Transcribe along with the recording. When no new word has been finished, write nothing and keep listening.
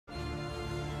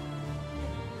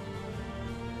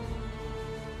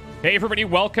Hey everybody,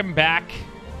 welcome back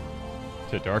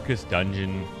to Darkest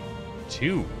Dungeon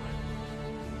 2.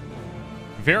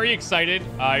 Very excited.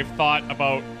 I've thought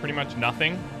about pretty much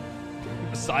nothing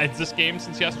besides this game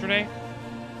since yesterday.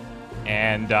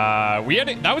 And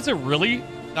that was a really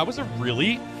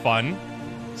fun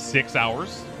 6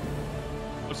 hours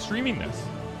of streaming this.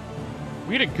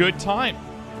 We had a good time.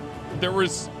 There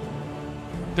was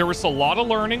a lot of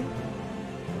learning.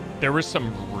 There was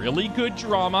some really good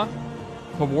drama.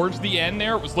 Towards the end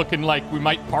there, it was looking like we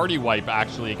might party wipe,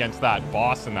 actually, against that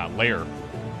boss in that lair.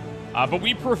 But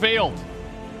we prevailed.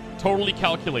 Totally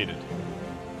calculated.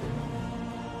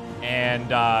 And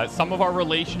some of our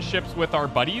relationships with our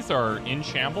buddies are in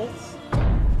shambles.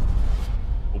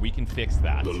 But we can fix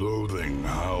that. The loathing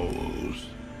howls.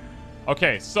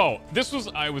 Okay, so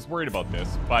I was worried about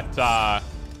this, but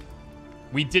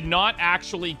we did not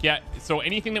actually get... So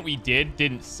anything that we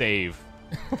didn't save.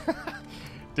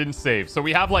 Didn't save. So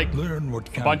we have like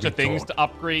a bunch of things to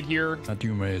upgrade here. That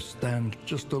you may stand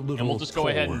just a little. And we'll just go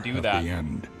ahead and do that.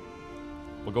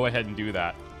 We'll go ahead and do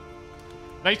that.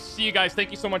 Nice to see you guys.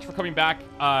 Thank you so much for coming back.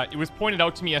 It was pointed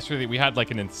out to me yesterday that we had like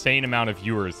an insane amount of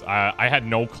viewers. I had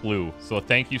no clue. So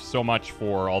thank you so much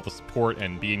for all the support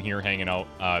and being here hanging out.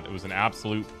 It was an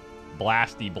absolute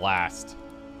blasty blast.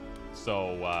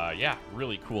 So yeah,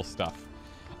 really cool stuff.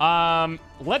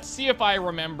 Let's see if I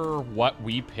remember what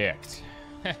we picked.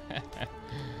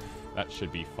 That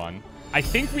should be fun. I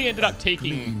think we ended up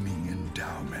taking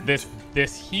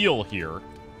this heal here.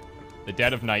 The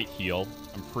Dead of Night heal.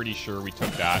 I'm pretty sure we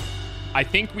took that. I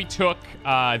think we took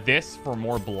this for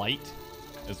more blight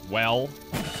as well.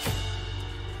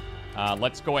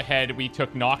 Let's go ahead. We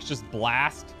took Noxious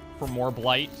Blast for more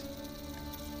blight.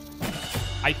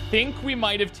 I think we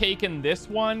might have taken this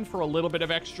one for a little bit of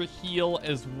extra heal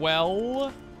as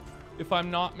well, if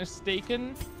I'm not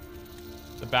mistaken.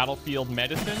 The Battlefield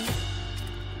Medicine.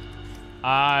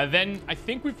 Then I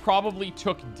think we probably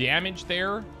took damage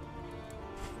there.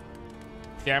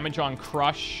 Damage on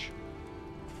Crush.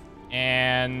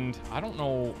 And I don't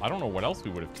know what else we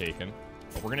would have taken.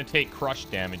 But we're going to take Crush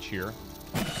damage here.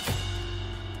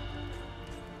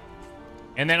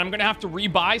 And then I'm going to have to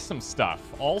rebuy some stuff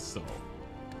also.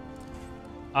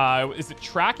 Is it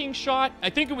Tracking Shot? I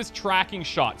think it was Tracking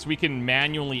Shot, so we can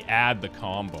manually add the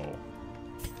combo.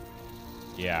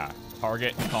 Yeah,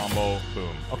 target, combo,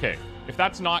 boom. Okay, if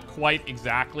that's not quite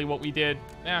exactly what we did,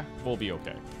 we'll be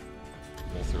okay.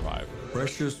 We'll survive.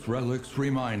 Precious relics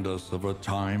remind us of a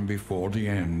time before the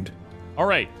end. All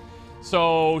right,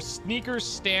 so Sneakers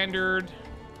Standard,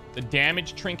 the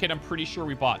damage trinket, I'm pretty sure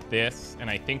we bought this, and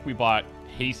I think we bought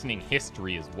Hastening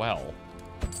History as well.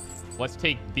 Let's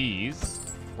take these.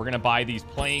 We're going to buy these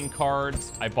playing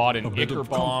cards. I bought an Ichor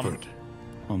Bomb.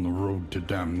 On the road to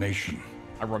damnation.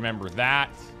 I remember that.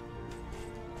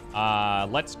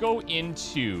 Let's go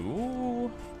into...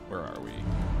 Where are we?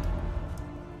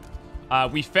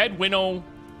 We fed Winnow...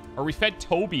 Or we fed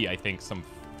Toby, I think, some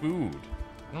food.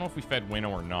 I don't know if we fed Winnow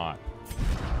or not.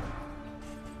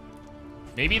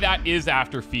 Maybe that is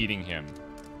after feeding him.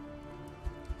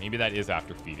 Maybe that is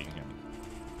after feeding him.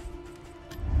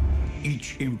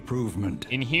 Each improvement,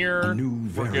 in here, a new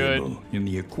we're variable good. In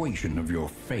the equation of your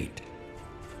fate.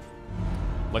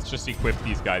 Let's just equip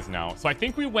these guys now. So I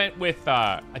think we went with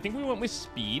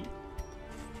speed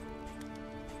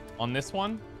on this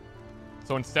one.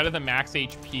 So instead of the max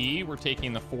HP, we're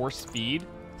taking the 4 speed.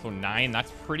 So 9,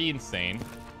 that's pretty insane.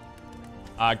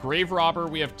 Grave Robber,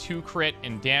 we have 2 crit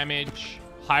and damage.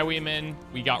 Highwayman,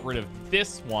 we got rid of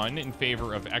this one in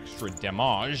favor of extra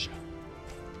damage.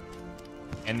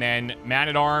 And then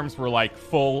Man-at-Arms were like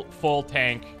full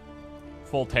tank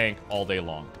all day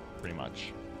long, pretty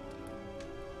much.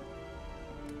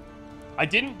 I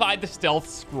didn't buy the stealth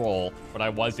scroll, but I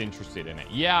was interested in it.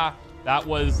 Yeah, that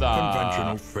was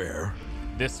conventional fare.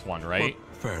 This one, right?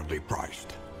 But fairly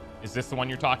priced. Is this the one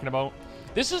you're talking about?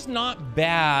 This is not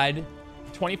bad.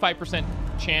 25%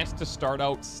 chance to start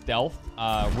out stealth.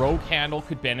 Rogue Handle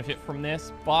could benefit from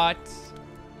this, but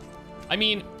I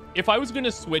mean, if I was going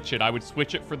to switch it, I would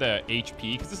switch it for the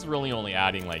HP, because this is really only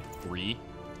adding like 3.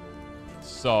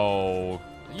 So,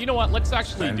 you know what? Let's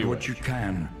actually do what you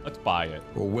can. Let's buy it.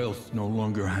 For wealth no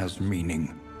longer has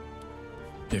meaning.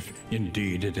 If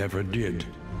indeed it ever did.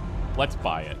 Let's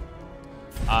buy it.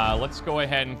 Let's go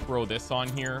ahead and throw this on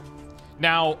here.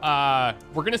 Now,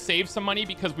 we're going to save some money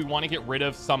because we want to get rid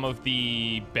of some of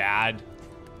the bad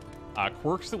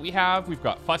quirks that we have. We've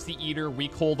got Fussy Eater,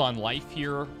 Weak Hold on Life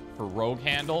here for Rogue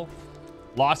Handle.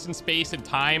 Lost in Space and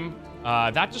Time.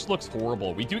 That just looks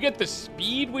horrible. We do get the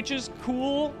speed, which is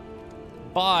cool,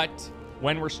 but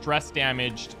when we're stress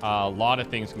damaged, a lot of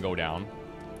things can go down.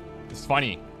 It's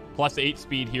funny. Plus 8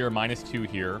 speed here, minus 2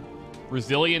 here.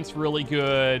 Resilience really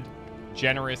good.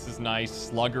 Generous is nice.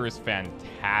 Slugger is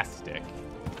fantastic.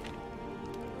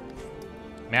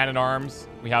 Man-at-Arms,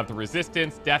 we have the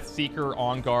Resistance, Deathseeker,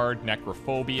 On Guard,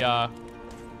 Necrophobia,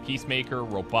 Peacemaker,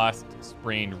 Robust,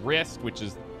 Sprained Wrist, which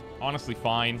is honestly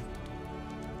fine.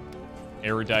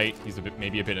 Erudite, he's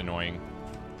maybe a bit annoying.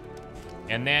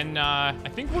 And then I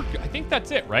think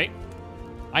that's it, right?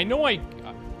 I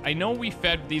know we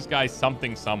fed these guys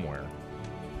something somewhere.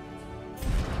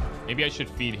 Maybe I should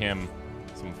feed him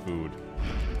some food.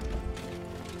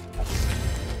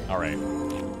 All right.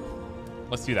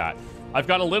 Let's do that. I've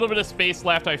got a little bit of space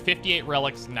left. I have 58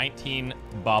 relics, 19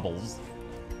 baubles.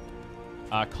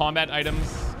 Combat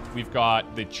items. We've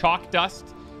got the chalk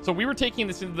dust. So we were taking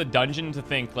this into the dungeon to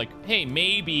think like, hey,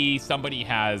 maybe somebody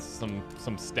has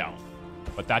some stealth.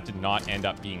 But that did not end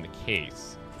up being the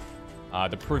case.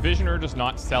 The provisioner does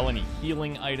not sell any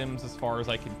healing items as far as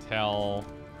I can tell.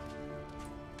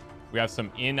 We have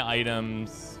some in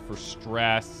items for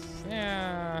stress.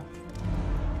 Yeah.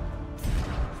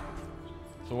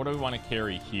 So what do we want to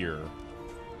carry here?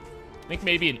 I think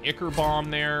maybe an Ichor Bomb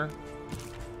there.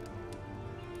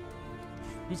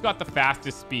 Who's got the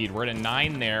fastest speed? We're at a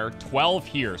 9 there, 12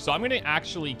 here. So I'm going to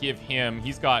actually give him...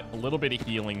 He's got a little bit of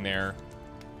healing there.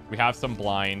 We have some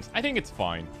blinds. I think it's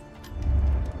fine.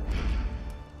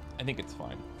 I think it's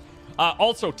fine.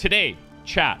 Also, today,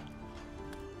 chat,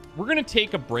 we're going to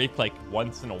take a break like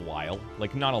once in a while.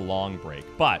 Like, not a long break.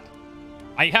 But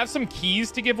I have some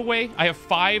keys to give away. I have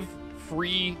 5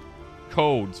 free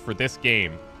codes for this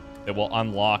game that will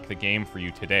unlock the game for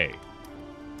you today.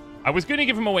 I was going to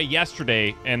give them away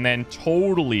yesterday and then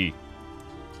totally...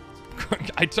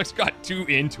 I just got too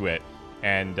into it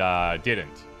and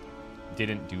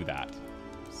didn't do that.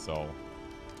 So,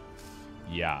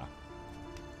 yeah.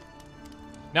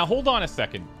 Now, hold on a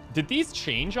second. Did these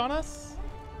change on us?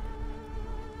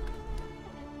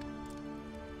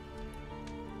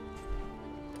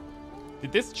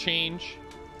 Did this change?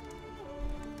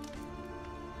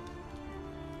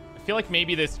 I feel like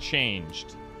maybe this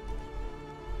changed.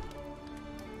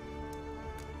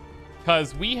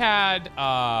 Because we had,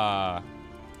 I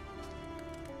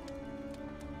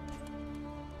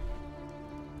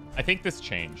think this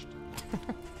changed.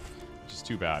 Which is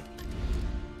too bad.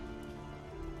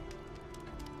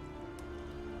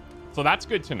 So that's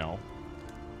good to know.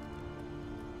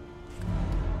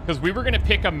 Because we were going to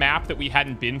pick a map that we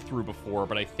hadn't been through before,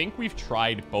 but I think we've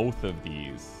tried both of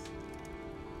these.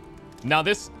 Now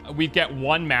this, we get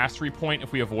 1 mastery point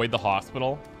if we avoid the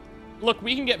hospital. Look,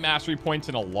 we can get mastery points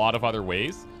in a lot of other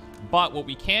ways, but what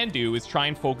we can do is try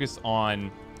and focus on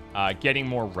getting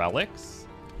more relics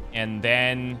and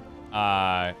then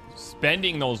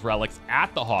spending those relics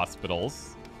at the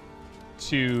hospitals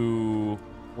to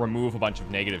remove a bunch of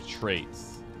negative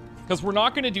traits. Because we're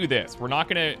not going to do this. We're not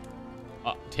going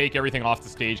to take everything off the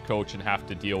stagecoach and have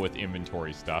to deal with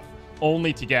inventory stuff,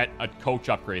 only to get a coach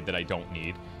upgrade that I don't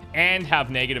need and have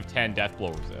 -10 death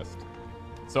blow resist.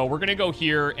 So we're going to go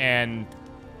here and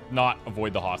not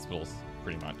avoid the hospitals,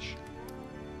 pretty much.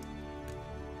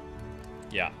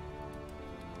 Yeah.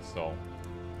 So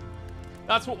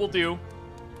that's what we'll do.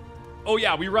 Oh,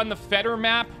 yeah, we run the Fetter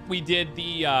map. We did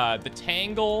the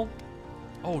Tangle.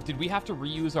 Oh, did we have to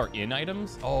reuse our in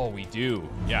items? Oh, we do.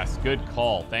 Yes, good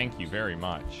call. Thank you very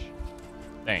much.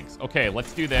 Thanks. Okay,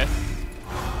 let's do this.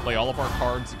 Play all of our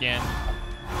cards again.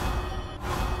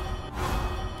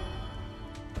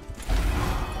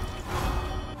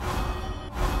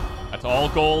 That's all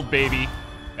gold, baby.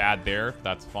 Bad there.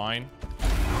 That's fine.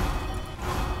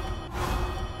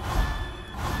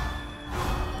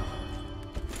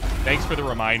 Thanks for the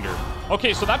reminder.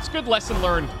 Okay, so that's good lesson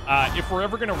learned. If we're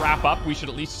ever going to wrap up, we should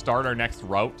at least start our next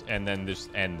route and then just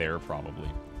end there probably.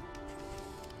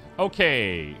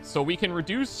 Okay, so we can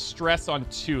reduce stress on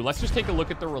 2. Let's just take a look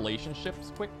at the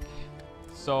relationships quick.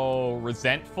 So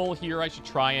resentful here, I should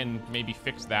try and maybe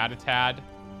fix that a tad.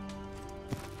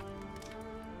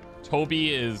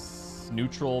 Toby is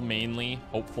neutral mainly,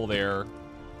 hopeful there.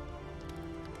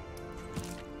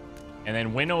 And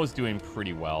then Winnow is doing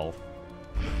pretty well.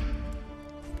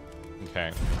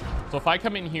 Okay. So if I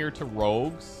come in here to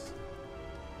rogues,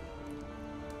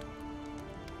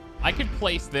 I could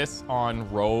place this on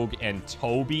Rogue and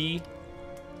Toby.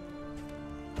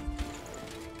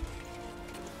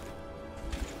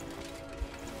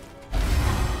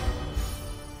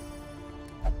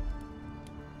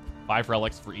 Five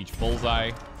relics for each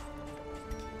bullseye.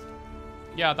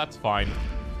 Yeah, that's fine.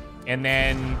 And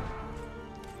then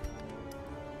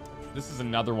this is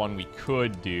another one we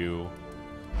could do.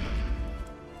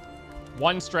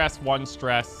 1 stress, 1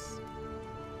 stress.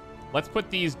 Let's put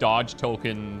these dodge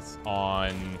tokens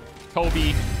on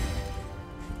Toby.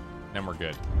 Then we're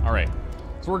good. All right.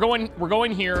 So we're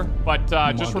going here, but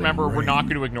just remember, we're not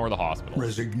going to ignore the hospital.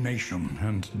 Resignation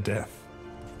and death.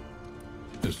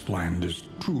 This land is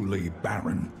truly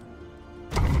barren.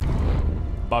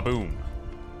 Ba-boom.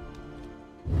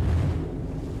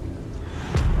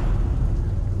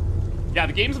 Yeah,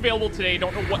 the game's available today.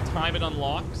 Don't know what time it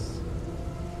unlocks.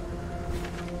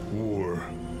 War.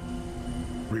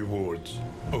 Rewards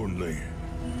only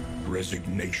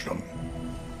resignation.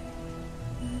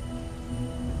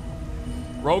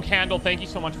 Rogue Handle, thank you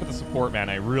so much for the support, man.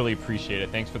 I really appreciate it.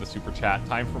 Thanks for the super chat.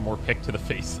 Time for more pick to the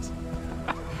faces.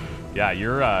 Yeah,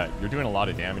 you're doing a lot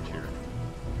of damage here.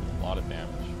 A lot of damage.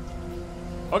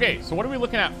 Okay, so what are we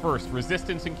looking at first?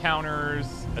 Resistance encounters,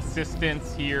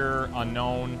 assistance here,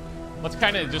 unknown. Let's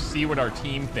kind of just see what our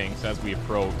team thinks as we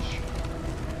approach.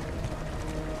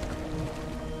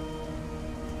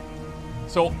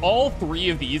 So all three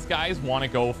of these guys want to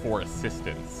go for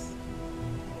assistance.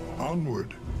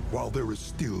 Onward, while there is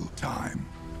still time.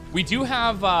 We do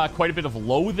have quite a bit of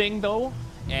loathing, though,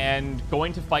 and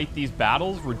going to fight these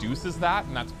battles reduces that,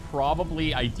 and that's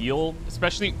probably ideal,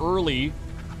 especially early,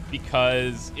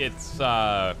 because it's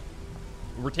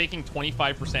we're taking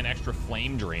 25% extra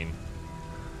flame drain.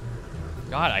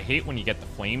 God, I hate when you get the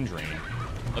flame drain.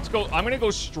 Let's go. I'm gonna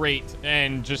go straight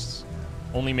and just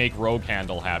only make Rogue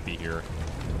Handle happy here,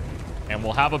 and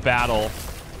we'll have a battle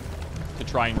to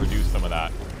try and reduce some of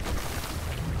that.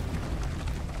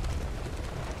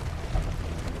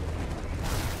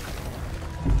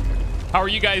 How are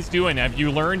you guys doing? Have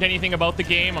you learned anything about the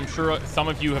game? I'm sure some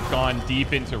of you have gone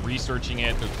deep into researching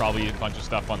it. There's probably a bunch of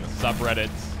stuff on the subreddits.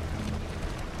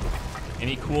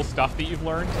 Any cool stuff that you've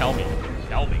learned? Tell me.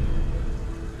 Tell me.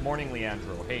 Good morning,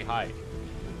 Leandro. Hey, hi.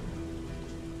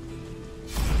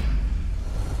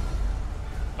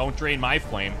 Don't drain my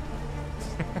flame.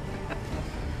 Do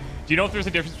you know if there's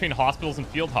a difference between hospitals and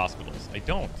field hospitals? I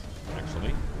don't,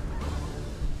 actually.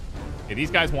 Okay,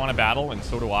 these guys want a battle, and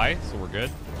so do I, so we're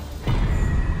good.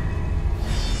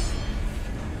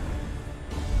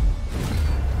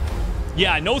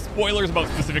 Yeah, no spoilers about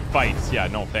specific fights. Yeah,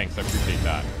 no, thanks. I appreciate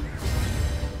that.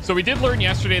 So we did learn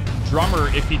yesterday that the drummer,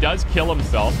 if he does kill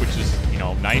himself, which is, you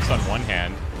know, nice on one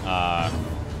hand,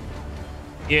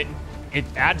 it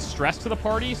adds stress to the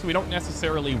party, so we don't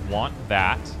necessarily want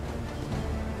that.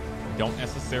 Don't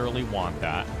necessarily want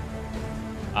that.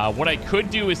 What I could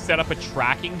do is set up a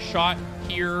tracking shot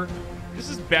here. This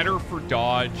is better for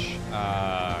dodge.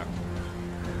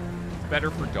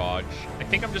 Better for dodge. I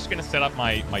think I'm just going to set up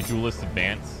my duelist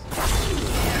advance.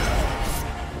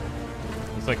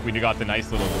 Looks like we got the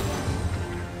nice little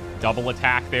double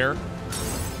attack there.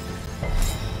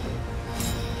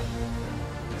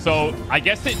 So I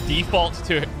guess it defaults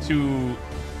to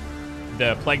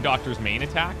the Plague Doctor's main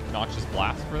attack, Noxious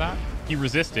Blast for that. He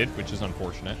resisted, which is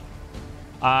unfortunate.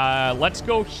 Let's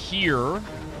go here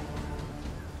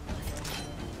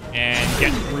and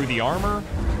get through the armor.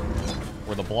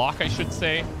 Or the block, I should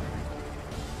say.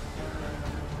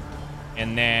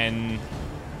 And then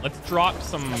let's drop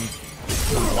some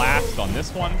blast on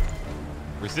this one.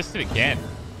 Resist it again.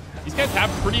 These guys have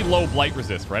pretty low blight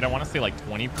resist, right? I want to say like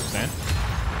 20%.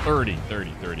 30. All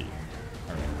right,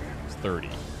 it's 30.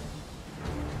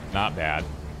 Not bad.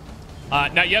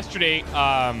 Now, yesterday,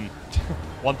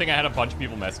 one thing I had a bunch of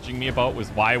people messaging me about was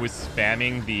why I was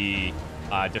spamming the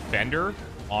Defender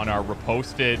on our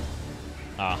reposted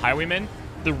Highwaymen.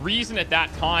 The reason at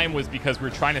that time was because we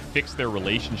were trying to fix their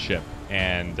relationship,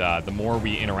 and the more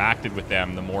we interacted with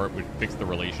them, the more it would fix the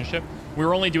relationship. We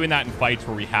were only doing that in fights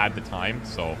where we had the time,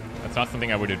 so that's not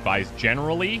something I would advise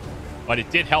generally, but it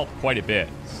did help quite a bit,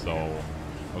 so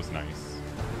that was nice.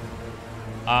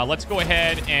 Let's go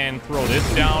ahead and throw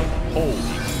this down. Holy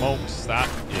smokes, that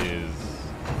is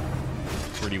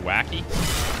pretty wacky.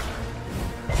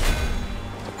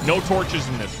 No torches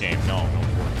in this game. No torches.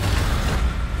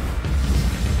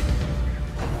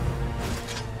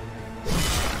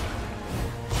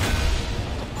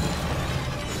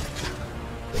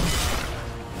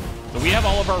 So we have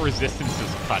all of our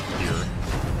resistances cut here.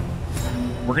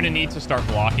 We're going to need to start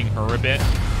blocking her a bit.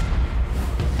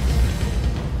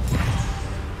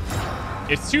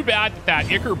 It's too bad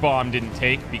that Ichor Bomb didn't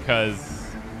take,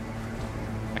 because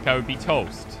that guy would be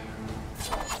toast.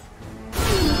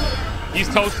 He's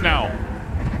toast now.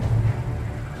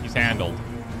 He's handled.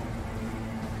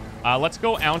 Let's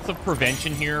go Ounce of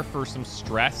Prevention here for some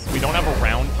stress. We don't have a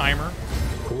round timer.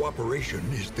 Cooperation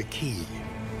is the key.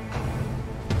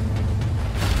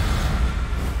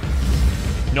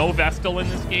 No Vestal in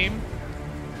this game.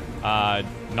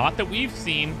 Not that we've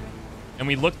seen. and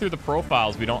we look through the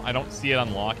profiles, I don't see it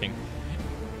unlocking.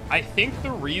 I think the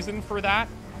reason for that,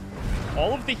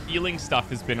 all of the healing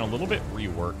stuff has been a little bit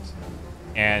reworked.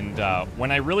 And when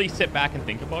I really sit back and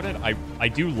think about it, I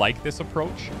do like this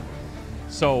approach.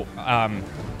 So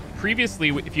previously,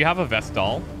 if you have a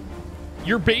Vestal,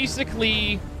 you're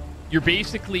basically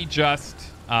just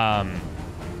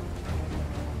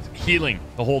healing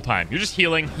the whole time. You're just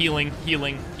healing.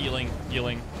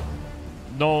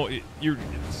 No,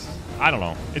 I don't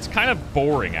know. It's kind of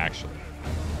boring, actually.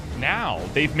 Now,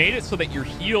 they've made it so that your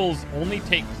heals only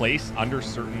take place under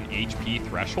certain HP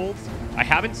thresholds. I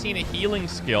haven't seen a healing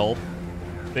skill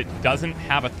that doesn't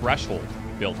have a threshold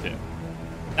built in.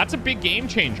 That's a big game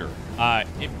changer.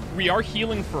 We are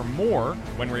healing for more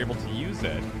when we're able to use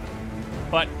it,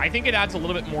 but I think it adds a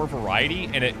little bit more variety,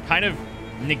 and it kind of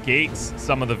negates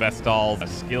some of the Vestal's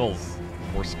skills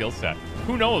or skill set.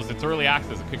 Who knows? It's early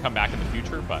access. It could come back in the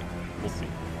future, but we'll see.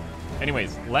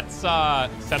 Anyways, let's set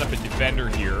up a defender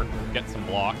here, get some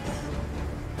blocks.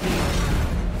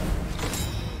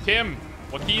 Tim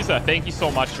Wakiza, thank you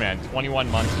so much, man. 21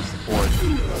 months of support.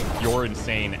 You're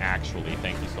insane, actually.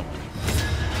 Thank you so much.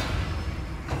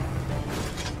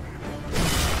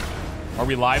 Are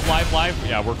we live?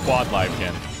 Yeah, we're quad live,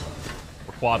 Ken.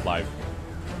 We're quad live.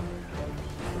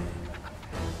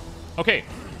 Okay,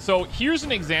 so here's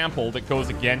an example that goes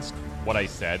against what I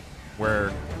said,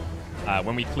 where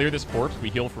when we clear this corpse, we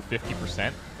heal for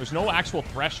 50%. There's no actual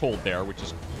threshold there, which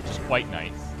is quite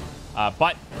nice.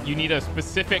 But you need a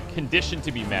specific condition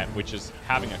to be met, which is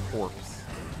having a corpse.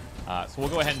 So we'll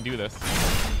go ahead and do this.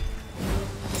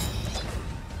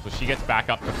 So she gets back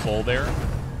up to full there.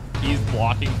 He's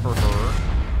blocking for her.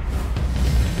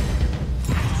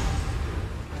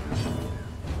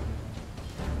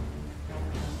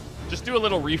 Just do a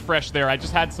little refresh there. I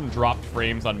just had some dropped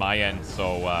frames on my end,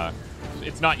 so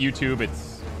it's not YouTube.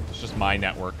 It's just my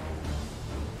network.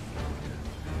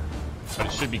 But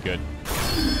it should be good.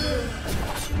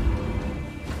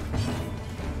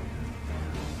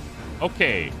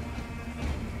 Okay.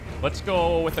 Let's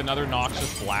go with another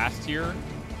Noxious Blast here.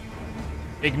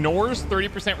 Ignores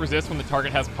 30% resist when the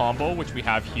target has combo, which we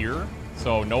have here.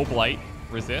 So no blight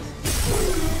resist.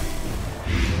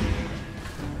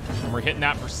 And we're hitting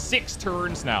that for 6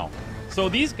 turns now. So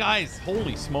these guys,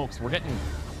 holy smokes, we're getting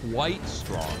quite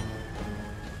strong.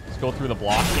 Let's go through the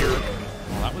block here.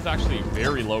 Well, that was actually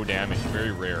very low damage, very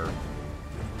rare,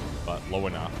 but low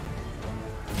enough.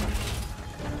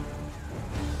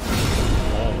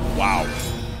 Oh, wow.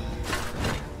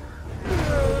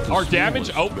 Our damage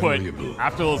output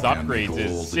after those upgrades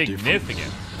is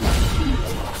significant.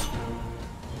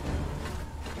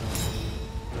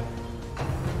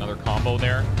 Another combo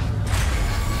there.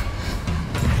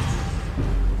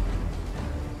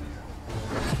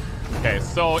 Okay,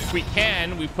 so if we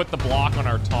can, we put the block on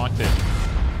our taunted,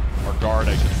 or guard,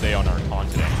 I should say, on our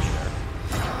taunted enemy there.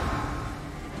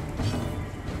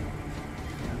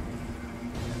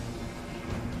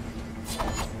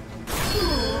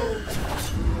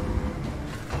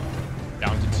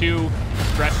 Down to 2.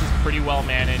 Stress is pretty well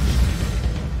managed.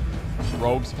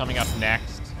 Rogue's coming up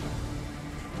next.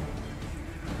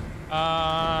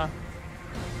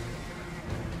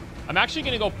 I'm actually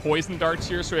going to go Poison Darts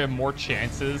here so we have more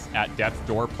chances at Death's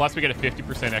Door. Plus, we get a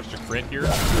 50% extra crit here.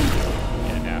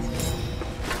 Yeah, nasty.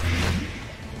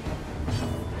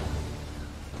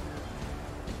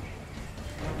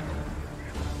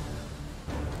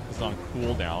 This is on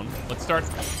cooldown. Let's start.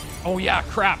 Oh, yeah,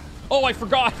 crap. Oh, I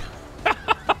forgot.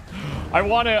 I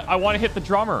want to hit the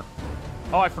drummer.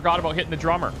 Oh, I forgot about hitting the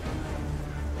drummer.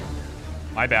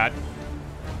 My bad.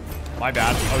 My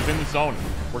bad. I was in the zone.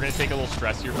 We're going to take a little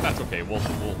stress here, but that's okay. We'll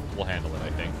handle it, I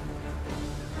think.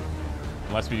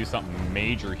 Unless we do something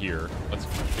major here. Let's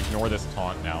ignore this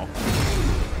taunt now.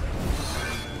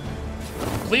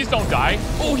 Please don't die.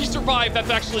 Oh, he survived. That's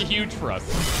actually huge for us.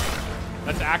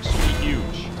 That's actually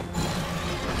huge.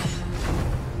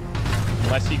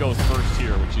 Unless he goes first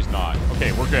here, which he's not.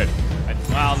 Okay, we're good.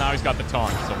 Well, now he's got the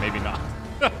taunt, so maybe not.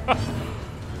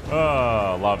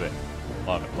 Oh, love it.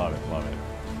 Love it, love it, love it.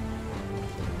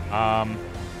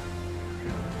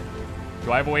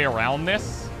 Do I have a way around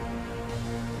this?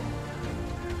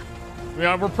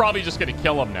 Yeah, we're probably just going to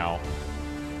kill him now.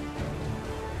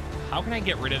 How can I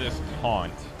get rid of this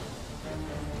taunt?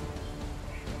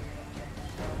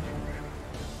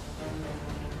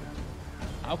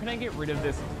 How can I get rid of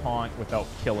this taunt without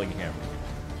killing him?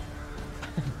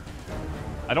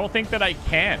 I don't think that I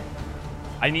can.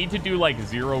 I need to do like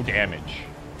 0 damage.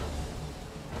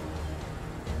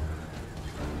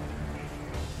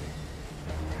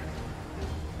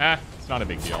 It's not a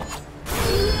big deal.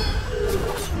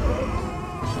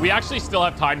 We actually still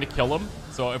have time to kill him.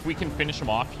 So if we can finish him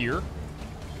off here,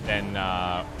 then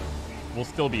we'll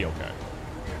still be okay.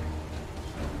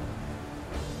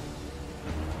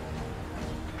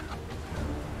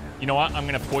 You know what? I'm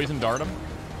going to poison dart him.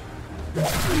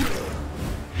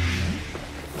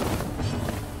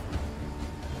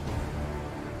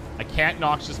 I can't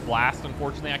Noxious Blast,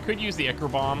 unfortunately. I could use the Ichor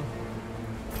Bomb.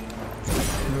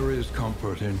 There is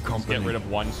comfort in company. Get rid of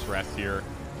one stress here.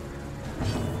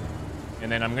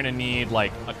 And then I'm going to need,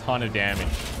 like, a ton of damage.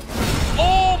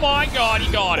 Oh my god,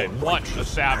 he got it. What a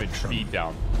savage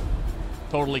beatdown.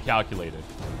 Totally calculated.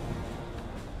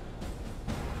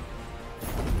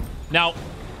 Now,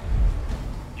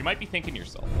 you might be thinking to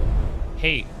yourself,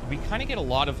 hey, we kind of get a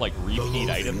lot of, like, repeat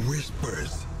items.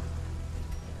 Whispers.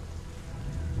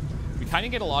 We kind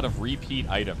of get a lot of repeat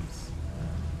items.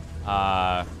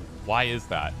 Why is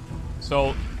that?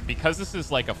 So, because this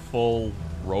is, like, a full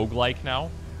roguelike now,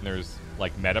 and there's,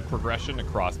 like, meta progression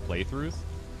across playthroughs,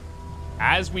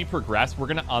 as we progress, we're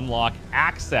going to unlock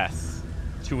access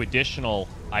to additional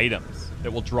items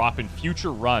that will drop in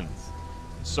future runs.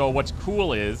 So what's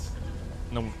cool is,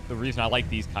 and the reason I like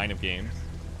these kind of games,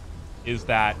 is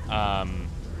that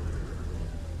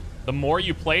the more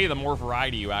you play, the more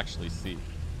variety you actually see.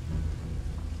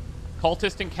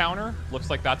 Cultist encounter, looks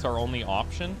like that's our only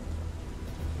option.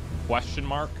 Question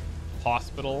mark,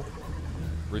 hospital,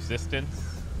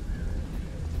 resistance,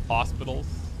 hospitals.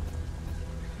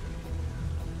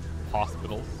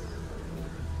 Hospitals.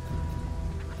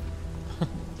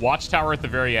 Watchtower at the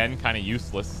very end, kind of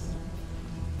useless.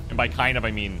 And by kind of,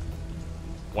 I mean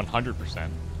 100%.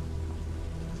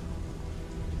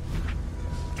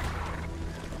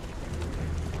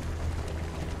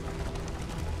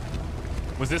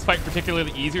 Was this fight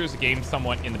particularly easy, or is the game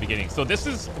somewhat in the beginning? So this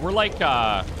is, we're like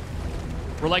on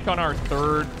our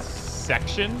third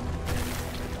section,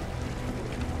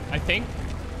 I think.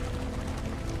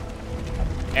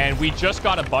 And we just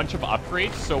got a bunch of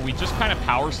upgrades, so we just kind of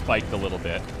power spiked a little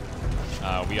bit.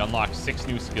 We unlocked 6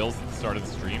 new skills at the start of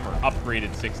the stream, or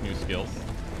upgraded 6 new skills.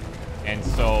 And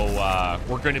so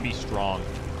we're going to be strong.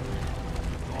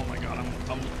 Oh my god,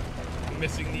 I'm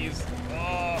missing these.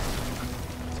 Oh,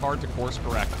 it's hard to course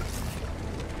correct.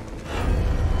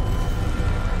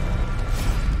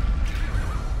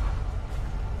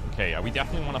 Okay, we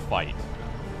definitely want to fight.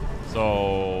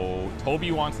 So,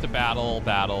 Toby wants to battle,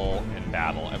 and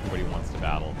battle. Everybody wants to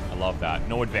battle. I love that.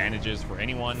 No advantages for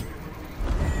anyone.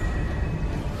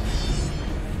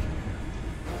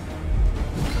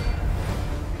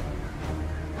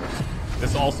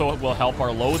 This also will help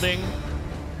our loathing.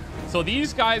 So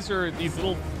these guys are these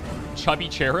little chubby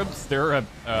cherubs. They're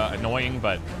annoying,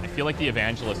 but I feel like the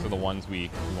evangelists are the ones we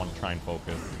want to try and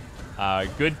focus.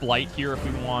 Good blight here if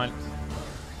we want.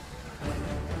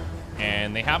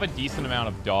 And they have a decent amount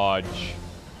of dodge.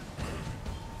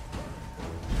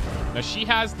 Now, she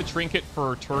has the trinket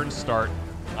for turn start.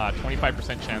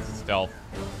 25% chance of stealth.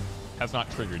 Has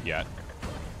not triggered yet.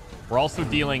 We're also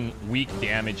dealing weak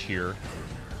damage here.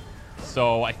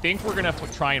 So I think we're going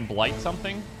to try and blight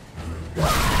something.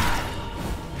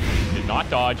 Did not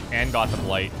dodge and got the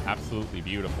blight. Absolutely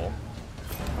beautiful.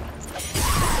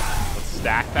 Let's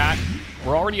stack that.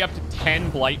 We're already up to 10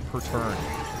 blight per turn.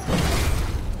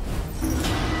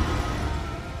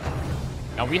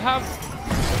 Now we have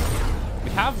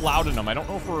Laudanum. I don't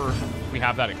know if we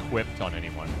have that equipped on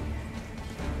anyone.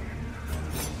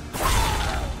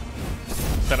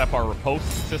 Set up our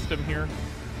riposte system here.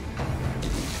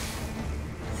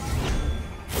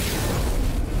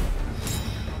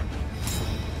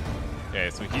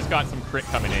 Okay, so he's got some crit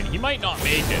coming in. He might not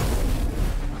make it.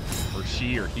 Or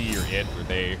she, or he, or it, or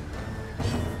they.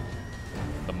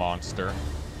 The monster.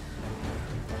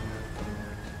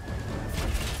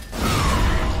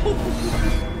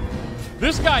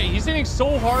 This guy, he's hitting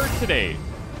so hard today.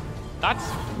 That's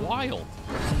wild.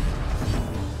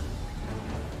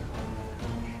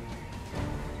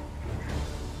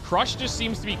 Crush just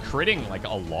seems to be critting like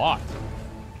a lot.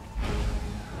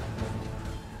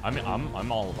 I mean,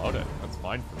 I'm all about it. That's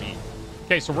fine for me.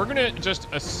 Okay, so we're gonna just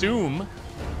assume.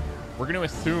 We're gonna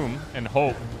assume and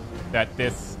hope that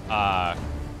this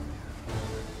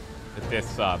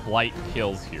blight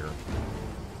kills here.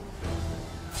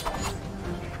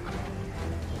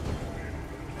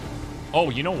 Oh,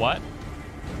 you know what?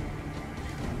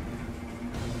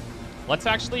 Let's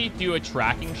actually do a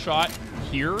tracking shot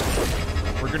here.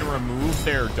 We're going to remove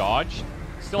their dodge.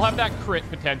 Still have that crit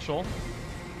potential.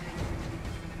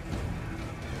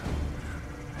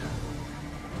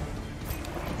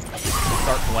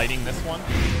 Start blighting this one.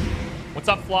 What's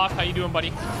up, Floss? How you doing,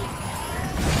 buddy?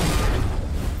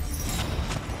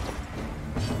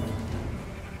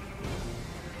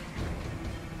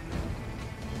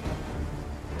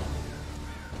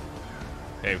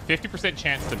 Okay, 50%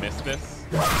 chance to miss this.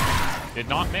 Did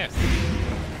not miss.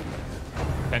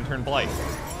 10-turn blight.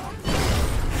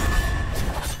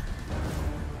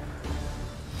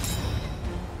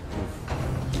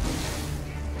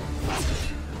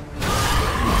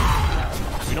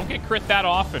 We don't get crit that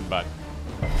often, but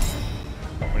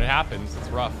when it happens, it's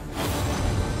rough.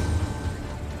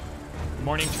 Good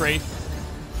morning, Trace.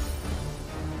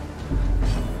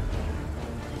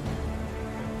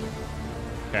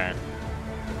 Okay.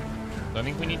 So I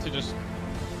think we need to just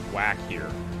whack here.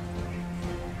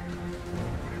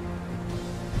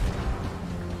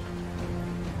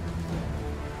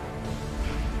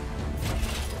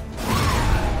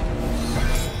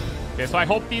 Okay, so I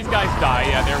hope these guys die.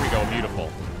 Yeah, there we go.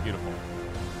 Beautiful. Beautiful.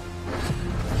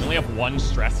 We only have one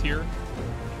stress here.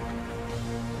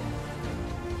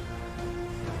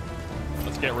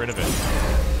 Let's get rid of it.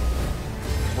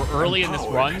 We're early in this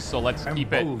run, so let's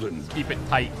keep it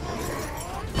tight.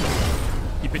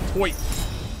 Keep it tight.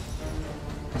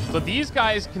 So these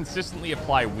guys consistently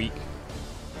apply weak.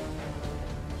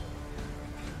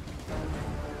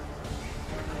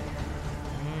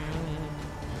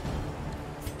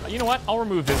 You know what? I'll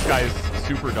remove this guy's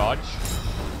super dodge.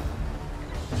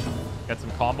 Get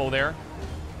some combo there.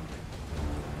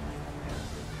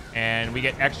 And we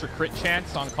get extra crit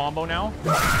chance on combo now.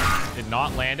 Did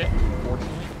not land it,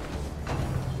 unfortunately.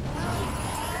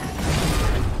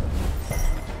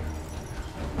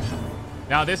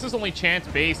 Now, this is only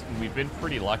chance-based, and we've been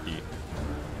pretty lucky.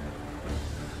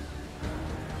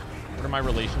 What are my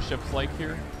relationships like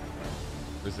here?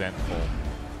 Resentful.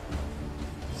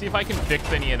 See if I can fix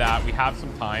any of that. We have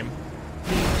some time.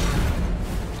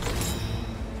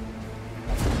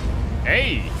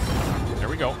 Hey! There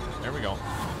we go. There we go.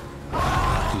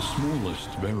 The smallest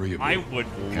variable. I would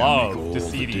love to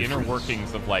see the inner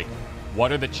workings of, like,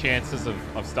 what are the chances of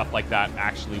stuff like that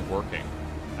actually working?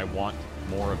 I want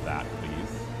more of that, please.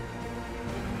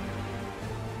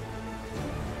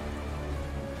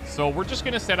 So we're just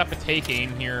going to set up a take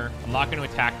aim here. I'm not going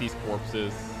to attack these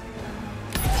corpses.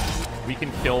 We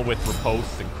can kill with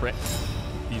riposte and crits.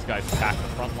 These guys attack the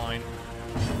front line.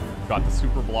 We've got the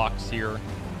super blocks here.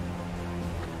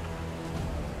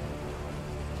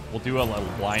 We'll do a little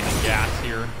blind and gas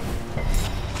here.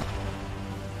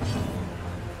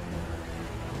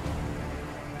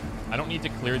 I don't need to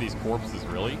clear these corpses,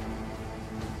 really.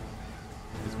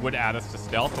 This would add us to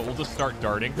stealth, but we'll just start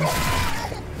darting.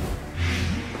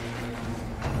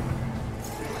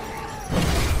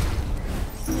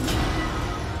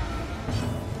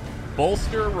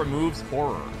 Bolster removes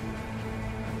horror.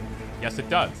 Yes, it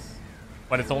does.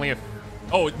 But it's only a...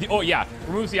 Oh, yeah.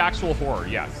 Removes the actual horror,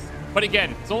 yes. But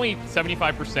again, it's only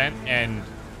 75%, and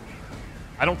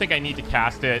I don't think I need to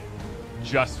cast it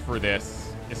just for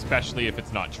this, especially if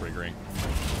it's not triggering.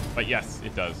 But yes,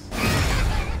 it does.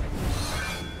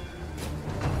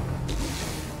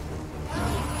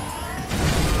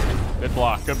 Good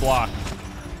block, good block.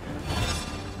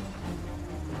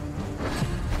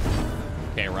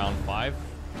 Okay, round 5.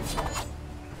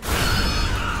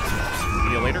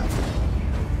 See you later.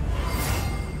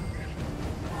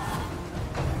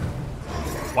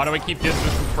 Why do I keep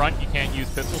distance in front? You can't use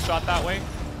pistol shot that way.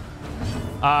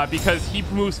 Because he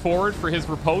moves forward for his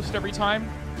riposte every time,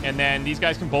 and then these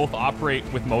guys can both operate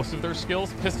with most of their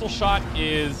skills. Pistol shot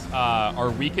is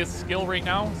our weakest skill right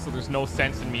now, so there's no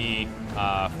sense in me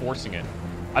forcing it.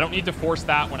 I don't need to force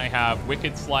that when I have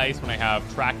Wicked Slice, when I have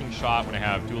Tracking Shot, when I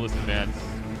have Duelist Advance.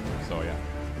 So yeah,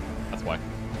 that's why.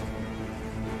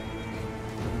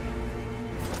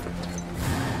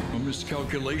 A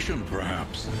miscalculation,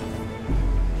 perhaps.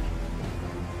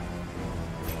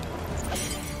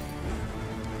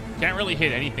 Can't really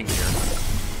hit anything here.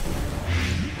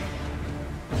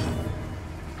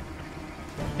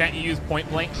 Can't you use point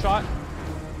blank shot?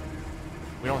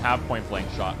 We don't have point blank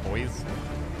shot, boys.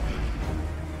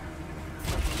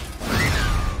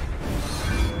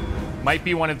 Might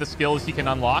be one of the skills he can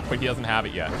unlock, but he doesn't have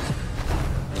it yet.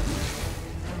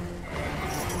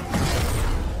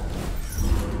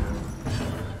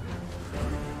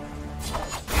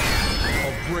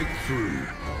 A breakthrough.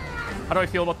 How do I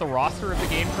feel about the roster of the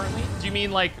game currently? Do you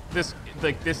mean like this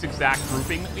exact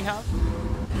grouping that we have?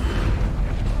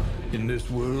 In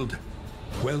this world,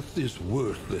 wealth is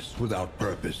worthless without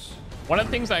purpose. One of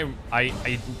the things I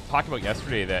talked about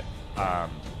yesterday that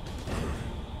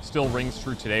still rings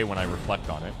true today when I reflect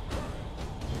on it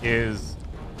is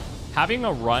having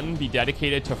a run be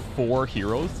dedicated to 4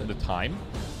 heroes at a time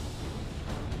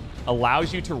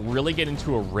allows you to really get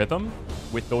into a rhythm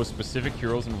with those specific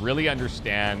heroes and really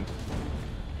understand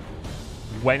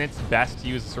when it's best to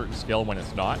use a certain skill, when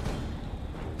it's not.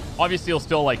 Obviously, you'll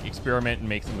still like experiment and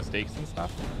make some mistakes and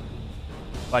stuff,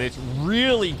 but it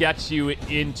really gets you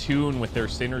in tune with their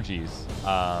synergies,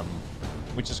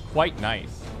 which is quite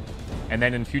nice. And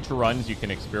then in future runs, you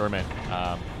can experiment.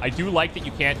 I do like that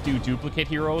you can't do duplicate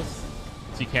heroes,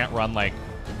 so you can't run like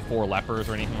 4 lepers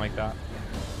or anything like that.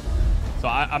 So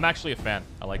I'm actually a fan.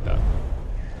 I like that.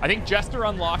 I think Jester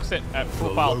unlocks it at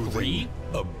profile 3.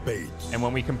 Abates. And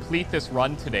when we complete this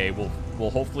run today,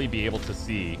 we'll hopefully be able to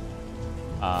see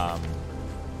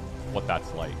what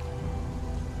that's like.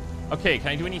 Okay, can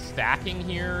I do any stacking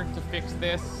here to fix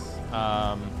this?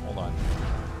 Hold on.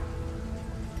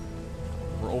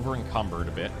 We're over encumbered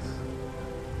a bit.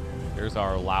 There's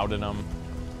our laudanum.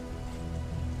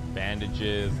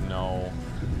 Bandages, no.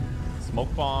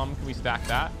 Smoke bomb, can we stack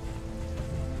that?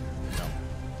 No.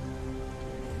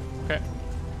 Okay.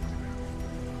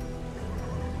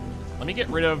 Let me get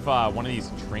rid of one of these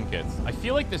trinkets. I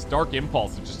feel like this Dark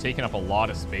Impulse is just taking up a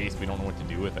lot of space. We don't know what to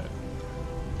do with it.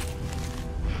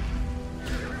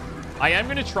 I am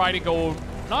going to try to go,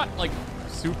 not like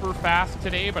super fast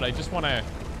today, but I just want to,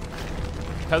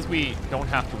 because we don't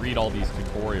have to read all these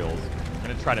tutorials, I'm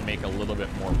going to try to make a little bit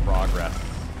more progress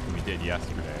than we did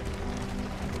yesterday.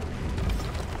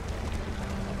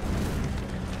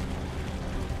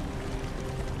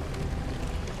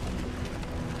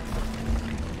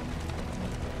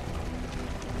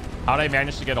 How did I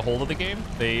manage to get a hold of the game?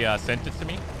 They sent it to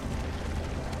me.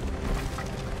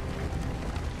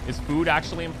 Is food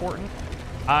actually important?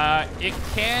 It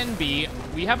can be.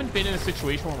 We haven't been in a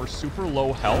situation where we're super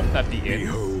low health at the end.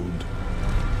 Behold,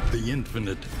 the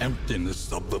infinite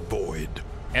emptiness of the void.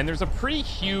 And there's a pretty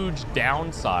huge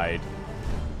downside.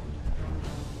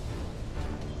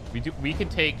 We can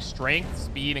take strength,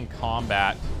 speed, and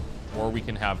combat, or we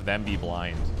can have them be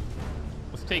blind.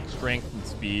 Let's take strength and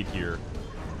speed here.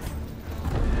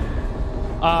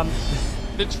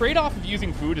 The trade-off of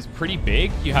using food is pretty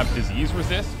big. You have disease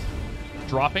resist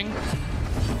dropping.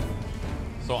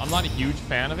 So I'm not a huge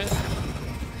fan of it.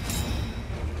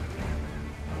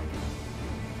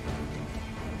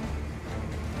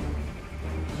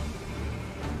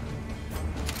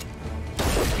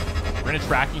 We're going to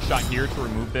tracking shot here to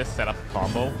remove this, set up the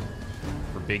combo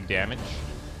for big damage.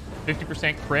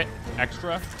 50% crit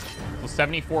extra. So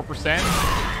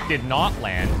 74% did not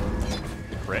land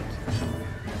the crit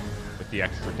with the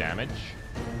extra damage.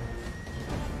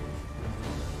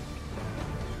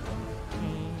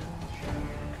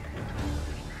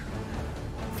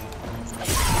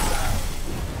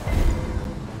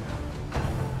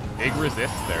 Big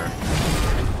resist there.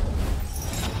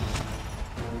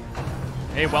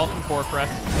 Hey, welcome, Corpress.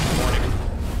 Good morning.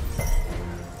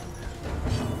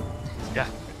 Yeah.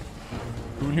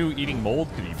 Who knew eating mold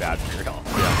could be bad for your health?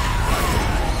 Yeah.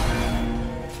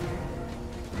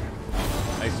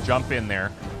 Nice jump in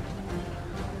there.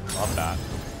 Love that.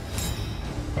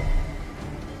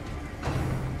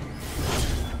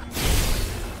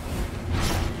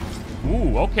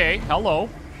 Ooh, okay. Hello.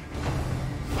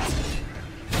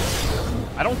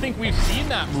 I don't think we've seen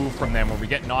that move from them where we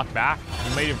get knocked back.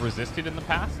 We might have resisted in the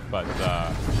past, but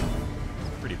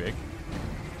it's pretty big.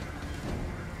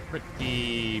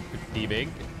 Pretty big.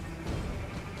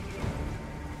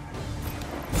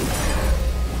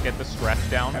 Get the stress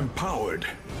down. Empowered.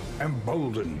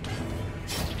 Emboldened.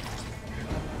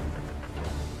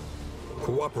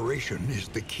 Cooperation is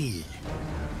the key.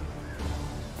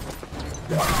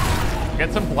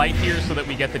 Get some blight here so that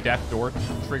we get the death door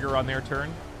trigger on their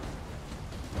turn.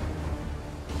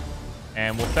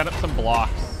 And we'll set up some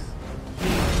blocks.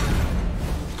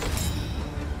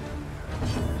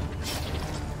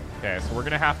 Okay, so we're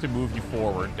going to have to move you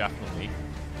forward, definitely.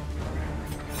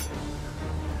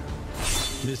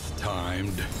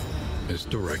 Mistimed.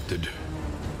 Misdirected.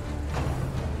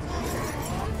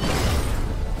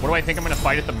 What do I think I'm going to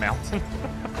fight at the mountain?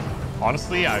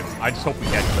 Honestly, I just hope we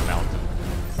get to the mountain.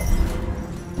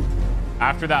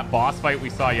 After that boss fight we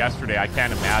saw yesterday, I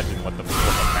can't imagine what the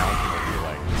mountain would be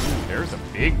like. Ooh, there's a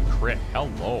big crit.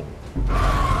 Hello.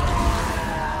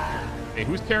 Hey,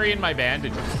 who's carrying my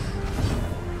bandages?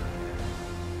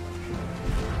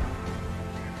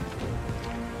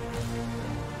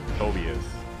 Toby is.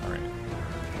 All right.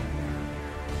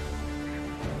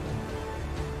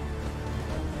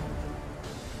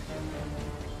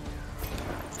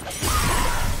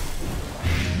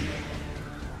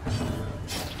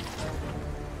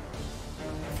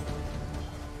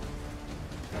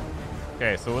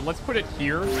 Okay, so let's put it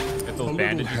here. Get those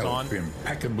bandages on.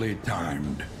 Impeccably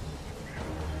timed.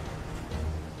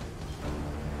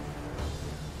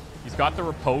 He's got the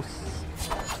riposte.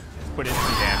 Let's put in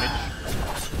some damage.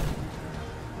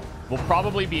 We'll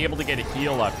probably be able to get a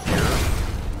heal up here.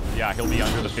 yeah, he'll be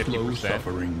under the Slow 50%.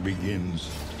 suffering begins.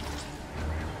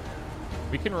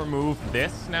 We can remove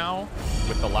this now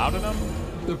with the laudanum.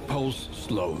 The pulse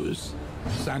slows.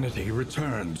 Sanity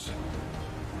returns.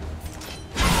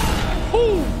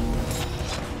 Woo!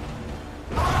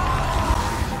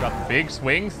 Got big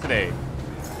swings today.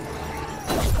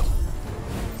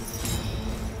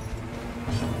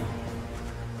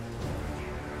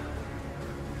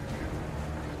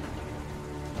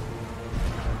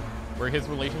 Where are his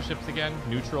relationships again?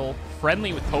 Neutral,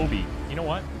 friendly with Toby. You know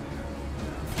what?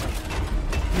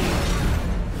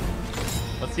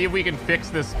 Let's see if we can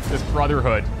fix this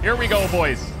brotherhood. Here we go,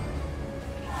 boys.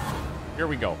 Here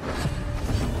we go.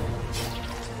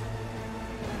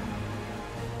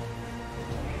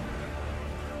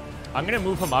 I'm gonna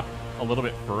move him up a little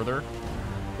bit further.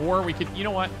 Or we could, you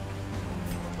know what?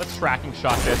 Let's tracking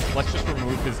shot this. Let's just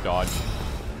remove his dodge.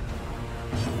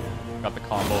 Got the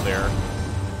combo there.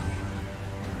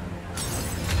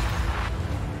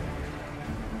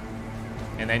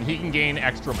 And then he can gain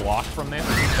extra block from this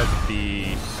because of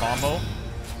the combo.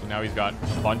 So now he's got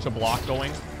a bunch of block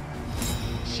going.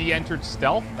 She entered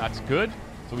stealth. That's good.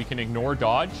 So we can ignore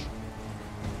dodge.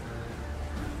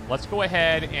 Let's go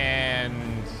ahead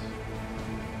and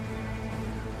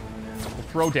we'll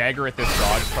throw dagger at this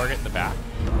dodge target in the back.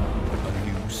 A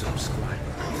new subscriber.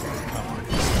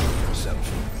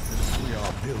 We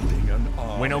are building an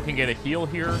army. Winnow can get a heal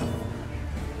here.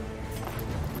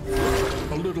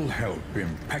 A little help,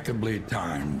 impeccably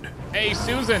timed. Hey,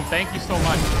 Susan, thank you so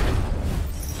much.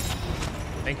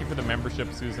 Thank you for the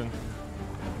membership, Susan.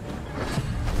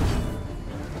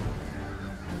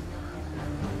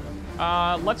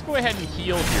 Let's go ahead and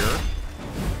heal here.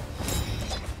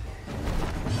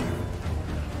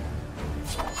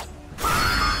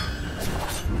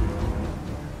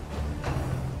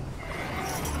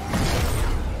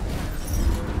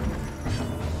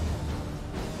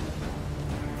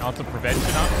 Now some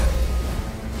prevention up.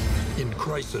 In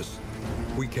crisis,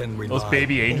 we can rely. Those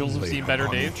baby angels have only seen better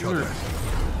upon days. each other.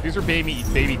 These are baby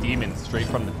demons straight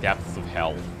from the depths of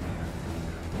hell.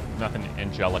 Nothing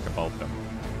angelic about them.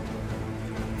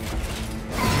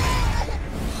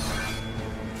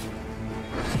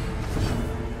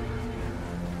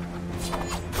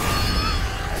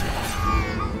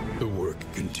 The work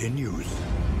continues.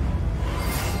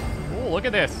 Oh, look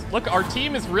at this. Look, our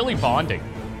team is really bonding.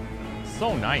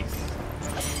 So nice.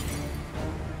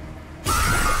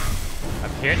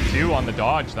 That's hit too on the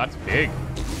dodge. That's big.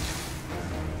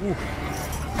 Ooh.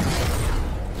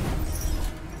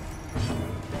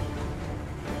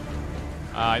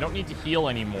 I don't need to heal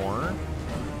anymore.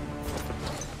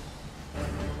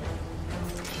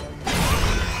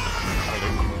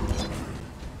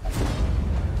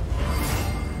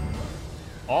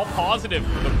 All positive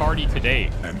for the party today.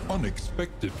 An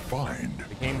unexpected find.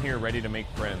 I came here ready to make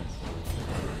friends.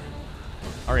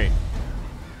 All right.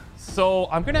 So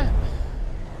I'm gonna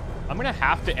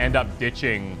have to end up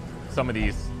ditching some of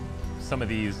these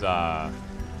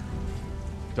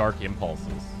dark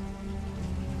impulses.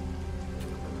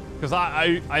 Because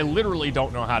I literally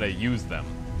don't know how to use them.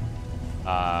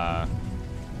 And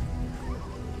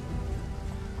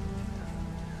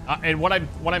what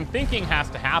I'm thinking has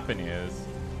to happen is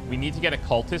we need to get a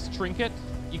cultist trinket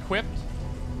equipped.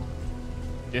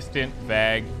 Distant,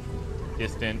 vague,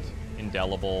 distant,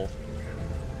 indelible,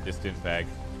 distant, vague.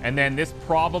 And then this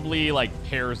probably like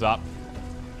pairs up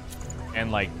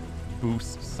and like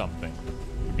boosts something,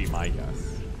 would be my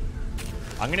guess.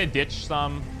 I'm gonna ditch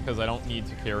some because I don't need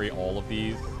to carry all of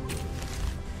these.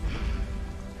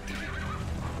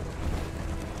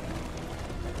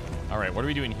 All right, what are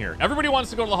we doing here? Everybody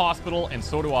wants to go to the hospital, and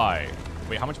so do I.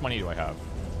 Wait, how much money do I have?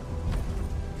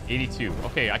 82.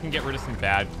 Okay, I can get rid of some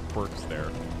bad quirks there.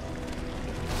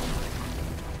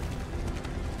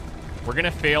 We're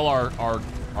gonna fail our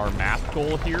math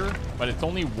goal here, but it's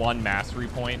only 1 mastery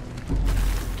point.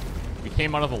 We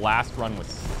came out of the last run with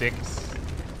 6.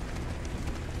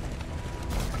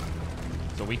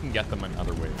 So we can get them in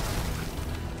other ways.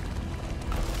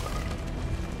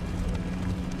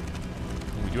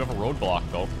 We do have a roadblock,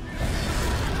 though.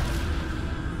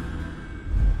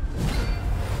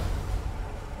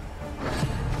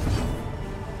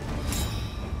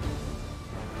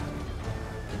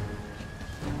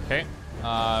 Okay.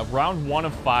 Round 1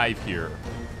 of 5 here.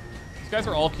 These guys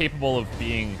are all capable of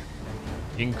being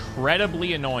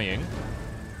incredibly annoying.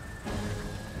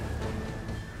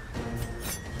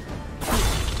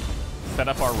 Set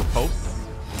up our riposte.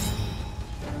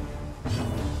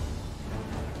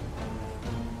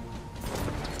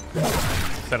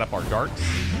 Set up our darts.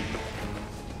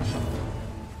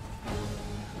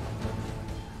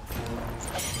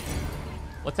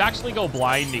 Let's actually go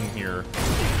blinding here.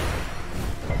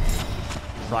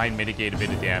 Try and mitigate a bit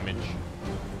of damage.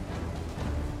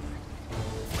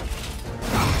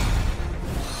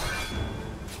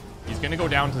 He's gonna go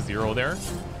down to 0 there.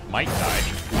 Might die.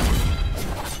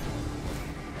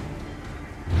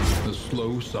 The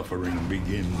slow suffering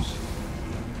begins.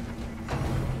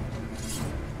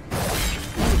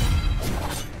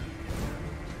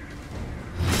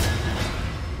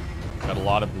 Got a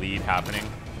lot of bleed happening.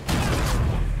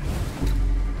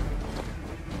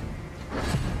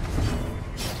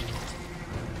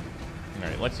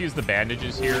 Alright, let's use the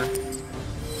bandages here.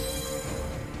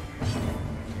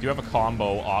 We do have a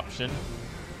combo option.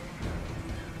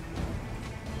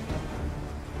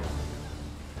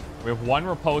 We have 1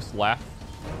 riposte left.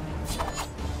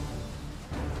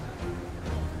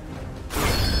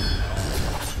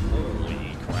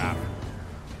 Holy crap.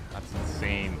 That's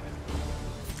insane.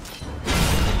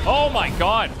 Oh my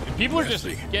god! People are just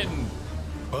getting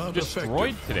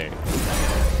destroyed today.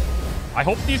 I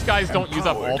hope these guys don't use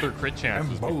up all their crit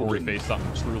chances before we face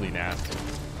something truly nasty.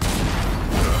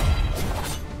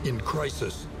 In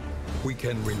crisis, we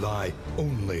can rely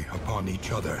only upon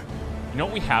each other. You know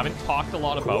what we haven't talked a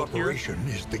lot about here? Cooperation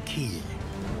is the key.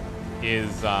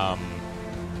 Is,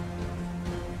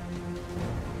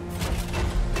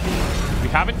 we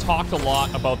haven't talked a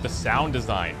lot about the sound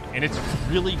design, and it's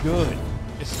really good.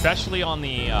 Especially on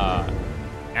the,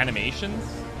 animations.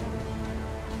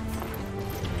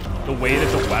 The way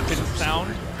that the weapons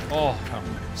sound. Oh,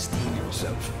 Steel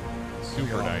yourself.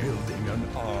 Super nice. Building an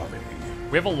army.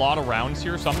 We have a lot of rounds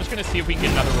here, so I'm just going to see if we can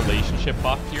get another relationship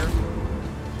buff here.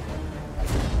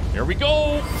 Here we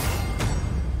go!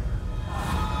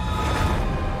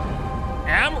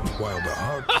 While the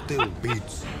heart still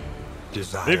beats,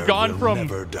 desire They've gone will from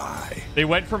never die. They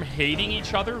went from hating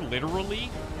each other,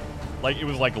 literally, like it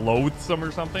was like loathsome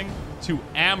or something, to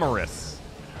amorous.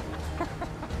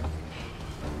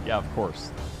 Yeah, of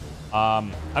course.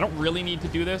 I don't really need to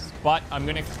do this, but I'm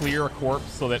going to clear a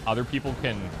corpse so that other people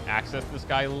can access this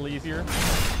guy a little easier.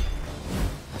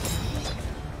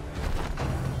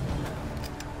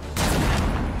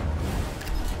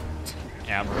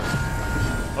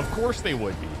 Amorous. Of course they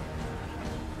would be.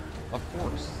 Of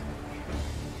course.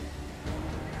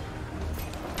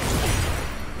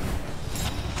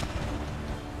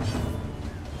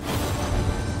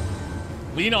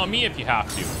 Lean on me if you have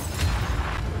to.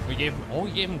 We gave him, oh,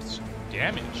 we gave him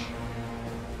damage.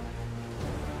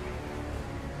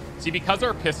 See, because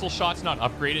our pistol shot's not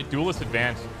upgraded, Duelist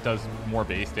Advance does more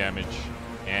base damage.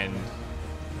 And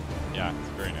yeah, it's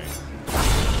very nice.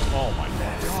 Oh my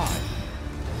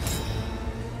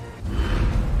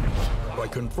god. By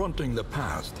confronting the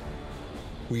past,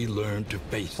 we learn to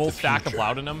face Full the stack of future.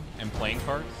 Laudanum and playing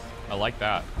cards. I like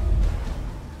that.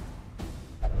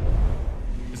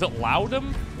 Is it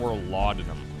Laudum or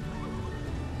Laudanum?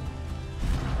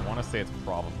 I want to say it's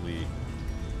probably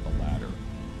the latter.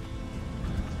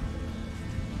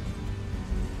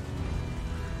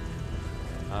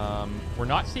 We're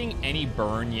not seeing any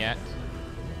burn yet.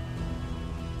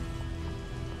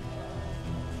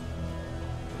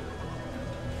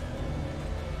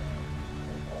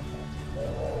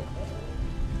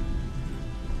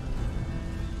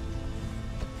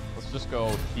 Let's just go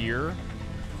here.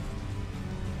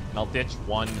 And I'll ditch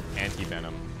 1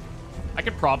 anti-venom. I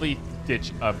could probably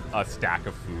ditch a stack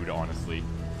of food, honestly.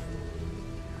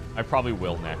 I probably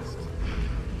will next.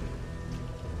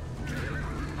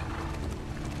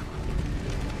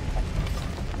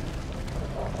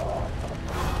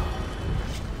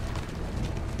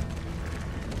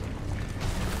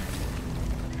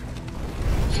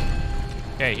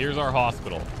 Okay, here's our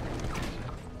hospital.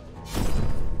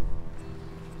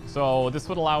 So this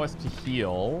would allow us to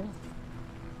heal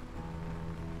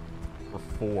for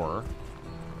 4.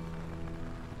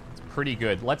 It's pretty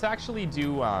good. Let's actually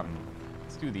do,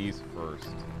 let's do these first.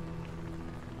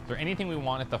 Is there anything we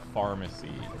want at the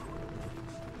pharmacy?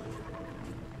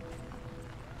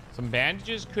 Some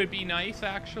bandages could be nice,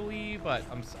 actually, but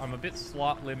I'm a bit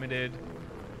slot limited.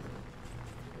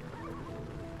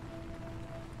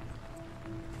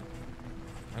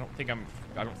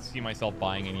 I don't see myself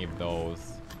buying any of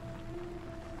those.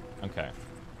 Okay.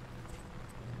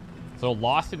 So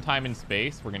Lost in Time and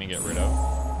Space, we're gonna get rid of.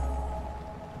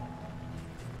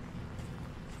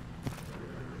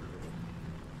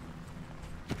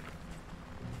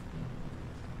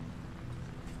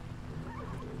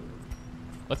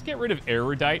 Let's get rid of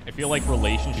Erudite. I feel like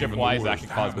relationship-wise, that could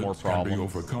cause more problems.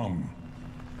 Overcome.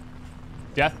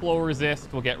 Deathblow Resist,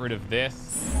 we'll get rid of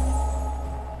this.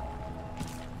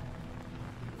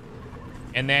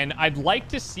 And then I'd like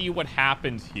to see what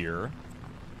happens here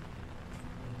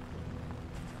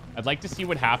I'd like to see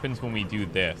what happens when we do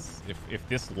this. If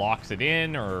this locks it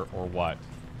in or what.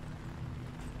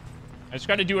 I just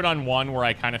got to do it on one where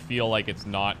I kind of feel like it's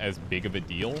not as big of a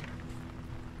deal.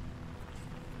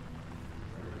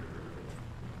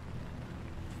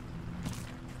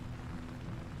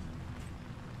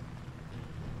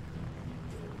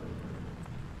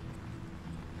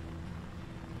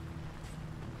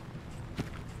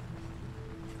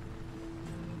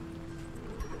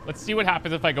 Let's see what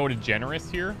happens if I go to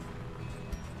generous here.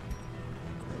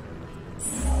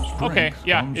 Okay,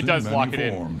 yeah, it does lock it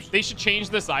in. They should change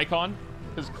this icon,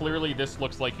 because clearly this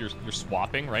looks like you're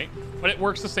swapping, right? But it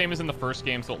works the same as in the first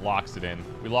game, so it locks it in.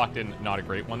 We locked in not a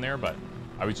great one there, but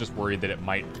I was just worried that it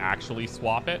might actually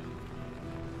swap it.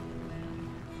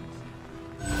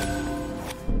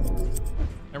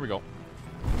 There we go.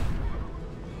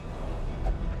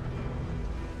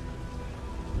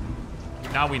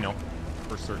 Now we know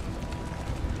for certain.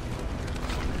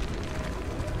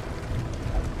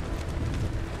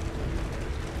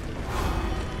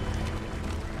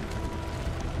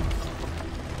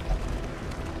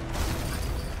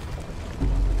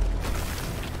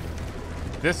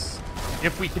 This,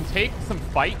 if we can take some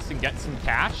fights and get some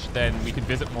cash, then we can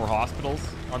visit more hospitals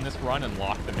on this run and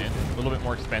lock them in. A little bit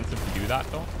more expensive to do that,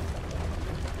 though.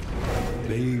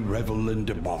 They revel in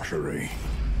debauchery,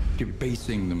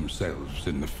 debasing themselves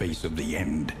in the face of the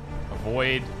end.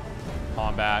 Avoid,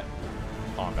 combat,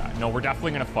 combat. No, we're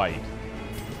definitely going to fight.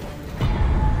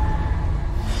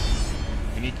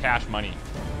 We need cash money.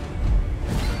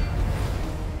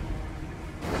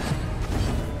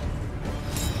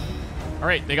 All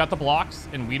right, they got the blocks,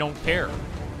 and we don't care.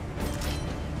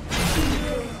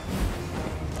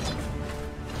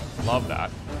 Love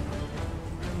that.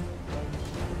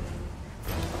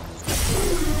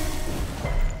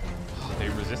 Oh, they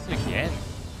resisted again.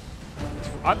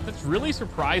 That's really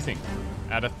surprising.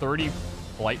 At a 30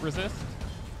 blight resist.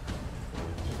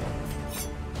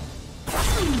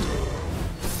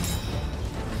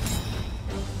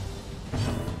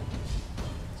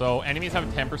 So enemies have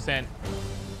a 10%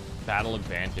 battle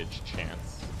advantage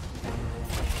chance.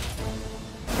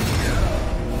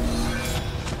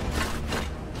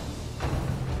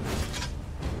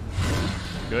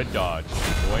 Good dodge,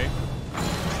 big boy.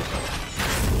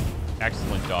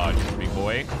 Excellent dodge, big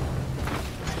boy.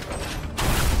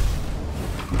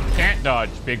 Can't dodge,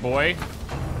 big boy.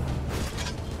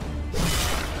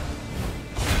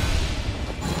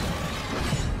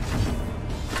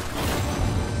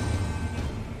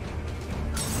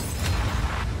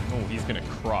 Gonna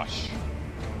crush.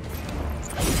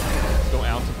 No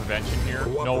ounce of prevention here.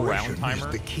 No round timer.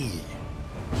 Is the key.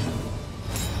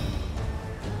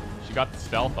 She got the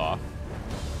stealth off.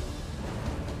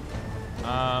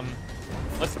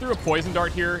 Let's throw a poison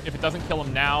dart here. If it doesn't kill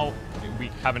him now, we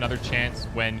have another chance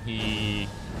when he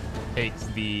takes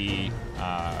the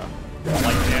light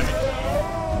damage.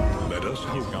 Let us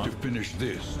hope to finish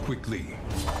this quickly.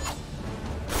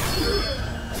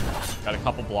 Got a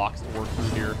couple blocks to work through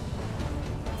here.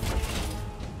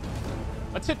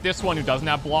 Let's hit this one who doesn't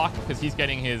have block, because he's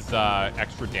getting his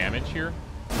extra damage here.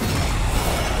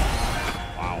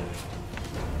 Wow.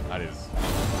 That is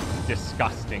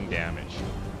disgusting damage.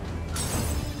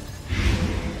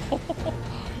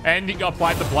 And he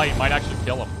applied the blight. Might actually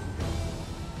kill him.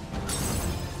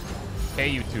 Okay,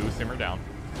 you two. Simmer down.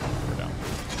 Simmer down.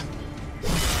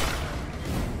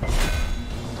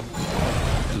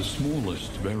 The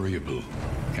smallest variable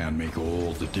can make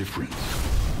all the difference.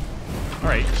 All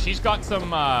right, she's got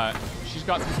some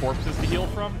corpses to heal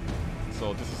from,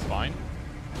 so this is fine.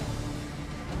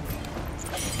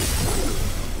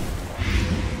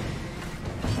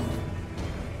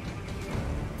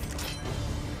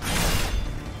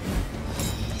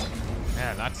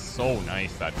 Man, that's so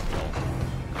nice, that skill.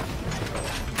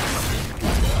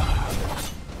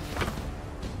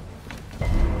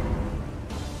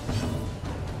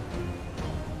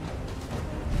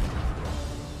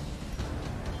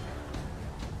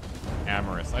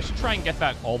 Amorous. I should try and get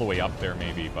that all the way up there,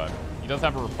 maybe, but he does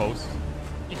have a riposte.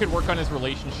 He could work on his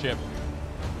relationship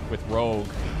with Rogue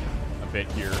a bit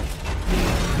here.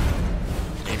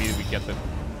 Maybe we get the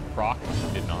proc.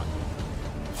 Did not.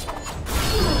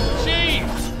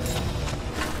 Jeez!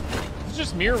 It's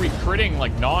just me critting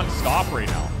like non-stop right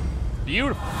now.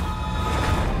 Beautiful.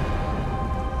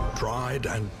 Tried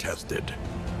and tested.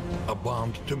 A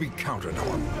bond to be counted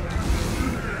on.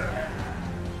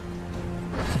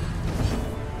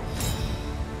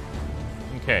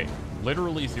 Okay,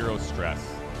 literally zero stress.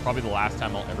 Probably the last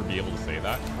time I'll ever be able to say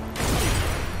that.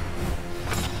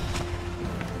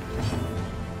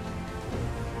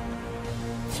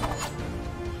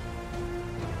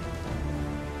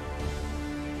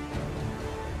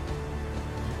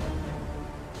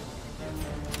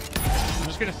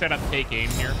 gonna set up take aim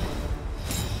here.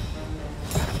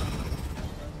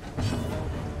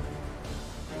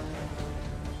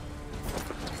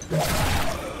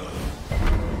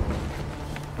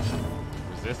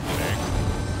 Resist today.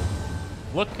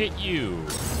 Look at you.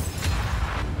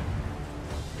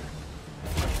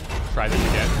 Try this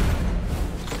again.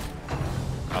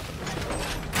 Nothing.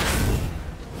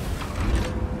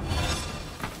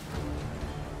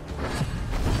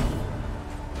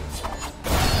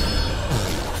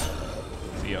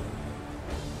 See ya.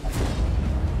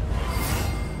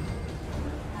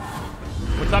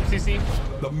 What's up, CC?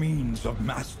 The means of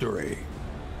mastery.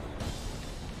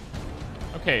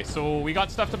 Okay, so we got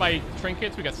stuff to buy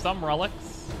trinkets, we got some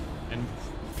relics, and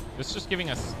this is just giving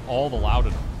us all the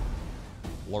laudanum.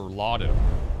 Or laudanum.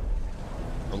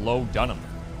 Or low dunham.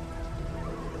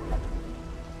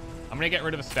 I'm gonna get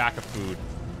rid of a stack of food.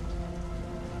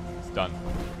 It's done.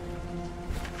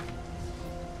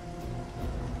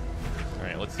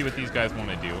 Alright, let's see what these guys want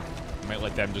to do. I might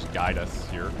let them just guide us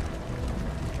here.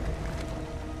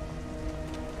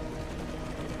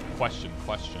 Question.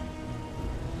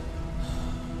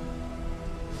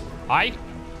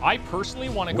 I personally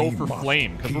want to go for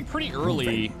flame because we're pretty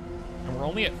early and we're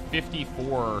only at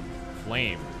 54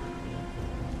 flame.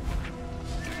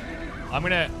 I'm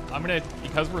gonna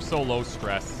because we're so low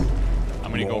stress,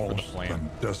 I'm gonna go for the flame. I'm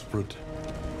desperate.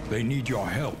 They need your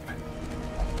help.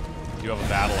 You have a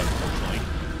battle, unfortunately.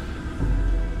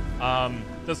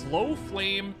 Does low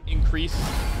flame increase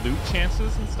loot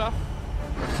chances and stuff?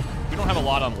 We don't have a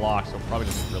lot unlocked, so it probably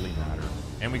doesn't really matter.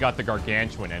 And we got the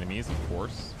gargantuan enemies, of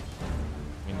course.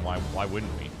 I mean, why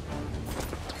wouldn't we?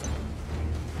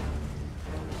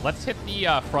 Let's hit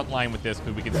the front line with this,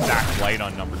 because we can stack light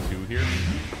on number 2 here.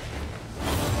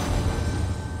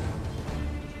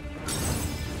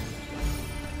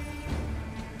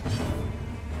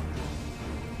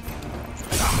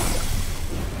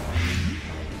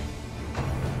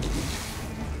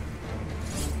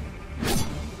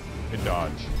 Good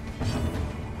dodge.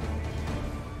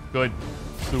 Good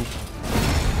soup.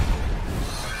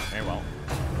 Okay, well.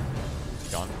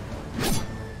 Gone.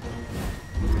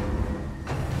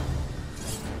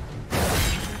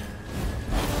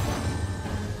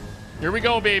 Here we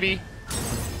go, baby.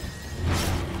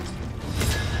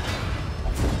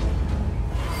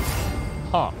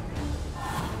 Huh.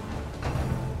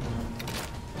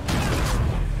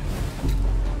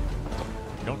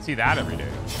 You don't see that every day.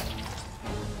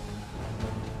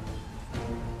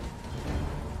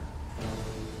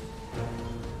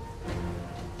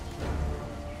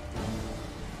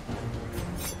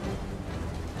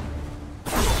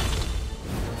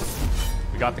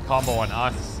 We got the combo on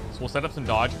us. We'll set up some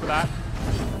dodge for that.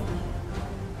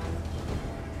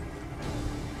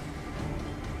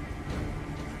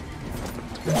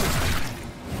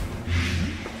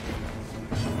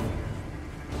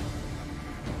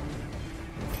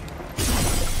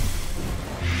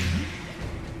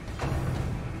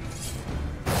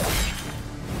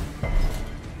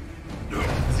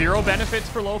 Zero benefits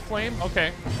for low flame?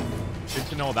 Okay. Good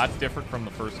to know. That's different from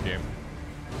the first game.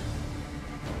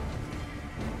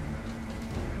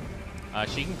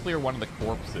 She can clear one of the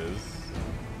corpses.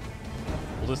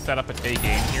 We'll just set up a take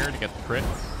aim here to get the crits.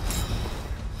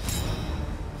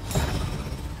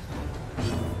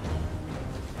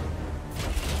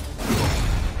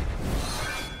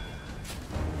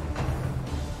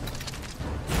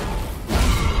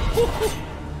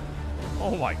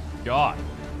 Oh my god.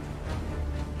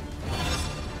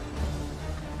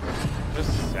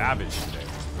 Just savage today.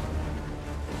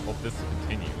 Hope this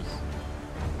continues.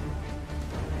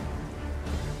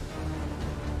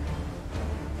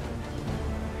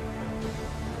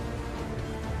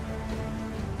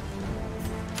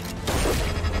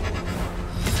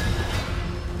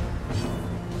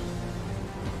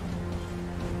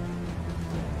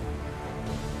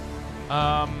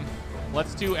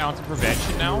 Let's do ounce of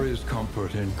prevention now. There is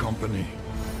comfort in company.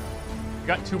 We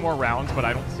got 2 more rounds, but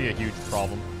I don't see a huge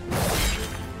problem.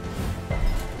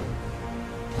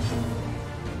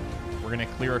 We're gonna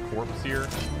clear a corpse here.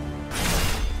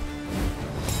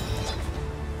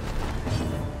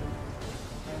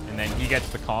 And then he gets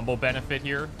the combo benefit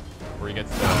here, where he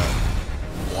gets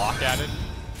the block added.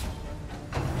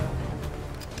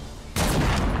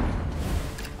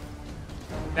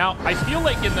 Now, I feel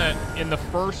like in the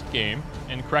first game,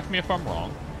 and correct me if I'm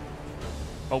wrong,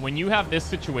 but when you have this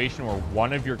situation where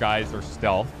one of your guys are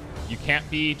stealth, you can't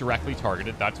be directly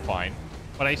targeted, that's fine.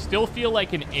 But I still feel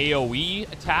like an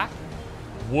AoE attack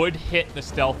would hit the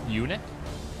stealth unit,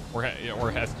 or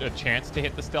has a chance to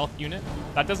hit the stealth unit.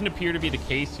 That doesn't appear to be the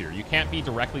case here. You can't be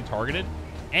directly targeted,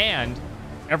 and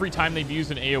every time they've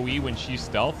used an AoE when she's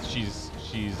stealth, she's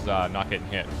not getting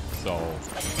hit. So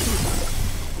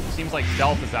it seems like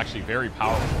stealth is actually very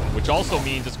powerful, which also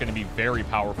means it's going to be very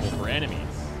powerful for enemies,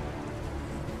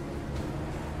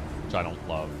 which I don't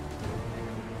love.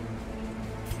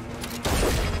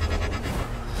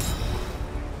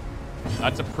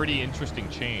 That's a pretty interesting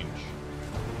change.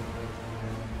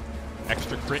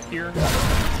 Extra crit here?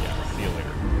 Yeah, see you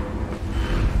later.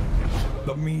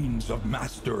 The means of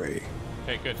mastery.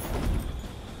 Okay, good.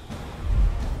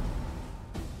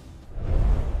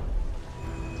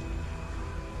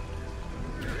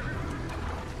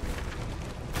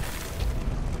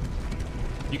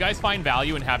 You guys find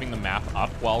value in having the map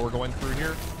up while we're going through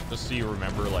here? Just so you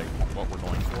remember, like, what we're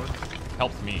going for?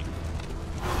 Helps me.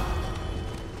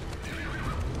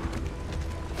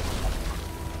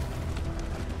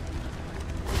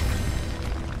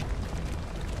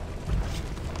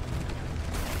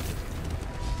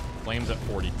 Flames at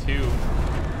 42.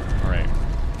 All right.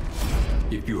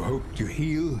 If you hope to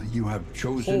heal, you have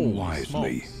chosen Holy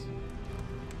wisely. smokes.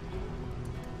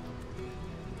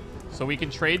 So we can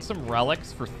trade some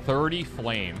relics for 30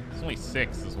 flame. It's only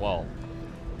 6 as well.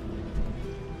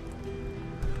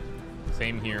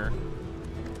 Same here.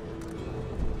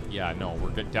 Yeah, no, we're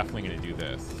definitely going to do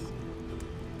this.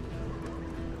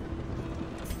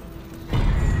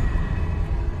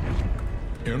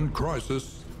 In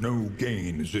crisis, no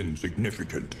gain is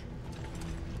insignificant.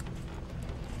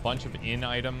 Bunch of in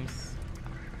items.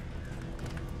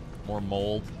 More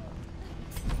mold.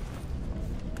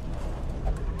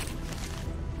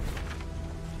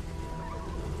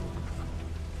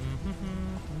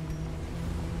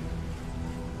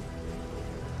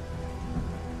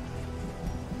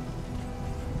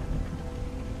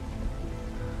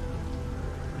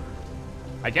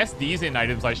 I guess these in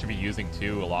items I should be using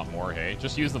too a lot more, hey?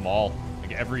 Just use them all.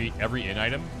 Like every in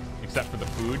item, except for the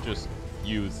food, just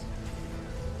use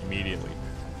immediately.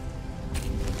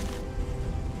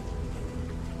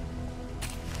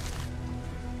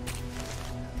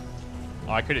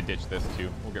 Oh, I could have ditched this too.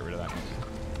 We'll get rid of that.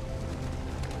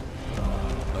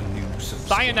 A new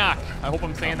subscriber. Cyanak! I hope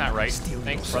I'm saying that right.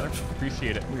 Thanks, brother.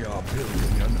 Appreciate it. We are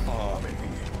building an army.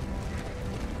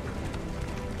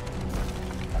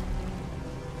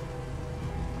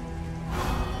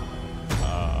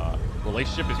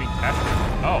 Relationship is being tested.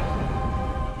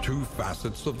 Oh. Two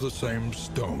facets of the same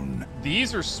stone.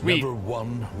 These are sweet. Never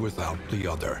one without the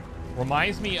other.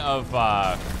 Reminds me of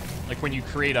like when you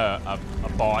create a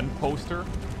Bond poster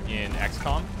in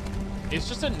XCOM. It's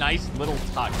just a nice little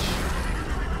touch.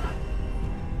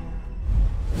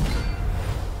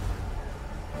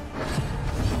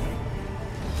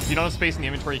 If you don't have space in the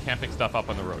inventory, you can't pick stuff up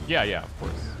on the road. Yeah, of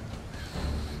course.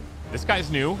 This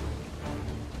guy's new.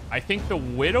 I think the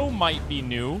Widow might be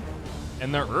new,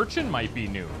 and the Urchin might be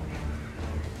new.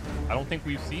 I don't think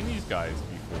we've seen these guys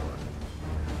before.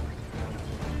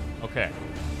 Okay.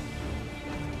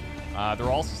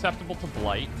 They're all susceptible to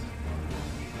Blight.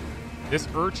 This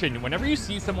Urchin, whenever you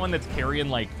see someone that's carrying,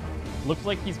 like, looks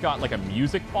like he's got, like, a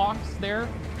music box there,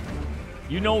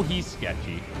 you know he's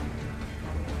sketchy.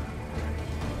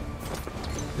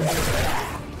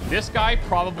 This guy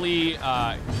probably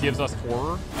gives us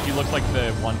horror. He looks like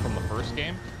the one from the first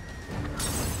game.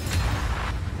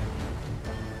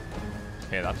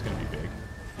 Okay, that's going to be big.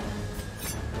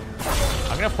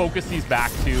 I'm going to focus these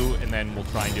back too, and then we'll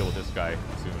try and deal with this guy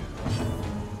soon.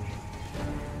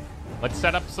 Let's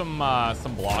set up some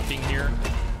blocking here.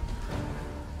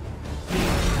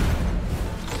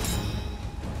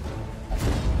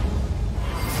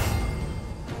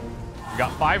 We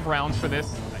got 5 rounds for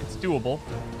this. It's doable.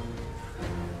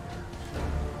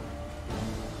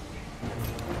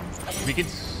 We could...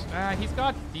 he's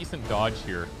got decent dodge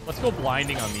here. Let's go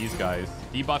blinding on these guys.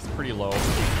 Debuff's pretty low.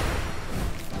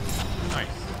 Nice.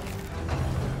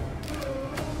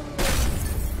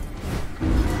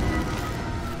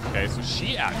 Okay, so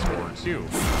she acts forward too.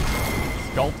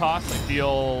 Skull toss, I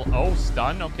feel... Oh,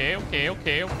 stun. Okay.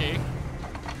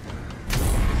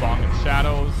 Song of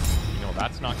Shadows. You know,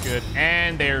 that's not good.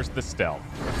 And there's the stealth.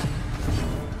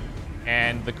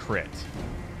 And the crit.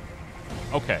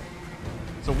 Okay.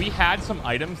 So we had some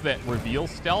items that reveal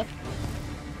stealth,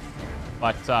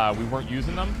 but we weren't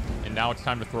using them, and now it's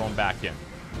time to throw them back in.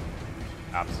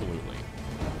 Absolutely.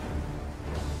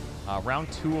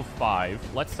 Round 2 of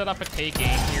 5. Let's set up a take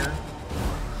aim here.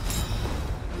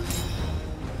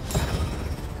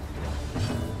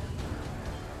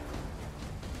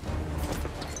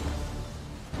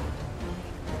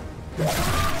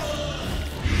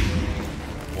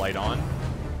 Light on.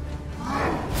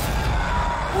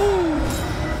 Ooh.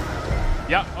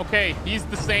 Yep, okay, he's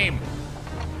the same.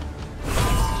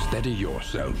 Steady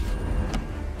yourself.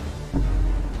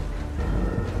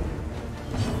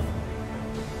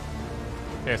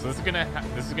 Okay, so this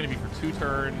is gonna be for 2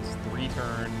 turns, 3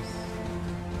 turns.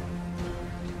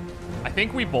 I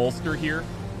think we bolster here.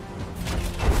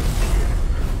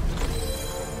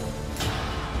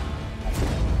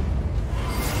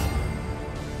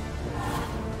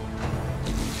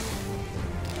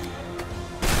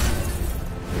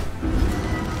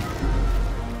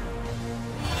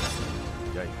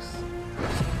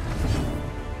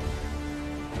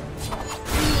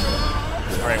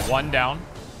 All right, 1 down.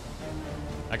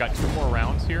 I got 2 more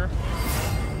rounds here.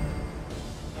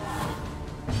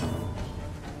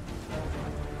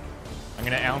 I'm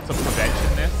gonna ounce of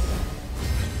prevention this.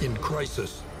 In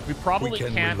crisis, We probably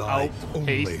can can't rely outpace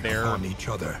only their on each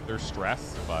other.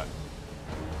 stress, but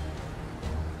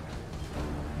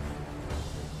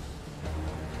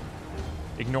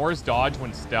ignores dodge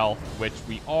when stealth, which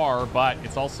we are, but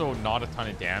it's also not a ton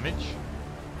of damage.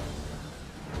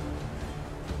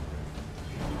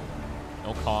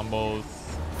 No combos.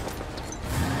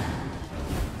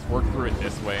 Let's work through it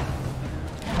this way.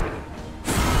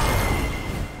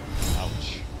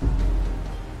 Ouch.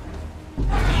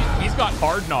 He's got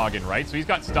hard noggin, right? So he's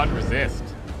got stun resist.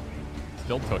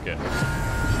 Still took it.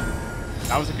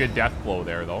 That was a good death blow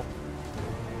there, though.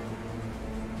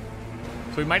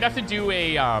 So we might have to do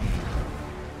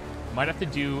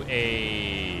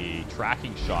a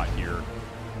tracking shot here to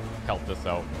help this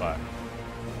out, but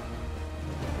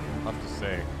tough to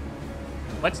say.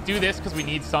 Let's do this because we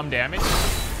need some damage.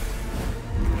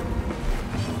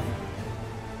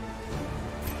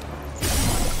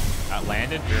 That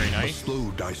landed, very nice. A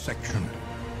slow dissection.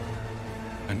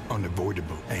 An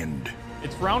unavoidable end.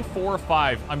 It's round 4 or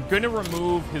 5. I'm gonna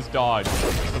remove his dodge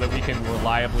so that we can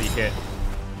reliably hit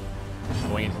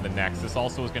going into the next. This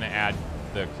also is gonna add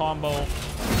the combo.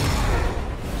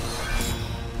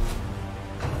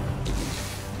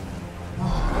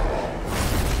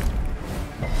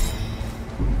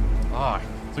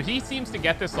 So he seems to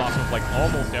get this off of like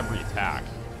almost every attack.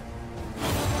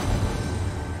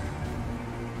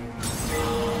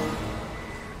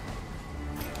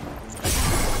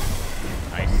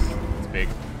 Nice. It's big.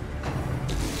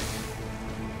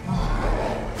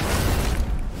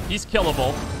 He's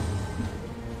killable.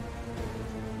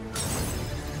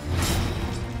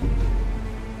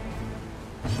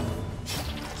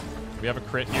 We have a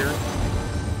crit here.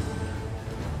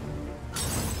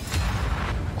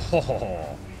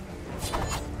 Oh.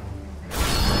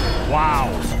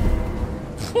 Wow.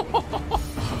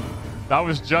 That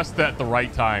was just at the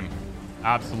right time.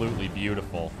 Absolutely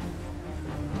beautiful.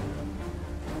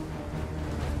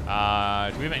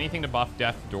 Do we have anything to buff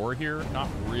Death Door here? Not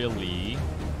really.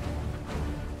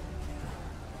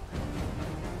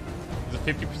 There's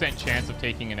a 50% chance of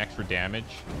taking an extra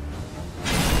damage.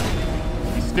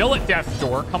 He's still at Death's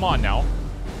Door. Come on now.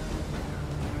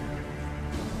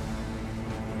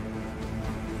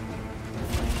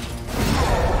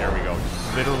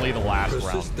 Literally the last round.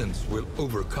 Persistence will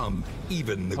overcome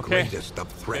even the greatest of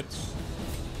threats.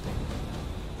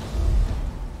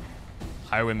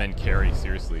 Highwaymen carry,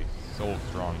 seriously. So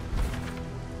strong.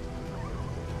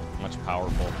 Much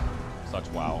powerful. Such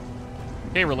wow.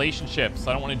 Okay, relationships.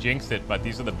 I don't want to jinx it, but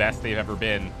these are the best they've ever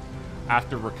been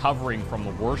after recovering from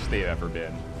the worst they've ever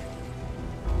been.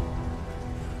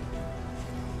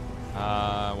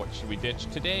 What should we ditch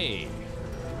today?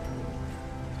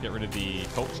 Get rid of the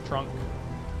coach trunk.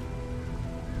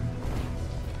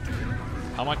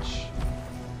 How much?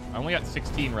 I only got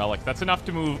 16 relics. That's enough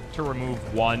to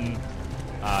remove 1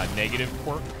 negative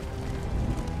quirk.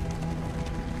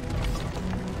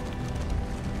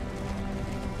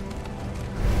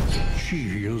 She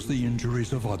heals the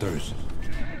injuries of others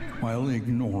while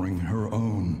ignoring her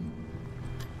own.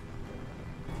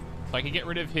 So I can get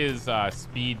rid of his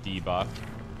speed debuff.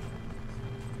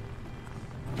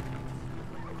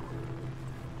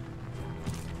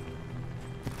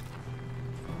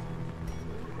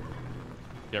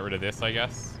 Get rid of this, I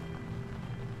guess.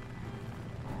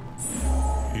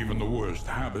 Even the worst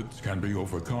habits can be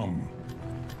overcome.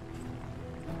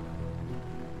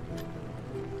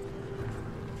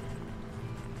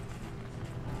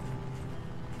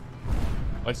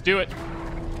 Let's do it.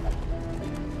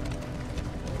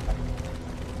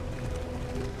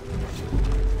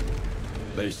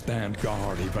 They stand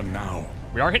guard even now.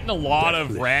 We are hitting a lot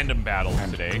of random battles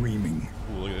today. Dreaming.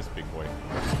 Ooh, look at this big boy.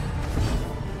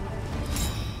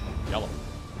 Yellow.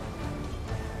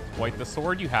 Quite the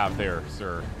sword you have there,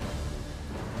 sir.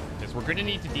 Because we're going to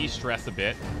need to de-stress a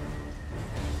bit.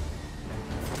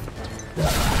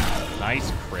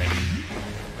 Nice crit.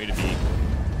 Way to be.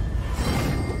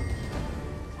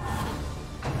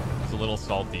 little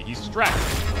salty. He's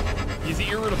stressed. He's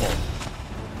irritable.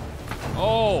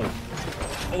 Oh.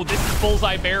 Oh, this is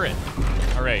Bullseye Barrett.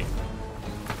 All right.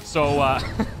 So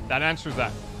that answers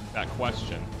that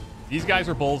question. These guys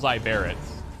are Bullseye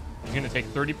Barretts. He's going to take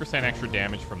 30% extra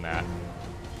damage from that.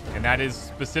 And that is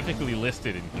specifically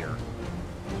listed in here.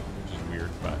 Which is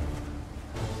weird, but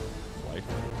it's life.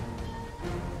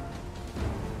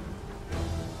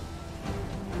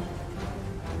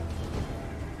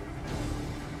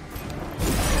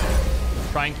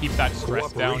 Try and keep that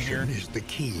stress down here. Cooperation is the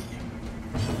key.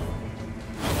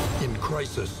 In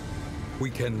crisis, we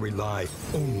can rely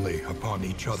only upon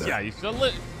each other. Yeah, he's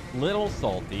a little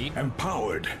salty.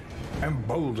 Empowered,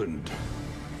 emboldened.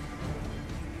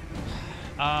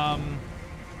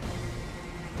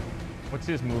 What's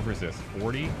his move resist?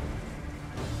 40?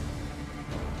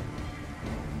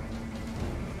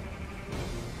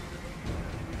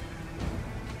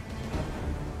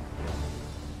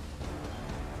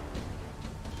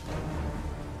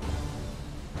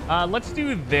 Let's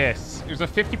do this. There's a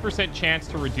 50% chance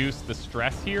to reduce the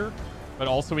stress here, but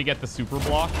also we get the super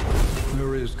block.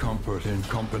 There is comfort in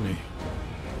company.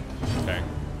 Okay.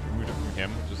 Remove it from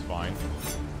him, which is fine.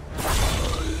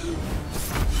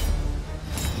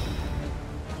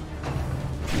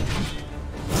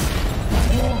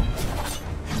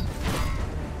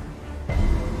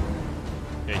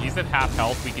 Okay, he's at half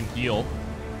health. We can heal.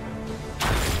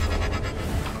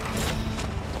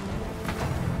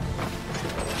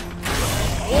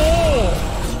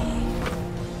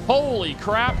 Holy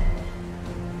crap.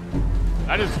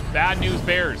 That is bad news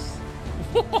bears.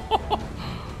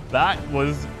 That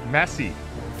was messy.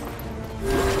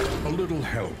 A little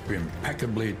help,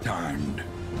 impeccably timed.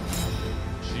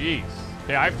 Jeez.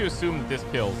 Okay, I have to assume that this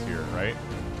kills here, right?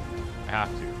 I have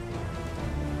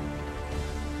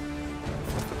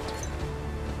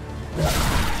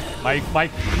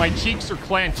to. My cheeks are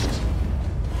clenched.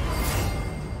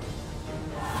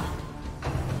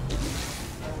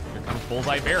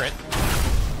 Bullseye Barrett.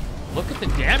 Look at the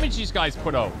damage these guys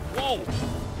put out. Whoa.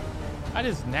 That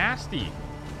is nasty.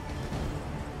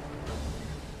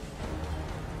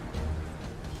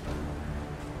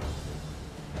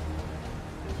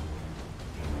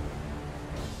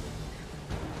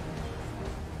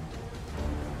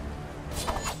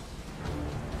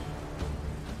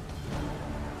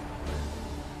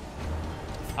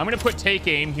 I'm going to put take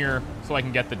aim here so I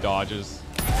can get the dodges.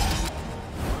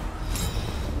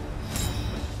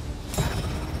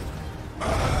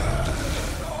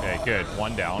 Good.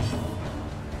 One down.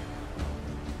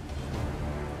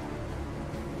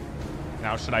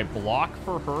 Now, should I block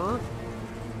for her? Or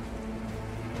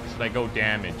should I go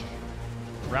damage?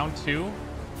 Round 2.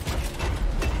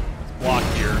 Let's block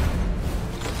here.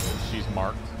 She's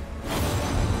marked.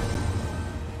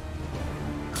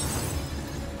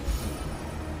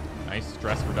 Nice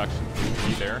stress reduction for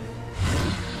 3 there.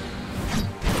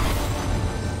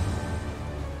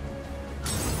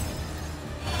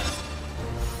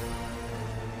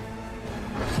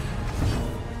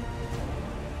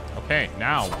 Okay,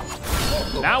 now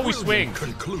we swing.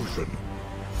 Conclusion.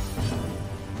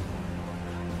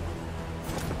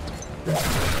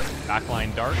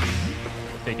 Backline dart.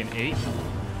 Taking 8.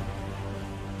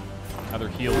 Another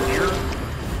heal here.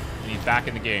 And he's back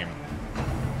in the game.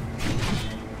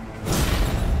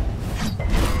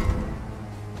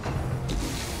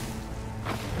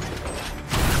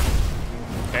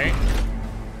 Okay.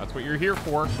 That's what you're here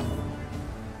for.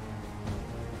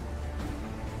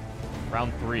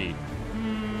 Round 3.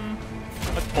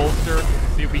 Let's bolster.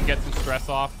 See if we can get some stress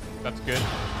off. That's good.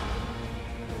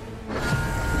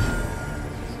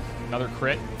 Another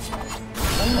crit.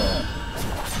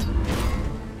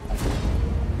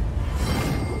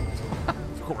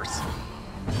 Of course.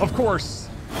 Of course.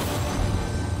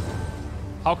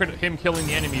 How could him killing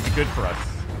the enemy be good for us?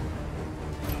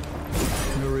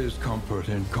 There is comfort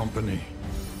in company.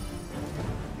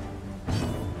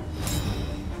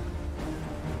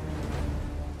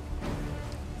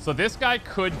 So this guy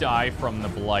could die from the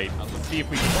blight. Let's see if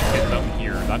we can hit him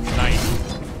here. That's nice.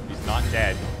 He's not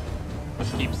dead.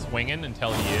 Let's keep swinging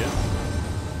until he is.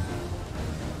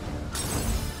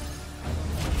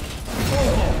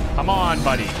 Come on,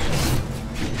 buddy.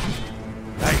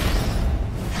 Nice.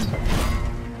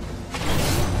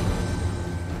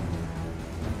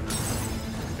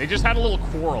 They just had a little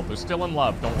quarrel. They're still in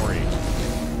love. Don't worry.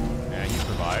 Yeah, he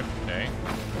survived. Okay.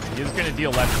 He is going to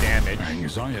deal less damage.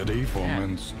 Anxiety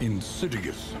foments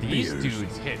insidious These fears.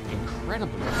 dudes hit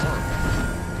incredibly hard.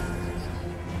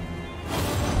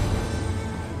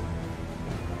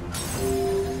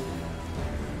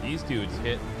 These dudes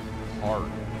hit hard.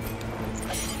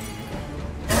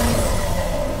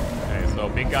 Okay. So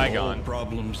big guy All gone.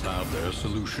 problems have their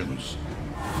solutions,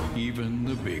 even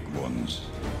the big ones.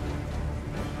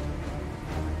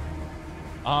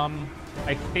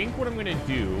 I think what I'm gonna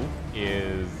do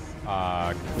is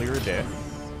clear this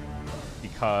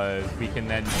because we can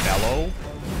then bellow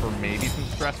for maybe some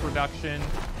stress reduction,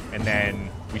 and then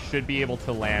we should be able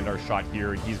to land our shot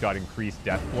here. He's got increased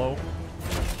death blow.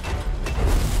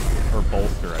 Or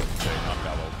bolster, I should say, not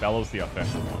bellow. Bellow's the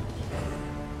offensive one.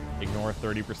 Ignore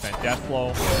 30% death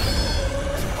blow.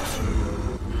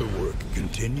 The work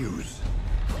continues.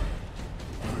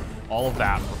 All of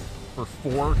that for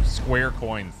 4 square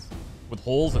coins with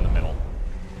holes in the middle.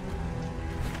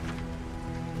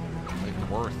 Not even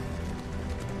worth.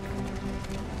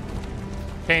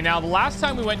 Okay, now the last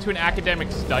time we went to an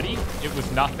academic study, it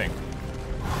was nothing.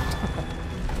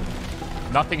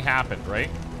 Nothing happened, right?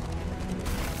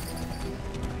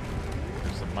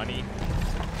 There's some money.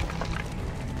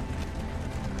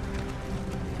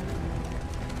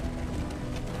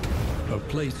 A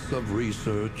place of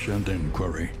research and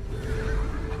inquiry.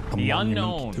 A The monument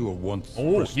unknown. to a once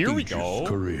Oh, here we prestigious go.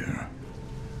 career.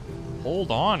 Hold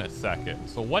on a second.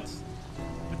 So what's...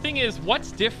 The thing is,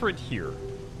 what's different here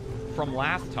from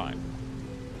last time?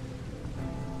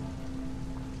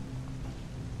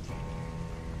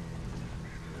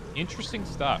 Interesting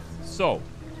stuff. So,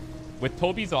 with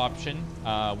Toby's option,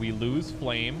 we lose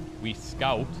flame, we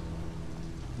scout.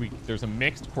 There's a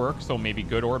mixed quirk, so maybe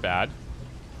good or bad.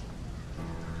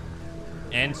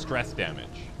 And stress damage.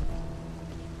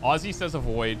 Ozzy says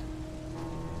avoid.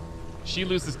 She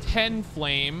loses 10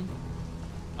 flame,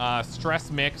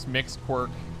 stress mix, mixed quirk,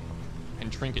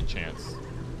 and trinket chance.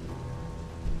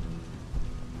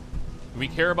 Do we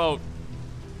care about...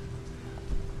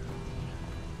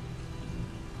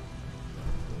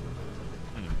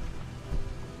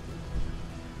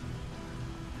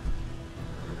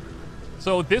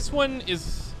 So this one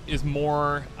is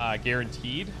more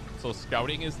guaranteed. So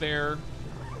scouting is there.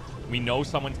 We know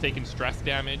someone's taking stress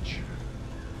damage.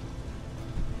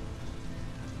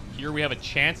 Here we have a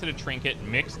chance at a trinket.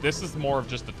 Mixed. This is more of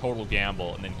just a total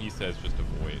gamble. And then he says just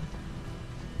avoid.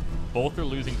 Both are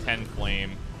losing 10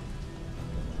 flame.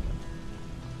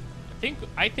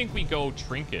 I think we go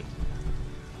trinket.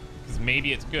 Because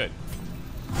maybe it's good.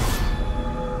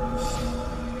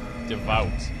 Devout.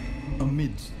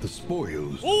 Amidst the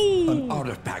spoils, Ooh. an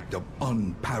artifact of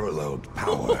unparalleled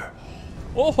power.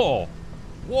 Oh!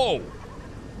 Whoa!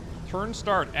 Turn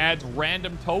start adds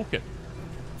random token.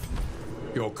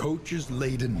 Your coach is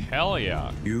laden. Hell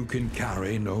yeah. You can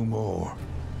carry no more.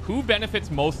 Who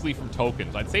benefits mostly from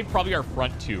tokens? I'd say probably our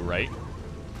front two, right?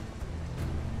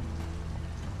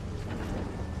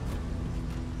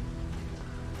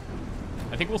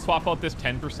 I think we'll swap out this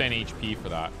 10% HP for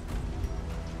that.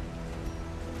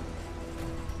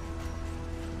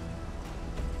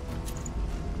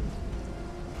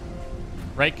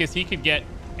 Right? Because he could get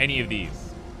any of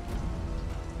these.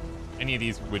 Any of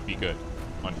these would be good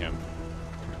on him.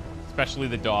 Especially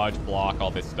the dodge, block,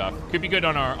 all this stuff. Could be good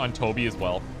on Toby as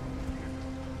well.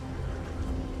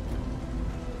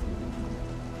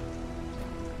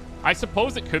 I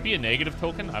suppose it could be a negative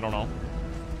token. I don't know.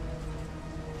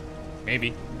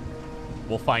 Maybe.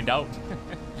 We'll find out.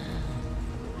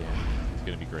 Yeah, it's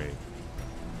going to be great.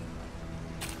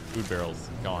 Food barrels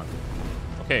gone.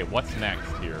 Okay, what's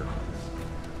next here?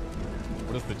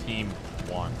 What does the team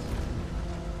want?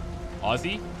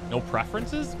 Aussie? No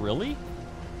preferences? Really?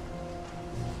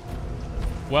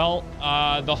 Well,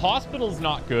 the hospital's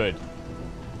not good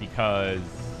because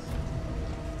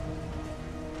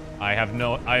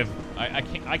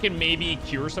I can maybe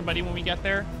cure somebody when we get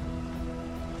there.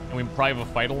 And we probably have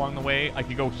a fight along the way. I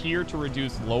could go here to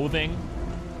reduce loathing,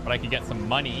 but I could get some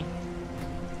money.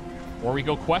 Or we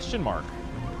go question mark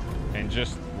and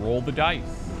just roll the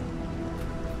dice.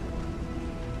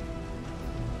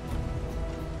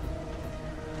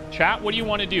 Chat, what do you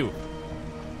want to do?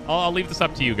 I'll leave this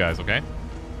up to you guys, okay?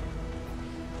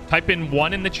 Type in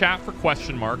 1 in the chat for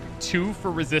question mark, 2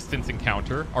 for resistance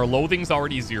encounter. Our loathing's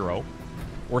already 0.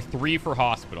 Or 3 for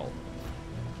hospital.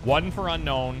 1 for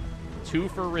unknown, 2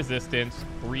 for resistance,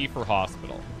 3 for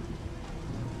hospital.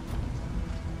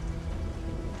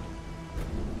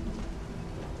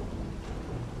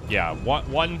 Yeah,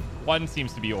 one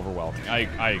seems to be overwhelming.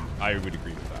 I would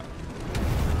agree with that.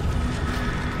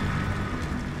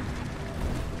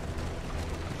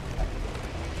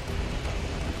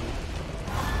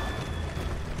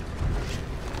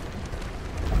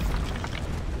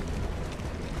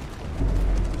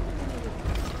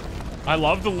 I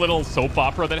love the little soap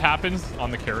opera that happens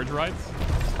on the carriage rides.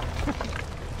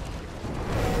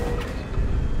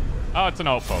 Oh, it's an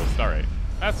outpost. All right.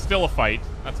 That's still a fight.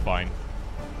 That's fine.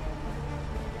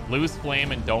 Lose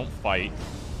flame and don't fight.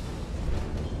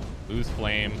 Lose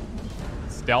flame.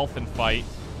 Stealth and fight.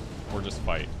 Or just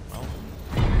fight. Well.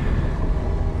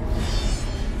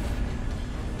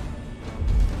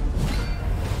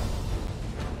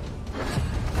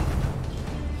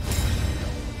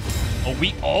 Oh,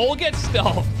 we all get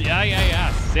stealth.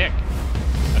 Yeah. Sick.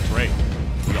 That's right.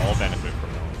 We all benefit from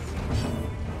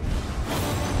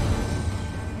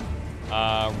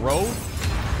those. Rogue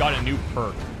got a new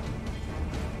perk.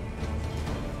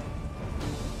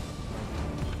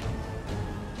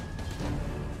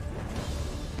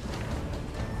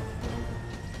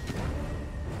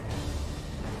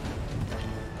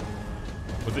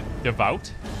 Was it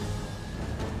Devout?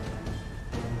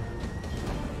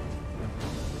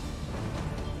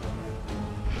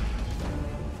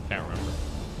 Can't remember.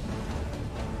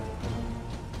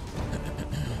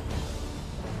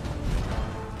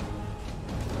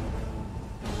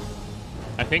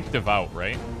 I think Devout,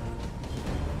 right?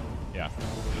 Yeah.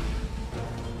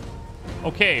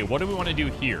 Okay, what do we want to do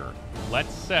here?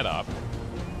 Let's set up.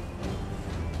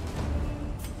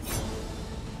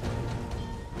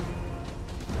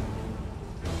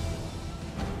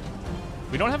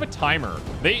 We don't have a timer.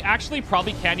 They actually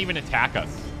probably can't even attack us.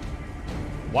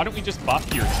 Why don't we just buff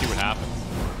here and see what happens?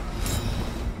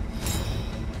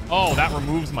 Oh, that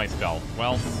removes my stealth.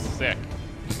 Well, sick.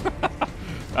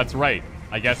 That's right.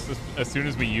 I guess as soon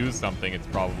as we use something, it's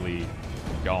probably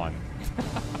gone.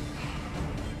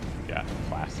 Yeah,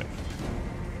 classic.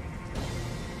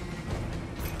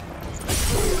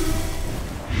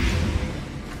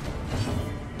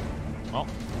 Well,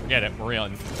 forget it. We're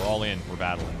in. We're all in. We're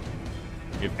battling.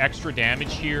 We have extra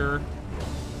damage here.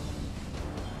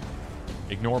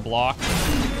 Ignore block.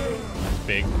 That's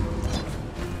big.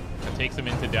 That takes him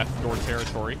into death door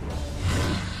territory.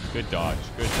 Good dodge.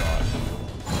 Good dodge.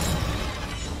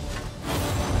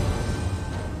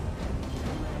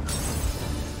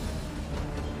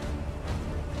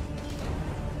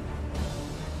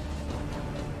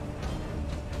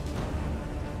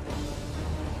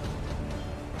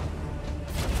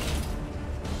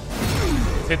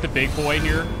 Let's hit the big boy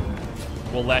here.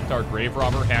 We'll let our grave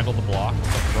robber handle the block up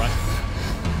front.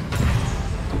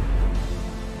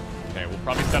 Okay, we'll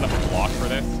probably set up a block for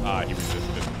this. He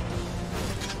resisted.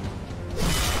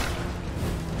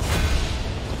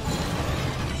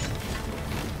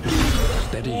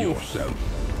 Steady yourself.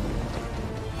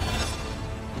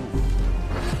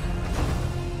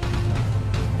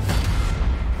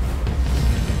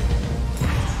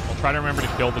 I'll try to remember to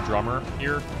kill the drummer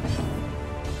here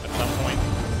at some point.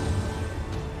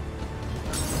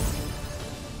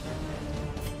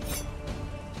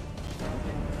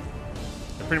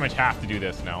 I pretty much have to do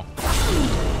this now.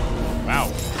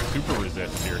 Wow, super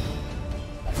resist here.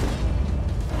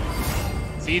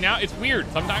 See, now it's weird.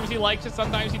 Sometimes he likes it,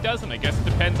 sometimes he doesn't. I guess it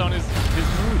depends on his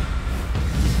mood.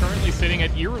 He's currently sitting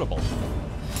at irritable.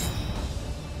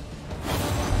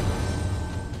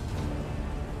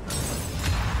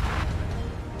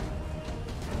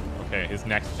 Okay, his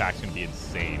next attack's gonna be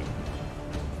insane.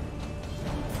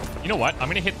 You know what? I'm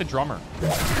gonna hit the drummer.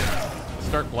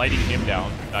 Start blighting him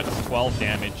down. That's 12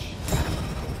 damage.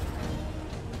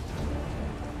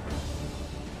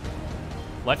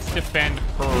 Let's defend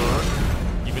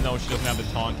her, even though she doesn't have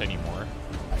the taunt anymore.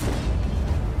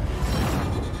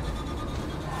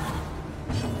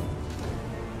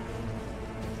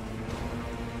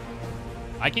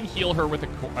 I can heal her with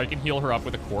I can heal her up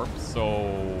with a corpse,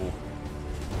 so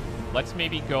let's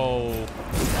maybe go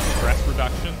stress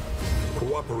reduction.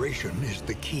 Cooperation is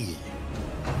the key.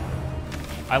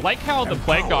 I like how the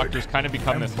Plague Doctor's kind of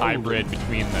become this hybrid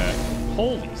between the...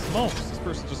 Holy smokes, this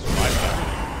person just survived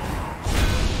everything.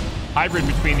 Hybrid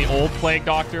between the old Plague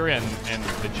Doctor and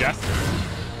the Jester,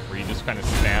 where you just kind of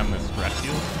spam the stress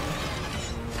heal.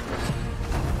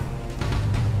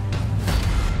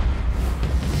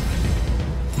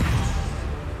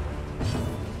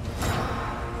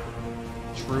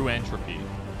 True entropy.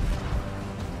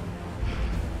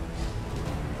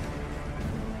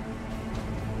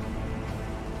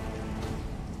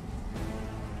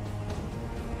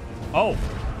 Oh,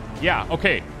 yeah,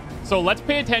 okay. So let's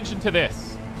pay attention to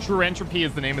this. True entropy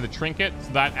is the name of the trinket,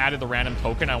 so that added the random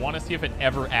token. I want to see if it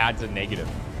ever adds a negative.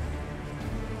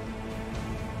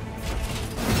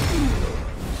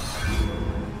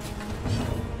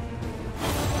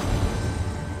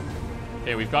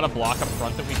 Okay, we've got a block up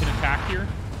front that we can attack here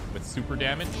with super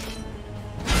damage.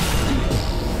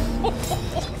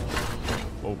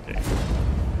 Okay.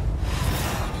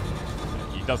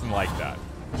 He doesn't like that.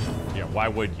 Yeah, why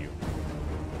would you?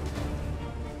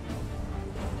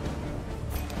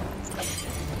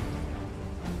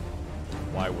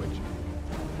 Why would you?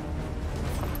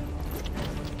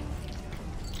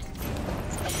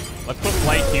 Let's put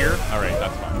light here. All right,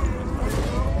 that's fine.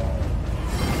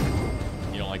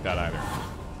 You don't like that either.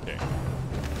 Okay.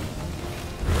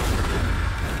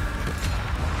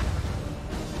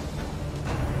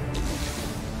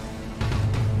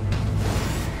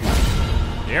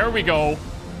 There we go.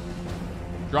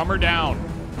 Drummer down.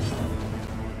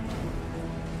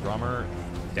 Drummer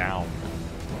down.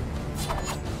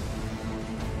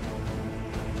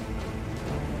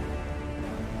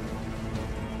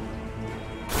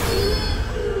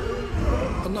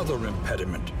 Another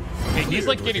impediment. Okay, he's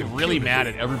like getting really mad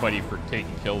at everybody for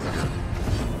taking kills here.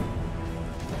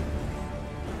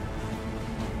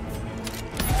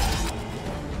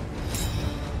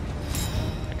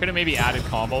 I could have maybe added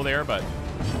combo there, but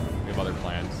we have other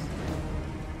plans.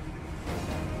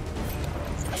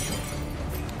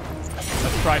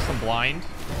 Let's try some blind.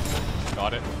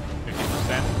 Got it.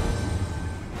 50%.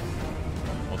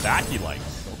 Well, that he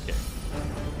likes. Okay.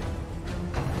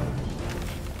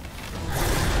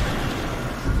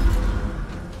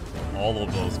 All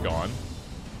of those gone.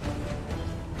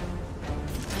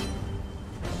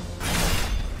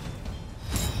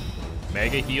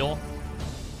 Mega heal.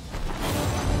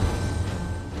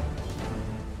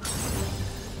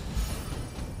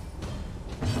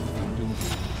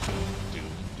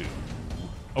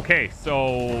 Okay,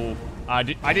 so I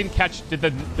didn't catch. Did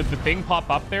the thing pop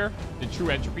up there? Did True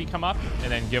Entropy come up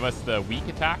and then give us the weak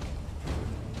attack?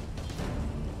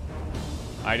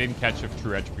 I didn't catch if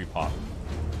True Entropy popped.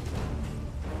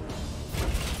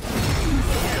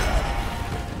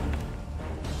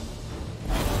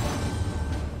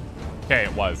 Okay,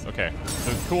 it was. Okay.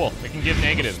 So it's cool. It can give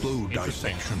negatives. Slow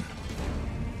dissection.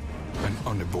 An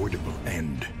unavoidable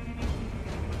end.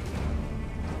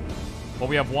 Well,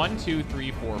 we have 1, 2,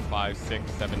 3, 4, 5,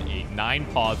 6, 7, 8, 9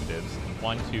 positives.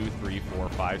 1, 2, 3, 4,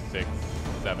 5, 6,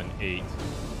 7, 8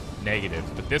 negatives.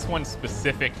 But this one's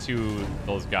specific to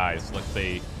those guys. Let's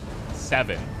say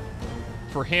 7.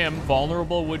 For him,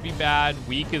 vulnerable would be bad.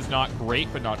 Weak is not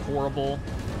great, but not horrible.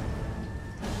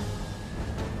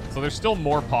 So there's still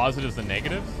more positives than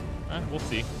negatives. We'll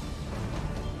see.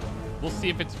 We'll see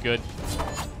if it's good.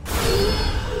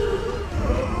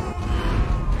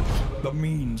 The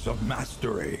means of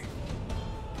mastery.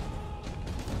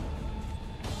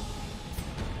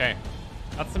 Okay.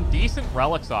 Got some decent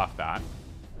relics off that.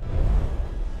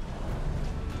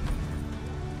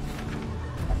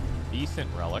 Decent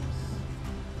relics.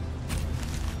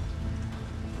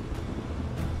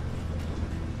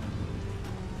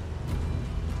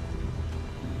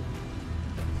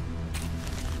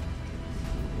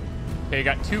 Okay,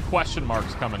 got 2 question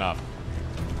marks coming up.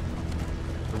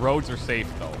 The roads are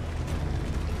safe, though.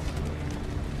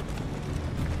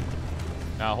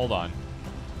 Now, hold on.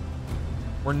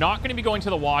 We're not going to be going to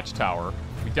the watchtower.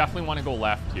 We definitely want to go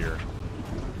left here.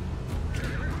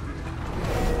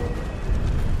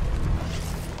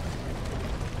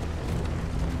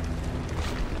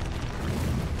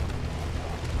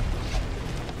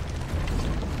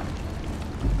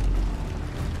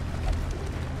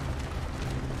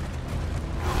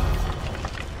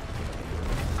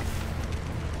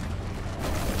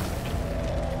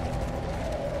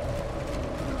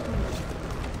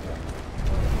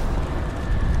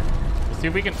 See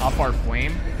if we can up our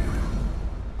flame.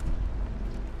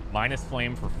 Minus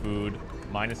flame for food.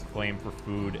 Minus flame for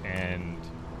food and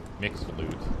mixed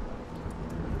loot.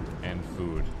 And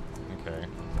food. Okay,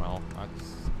 well,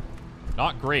 that's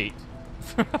not great.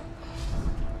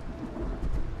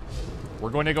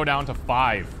 We're going to go down to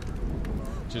 5.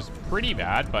 Which is pretty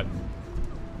bad, but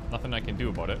nothing I can do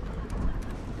about it.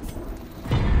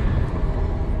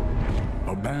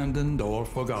 Abandoned or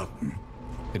forgotten.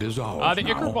 It is ours The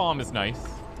now. Ichor Bomb is nice.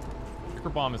 Ichor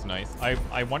Bomb is nice.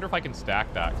 I wonder if I can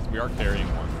stack that, because we are carrying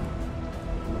one.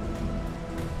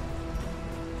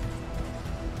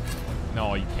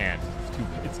 No, you can't.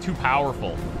 It's too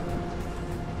powerful.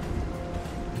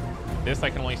 This I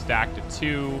can only stack to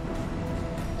 2.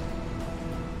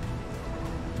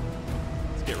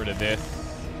 Let's get rid of this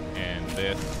and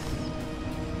this.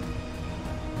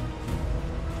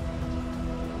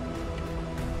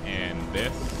 And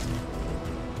this.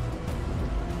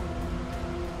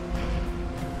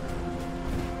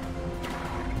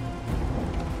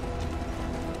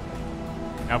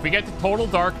 Now, if we get to total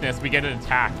darkness, we get an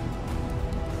attack.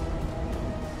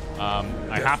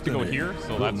 I have to go here,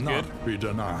 so that's good. Not be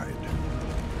denied.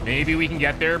 Maybe we can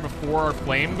get there before our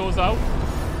flame goes out.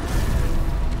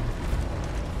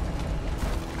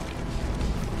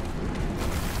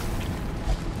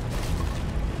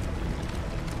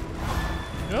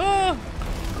 Ah!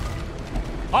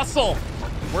 Hustle!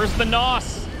 Where's the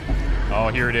NOS? Oh,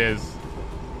 here it is.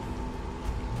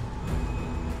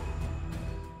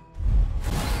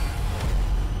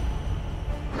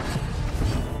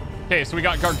 Okay, so we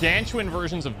got gargantuan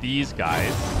versions of these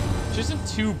guys, which isn't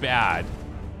too bad.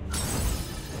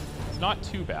 It's not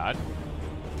too bad.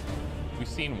 We've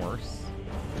seen worse.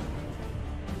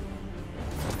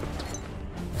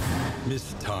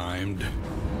 Mistimed.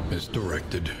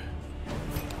 Misdirected.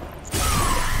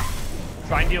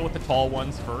 Try and deal with the tall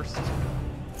ones first.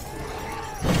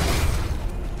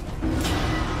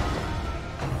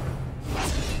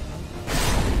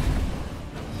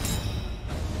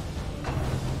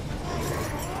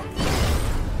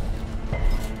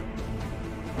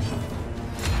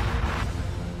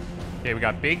 Okay, we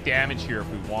got big damage here if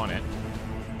we want it.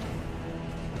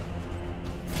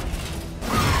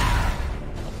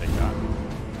 I'll take that.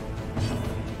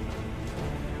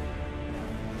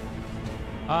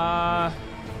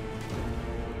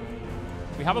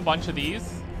 We have a bunch of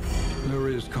these. There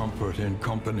is comfort in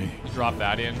company. You drop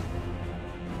that in.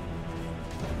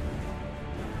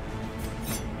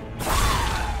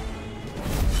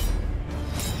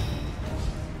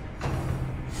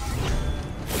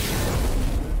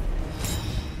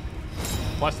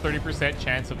 Plus 30%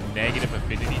 chance of negative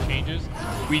affinity changes.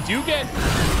 We do get...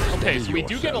 Okay, so we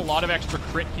do get a lot of extra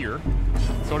crit here.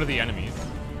 So do the enemies.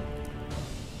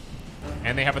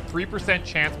 And they have a 3%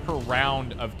 chance per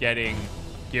round of getting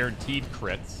guaranteed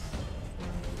crits.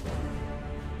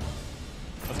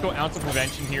 Let's go ounce of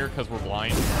prevention here because we're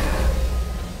blind.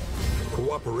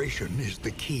 Cooperation is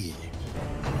the key.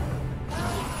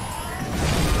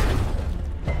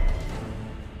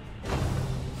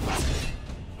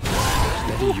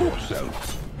 Steady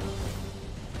yourself.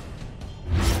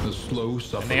 The slow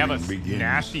suffering And they have a begins.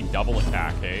 nasty double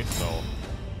attack, eh? So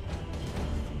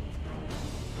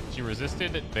she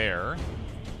resisted it there.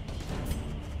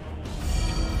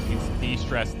 Needs to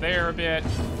de-stress there a bit.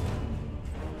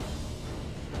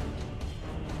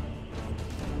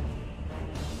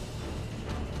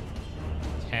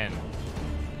 Okay.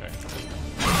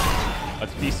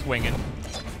 Let's be swinging.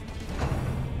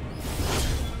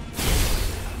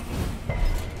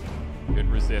 Good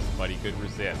resist, buddy. Good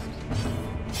resist.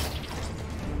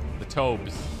 The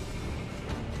Tobes.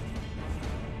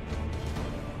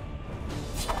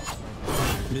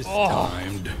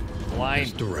 Mistimed. Blind.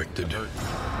 Misdirected.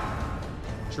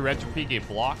 True entropy gave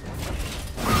block.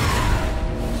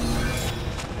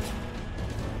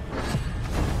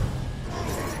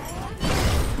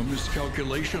 A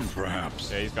miscalculation,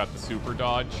 perhaps. Yeah, he's got the super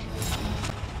dodge.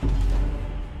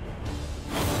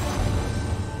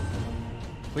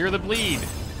 Clear the bleed.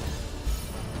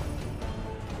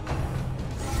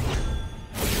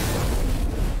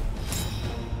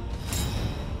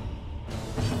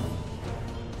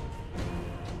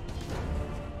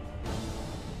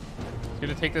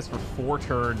 Gonna take this for 4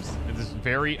 turns. It is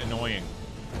very annoying.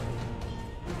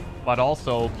 But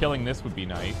also, killing this would be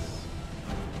nice.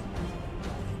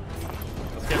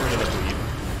 Let's get rid of the bleed.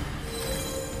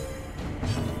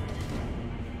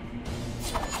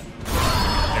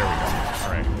 There we go.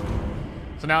 Alright.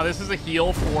 So now this is a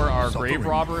heal for our grave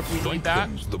robber if we need that.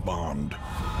 The bond.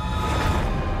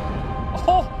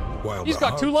 Oh! While He's the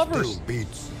got 2 heart lovers! still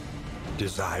beats,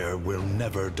 desire will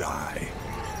never die.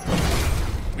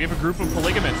 We have a group of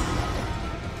polygamists.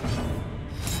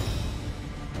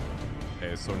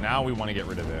 Okay, so now we want to get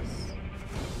rid of this.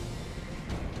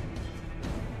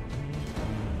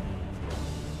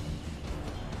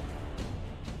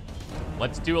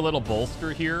 Let's do a little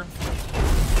bolster here.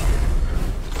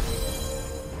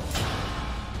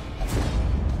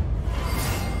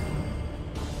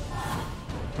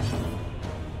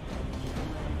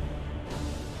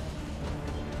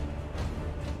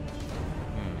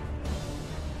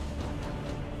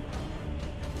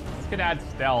 Could add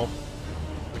stealth,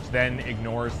 which then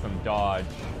ignores some dodge.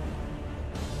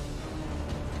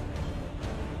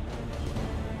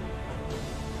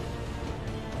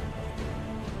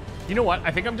 You know what?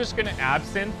 I think I'm just gonna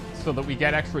absinthe so that we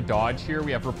get extra dodge here.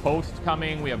 We have riposte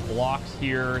coming, we have blocks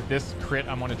here. This crit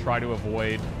I'm gonna try to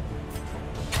avoid.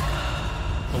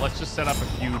 So let's just set up a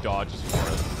few dodges for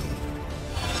us.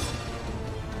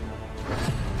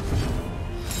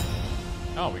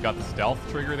 Oh, we got the stealth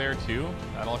trigger there too.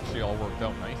 That actually all worked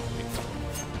out nicely.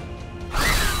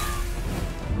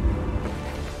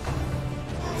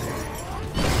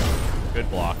 Good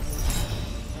blocks.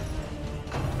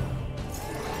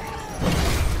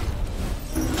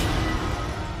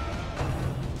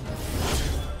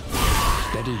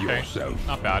 Steady yourself.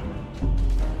 Not bad.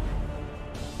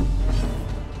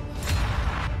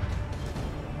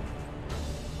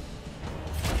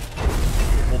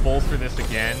 We'll bolster this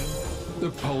again. The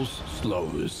pulse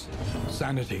slows.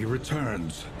 Sanity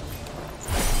returns.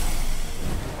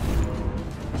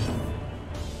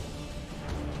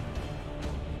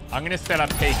 I'm going to set up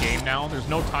take aim now. There's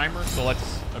no timer, so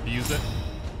let's abuse it.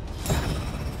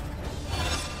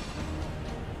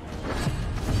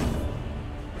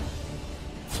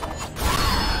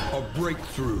 A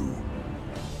breakthrough.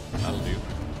 That'll do.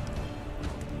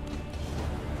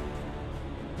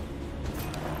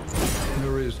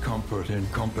 There is comfort in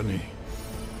company.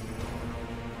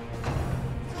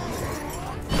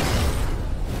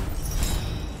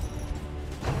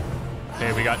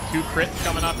 Okay, we got 2 crits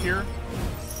coming up here.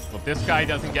 Well, if this guy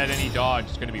doesn't get any dodge,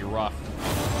 it's going to be rough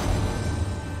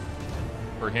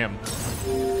for him.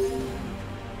 Oh,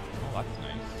 that's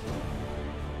nice.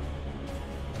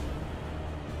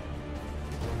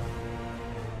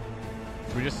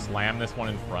 Should we just slam this one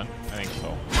in front? I think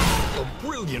so. A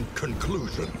brilliant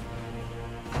conclusion.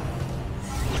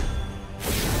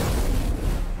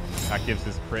 That gives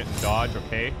his crit and dodge,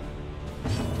 okay.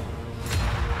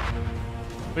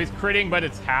 So he's critting, but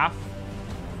it's half.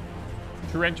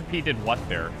 True Entropy did what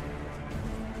there?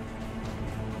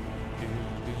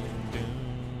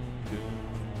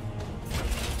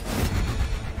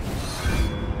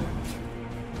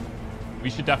 We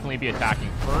should definitely be attacking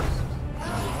first.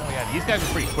 Oh yeah, these guys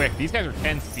are pretty quick. These guys are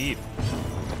 10 speed.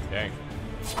 Dang.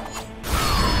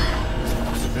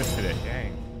 What's this today?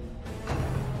 Dang.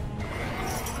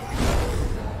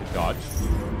 Good dodge.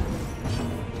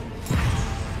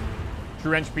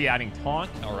 True Entropy adding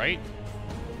taunt. All right.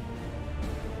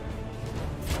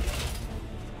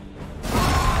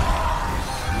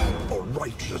 A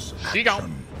righteous action. Here you go.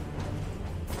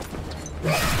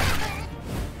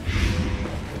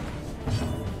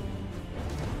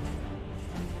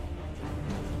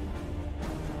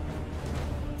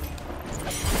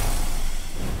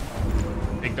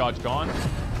 Big dodge gone.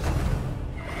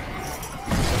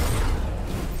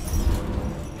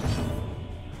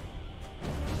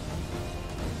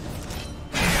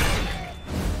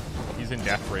 He's in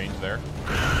death range there.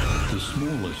 The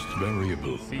smallest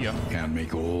variable See ya. can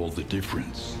make all the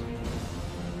difference.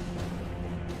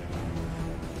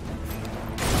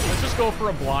 Let's just go for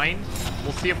a blind.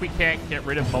 We'll see if we can't get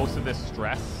rid of most of this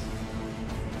stress.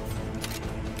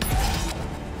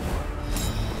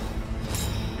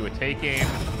 Do a take aim.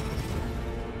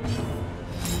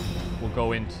 We'll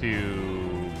go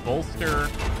into bolster.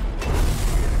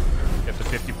 Get the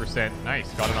 50%.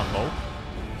 Nice. Got it on low.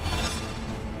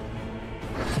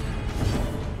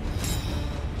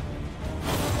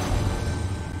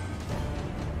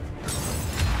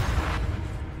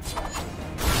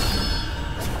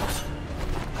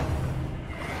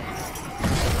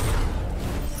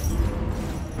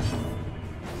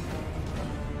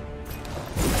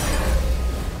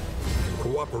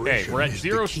 Okay, we're at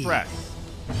 0 stress.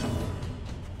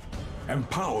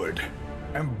 Empowered,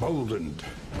 emboldened.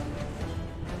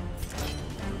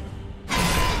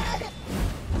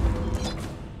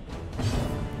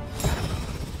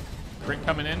 Crit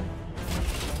coming in.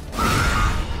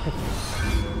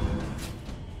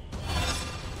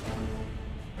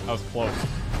 That was close.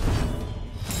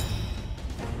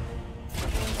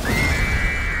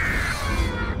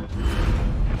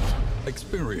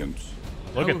 Experience.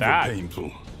 Look at however that.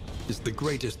 Painful is the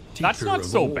greatest teacher That's not of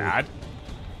so all. bad.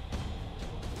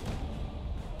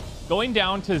 Going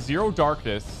down to 0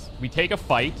 darkness, we take a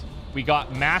fight. We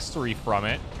got mastery from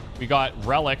it. We got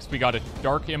relics. We got a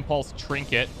dark impulse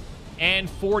trinket and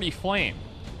 40 flame.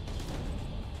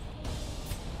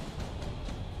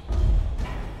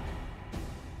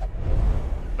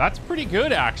 That's pretty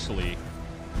good, actually.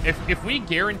 If we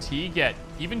guarantee get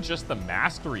even just the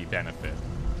mastery benefit,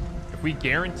 if we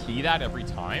guarantee that every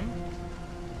time,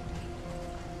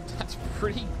 that's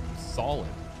pretty solid.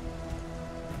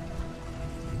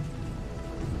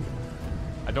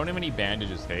 I don't have any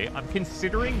bandages, hey? I'm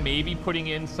considering maybe putting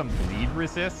in some bleed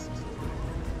resist.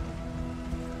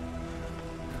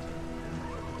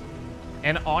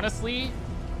 And honestly,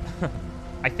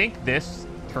 I think this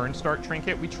turn start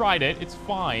trinket, we tried it, it's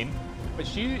fine. But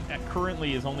she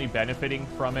currently is only benefiting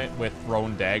from it with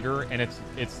Thrown Dagger, and it's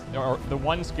the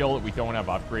one skill that we don't have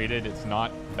upgraded. It's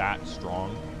not that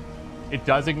strong. It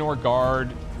does ignore guard,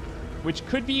 which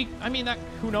could be, I mean, that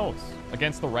who knows?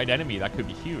 Against the right enemy, that could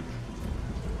be huge.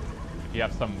 If you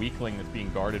have some weakling that's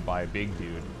being guarded by a big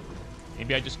dude.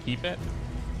 Maybe I just keep it.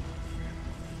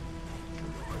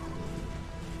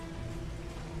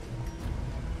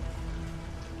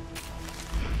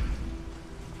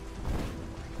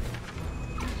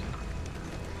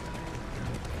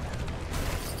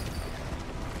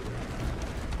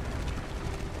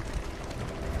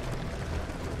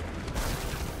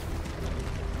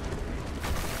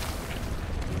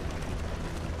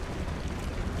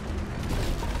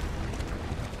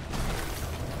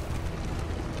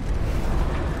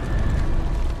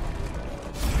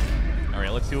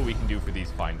 for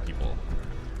these fine people?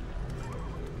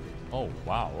 Oh,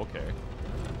 wow, okay.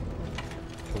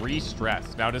 3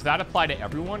 stress. Now, does that apply to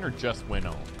everyone or just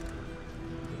Winnow?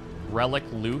 Relic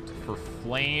loot for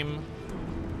flame,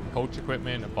 coach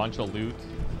equipment, a bunch of loot.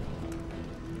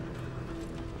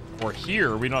 Or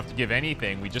here, we don't have to give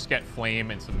anything. We just get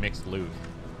flame and some mixed loot.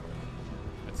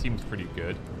 That seems pretty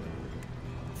good.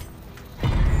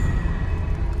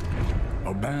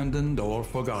 Abandoned or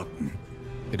forgotten.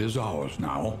 It is ours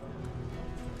now.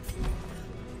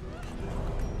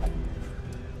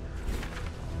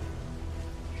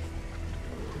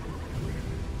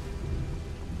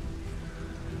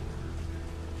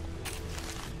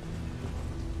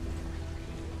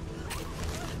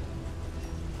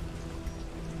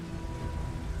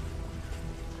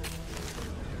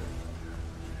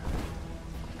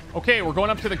 Okay, we're going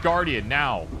up to the Guardian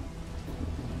now.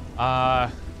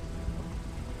 I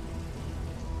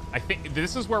think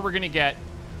this is where we're going to get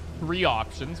 3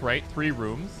 options, right? 3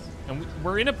 rooms. And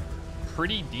we're in a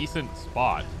pretty decent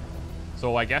spot.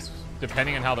 So I guess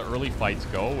depending on how the early fights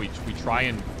go, we try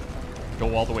and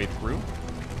go all the way through.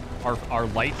 Our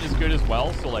light is good as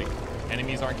well, so like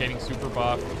enemies aren't getting super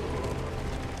buffed.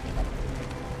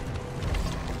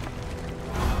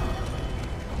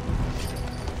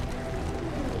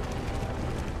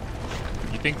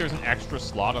 You think there's an extra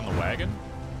slot on the wagon?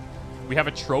 We have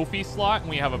a trophy slot and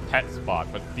we have a pet spot,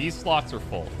 but these slots are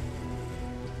full.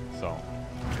 So,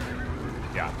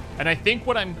 yeah. And I think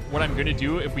what I'm gonna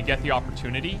do if we get the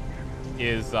opportunity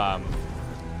is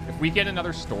if we get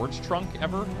another storage trunk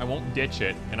ever, I won't ditch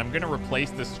it, and I'm gonna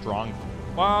replace this strong.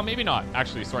 Well, maybe not.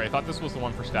 Actually, sorry, I thought this was the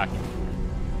one for stacking.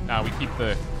 Nah, we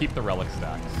keep the relic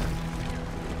stacks.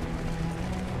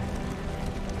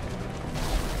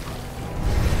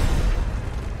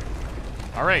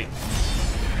 All right.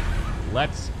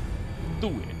 Let's do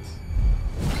it.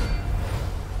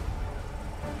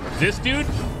 This dude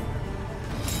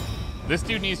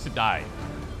needs to die.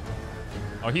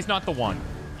 Oh, he's not the one.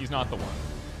 He's not the one.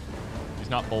 He's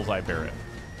not Bullseye Barrett.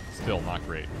 Still not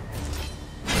great.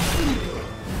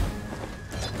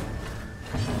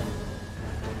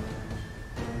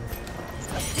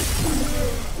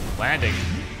 Landing.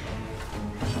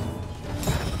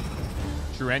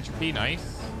 True entropy,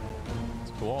 nice.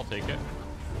 It's cool, I'll take it.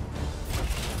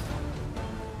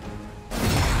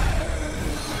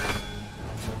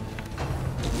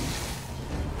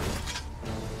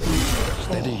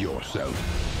 Steady yourself.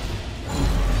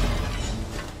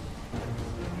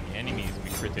 The enemies will be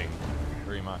critting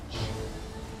very much.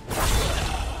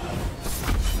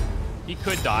 He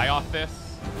could die off this.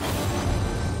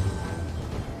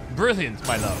 Brilliant,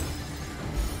 my love.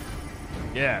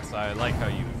 Yes, I like how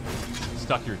you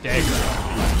stuck your dagger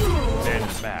into me and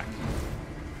his back.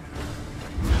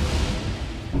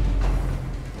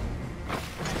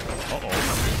 Uh-oh.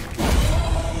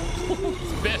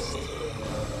 He's pissed.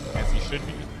 As he should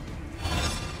be.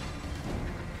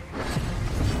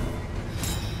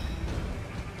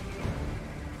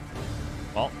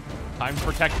 Well, time to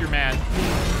protect your man.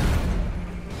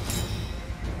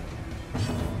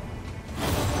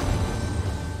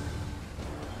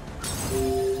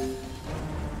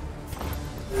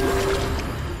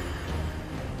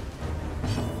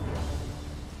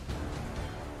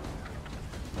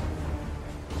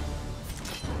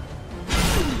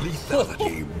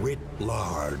 Lethality writ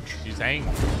large. She's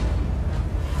angry.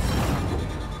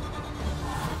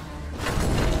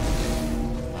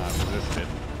 Resisted.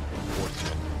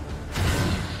 Unfortunate.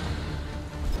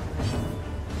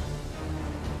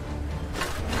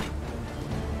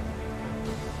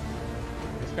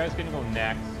 This guy's gonna go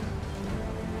next.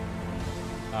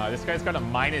 This guy's got a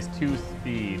 -2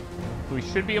 speed, so we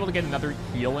should be able to get another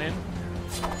heal in.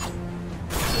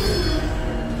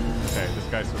 Okay, this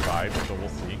guy survived, so we'll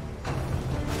see.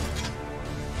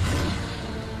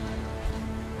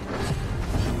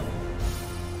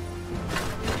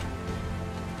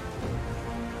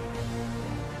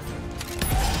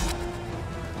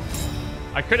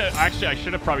 I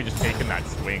should have probably just taken that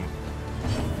swing.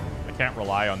 I can't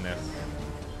rely on this.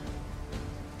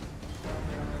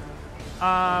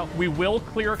 We will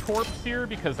clear a corpse here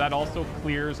because that also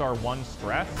clears our 1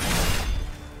 stress.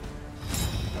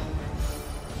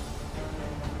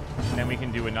 And then we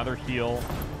can do another heal.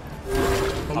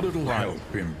 A little help,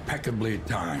 impeccably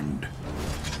timed.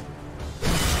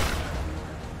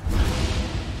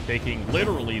 Taking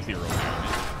literally 0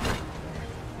 damage.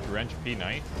 True entropy,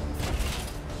 nice.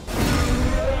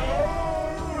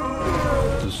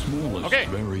 The smallest okay,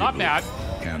 variable not bad.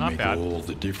 Can not make bad. all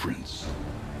the difference.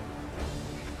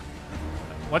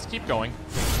 Let's keep going.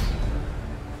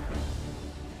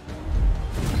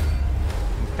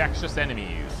 infectious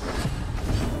enemies.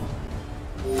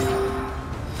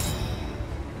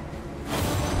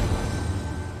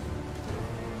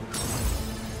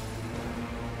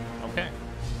 Okay.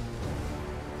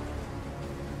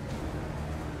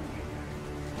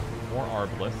 More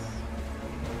Arbalest.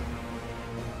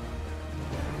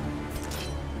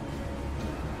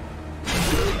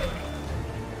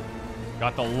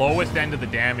 Got the lowest end of the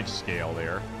damage scale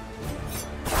there.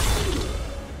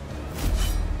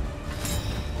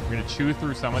 We're gonna chew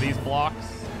through some of these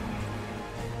blocks.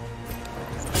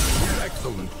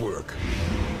 Excellent work.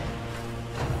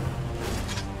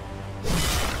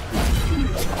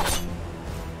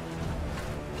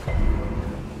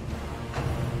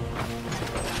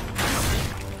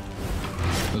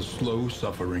 The slow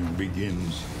suffering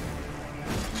begins.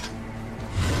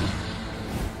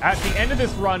 At the end of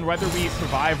this run, whether we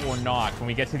survive or not, when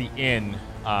we get to the inn,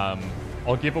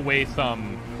 I'll give away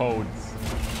some codes.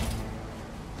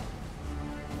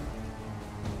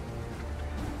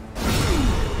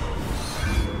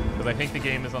 Because I think the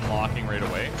game is unlocking right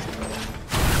away.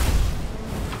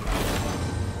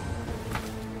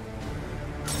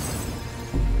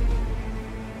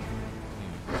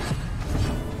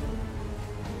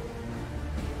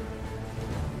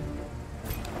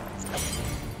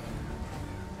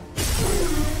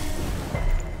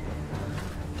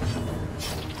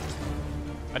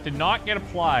 That did not get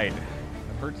applied. It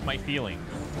hurts my feelings.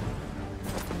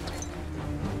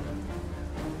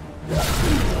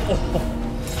 Oh.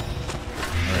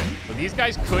 So these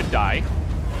guys could die.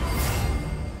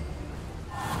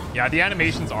 Yeah, the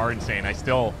animations are insane. I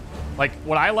still like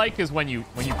what I like is when you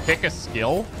pick a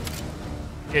skill,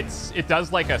 it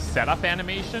does like a setup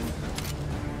animation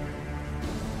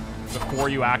before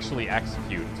you actually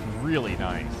execute. It's really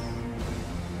nice.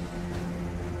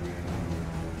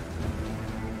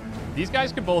 These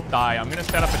guys could both die. I'm gonna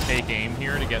set up a take aim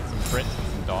here to get some crits and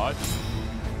some dodge.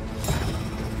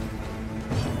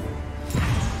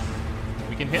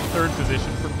 We can hit third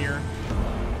position from here.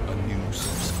 A new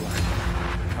subscriber.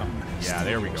 Come. Yeah,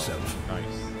 there we go. Yourself. Nice.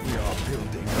 We are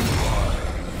building.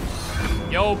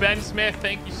 Yo, Ben Smith,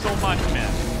 thank you so much, man.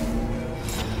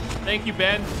 Thank you,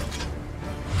 Ben.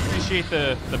 Appreciate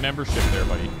the membership there,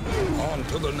 buddy. On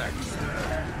to the next.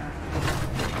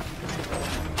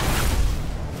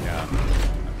 Yeah.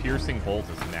 A piercing bolt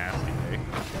is nasty, eh?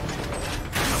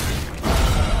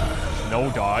 No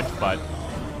dodge, but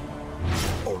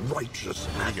A righteous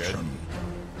pretty good. action.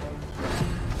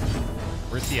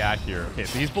 Where's he at here? Okay,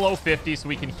 so he's below 50, so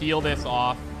we can heal this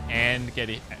off and get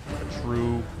a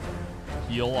true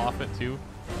heal off it, too.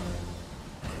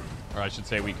 Or I should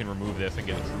say we can remove this and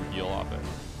get a true heal off it.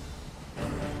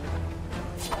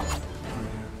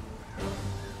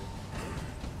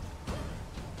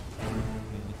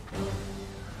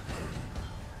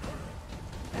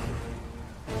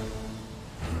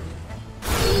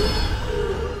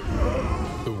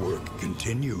 The work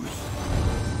continues.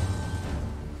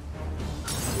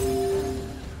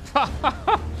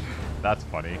 That's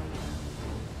funny.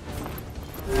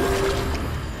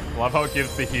 Love how it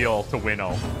gives the heal to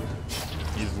Winnow.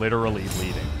 He's literally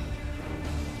bleeding.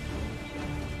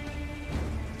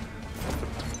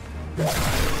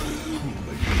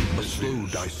 A slow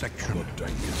dissection of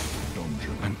dankest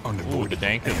dungeon. An unavoidable Ooh, the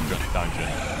dankest dungeon.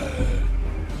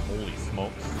 Holy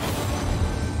smokes.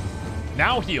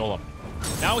 Now heal him.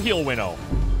 Now heal Winnow.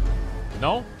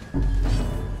 No?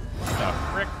 What the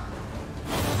frick?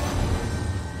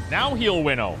 Now heal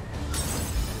Winnow.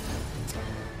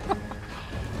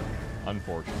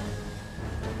 Unfortunate.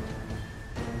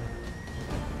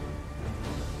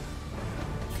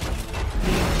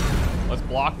 Let's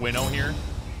block Winnow here.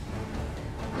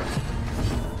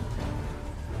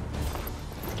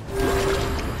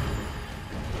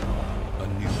 A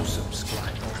new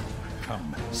subscriber.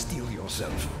 Come, steel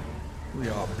yourself. We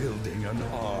are building an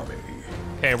army.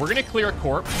 Okay, we're gonna clear a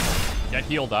corpse. Get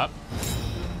healed up.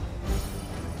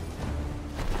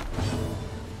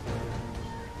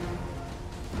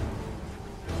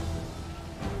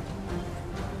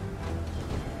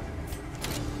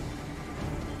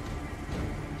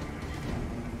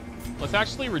 Let's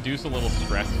actually reduce a little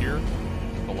stress here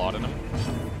with a lot of them.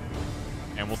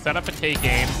 And we'll set up a take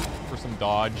aim for some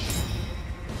dodge.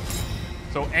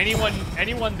 So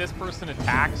anyone this person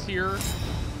attacks here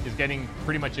is getting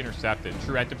pretty much intercepted.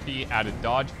 True Entropy added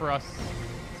dodge for us.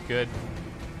 It's good.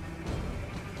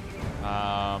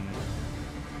 I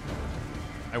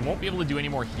won't be able to do any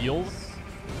more heals.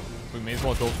 So we may as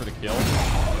well go for the kill.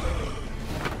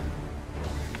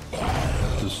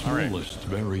 The smallest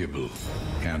variable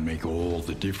can make all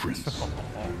the difference.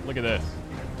 Look at this.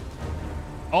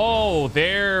 Oh,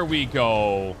 there we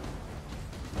go.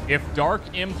 If Dark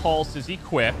Impulse is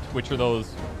equipped, which are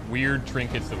those weird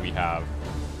trinkets that we have,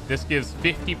 this gives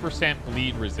 50%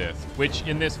 bleed resist, which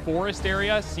in this forest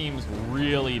area seems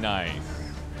really nice.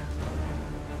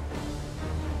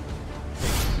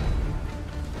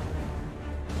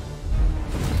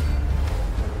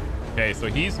 Okay, so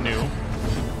he's new.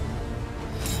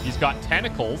 He's got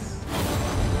tentacles.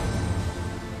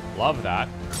 Love that.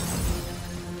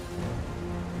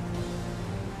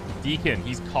 Deacon,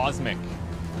 he's cosmic.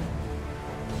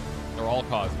 They're all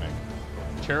cosmic.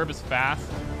 Cherub is fast.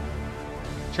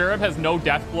 Cherub has no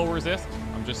death blow resist.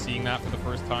 I'm just seeing that for the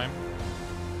first time.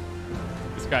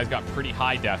 This guy's got pretty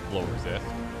high death blow resist.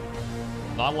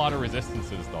 Not a lot of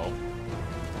resistances, though.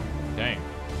 Dang.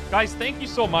 Guys, thank you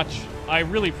so much. I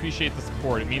really appreciate the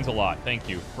support. It means a lot. Thank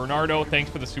you. Bernardo, thanks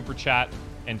for the super chat.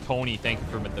 And Tony, thank you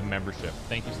for the membership.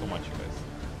 Thank you so much, you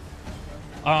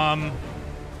guys.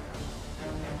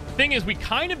 Thing is, we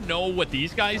kind of know what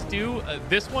these guys do.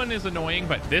 This one is annoying,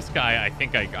 but this guy, I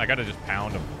think I gotta just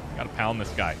pound him. Gotta pound this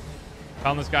guy.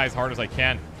 Pound this guy as hard as I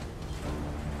can.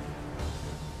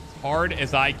 As hard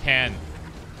as I can.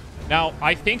 Now,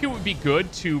 I think it would be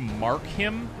good to mark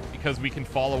him because we can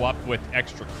follow up with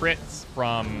extra crits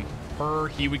from her.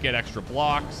 He would get extra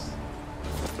blocks.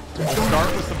 I'll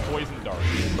start with some poison darts.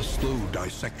 A slow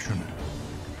dissection.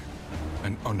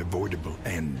 An unavoidable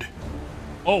end.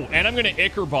 Oh, and I'm going to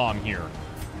Ichor Bomb here.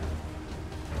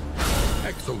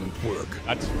 Excellent work.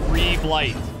 That's free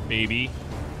blight, baby.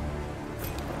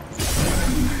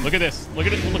 Look at this. Look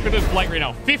at it. Look at this blight right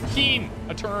now. 15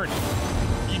 a turn.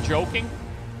 Are you joking?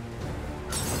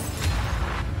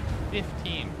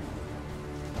 15.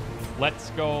 Let's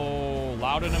go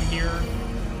Laudanum here.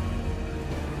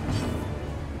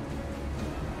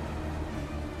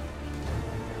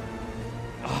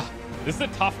 This is a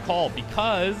tough call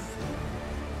because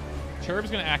Cherub's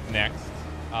going to act next.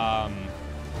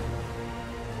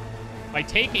 If I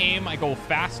take aim, I go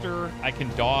faster, I can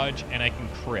dodge, and I can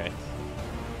crit.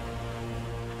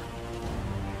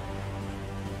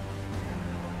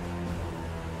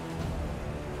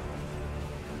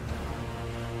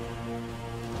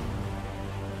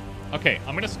 Okay,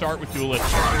 I'm going to start with Duelist.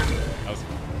 That was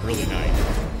really nice.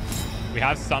 We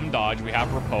have some dodge. We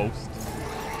have Riposte.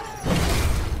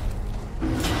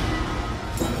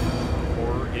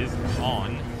 Is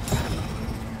on.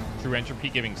 True Entropy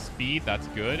giving speed. That's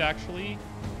good, actually.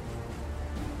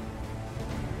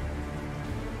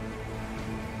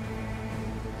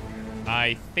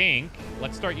 I think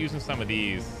let's start using some of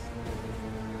these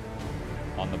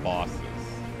on the bosses.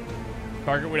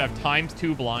 Target would have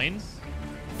 ×2 blinds.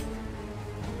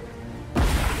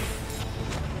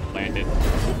 Landed.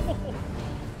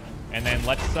 And then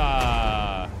let's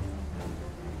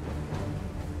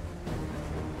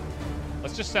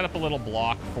just set up a little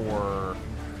block for...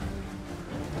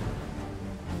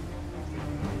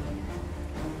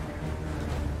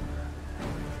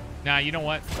 Nah, you know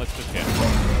what? Let's just hit.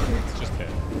 Let's just hit.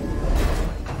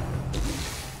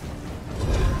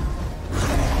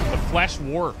 The flesh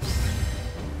warps.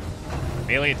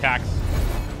 Melee attacks.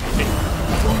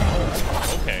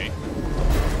 Okay.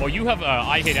 Well, you have a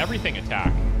I hit everything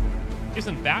attack.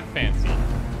 Isn't that fancy?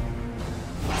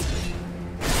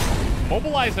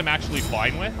 Mobilize I'm actually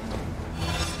fine with.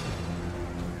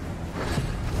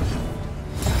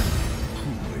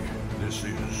 This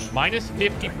is minus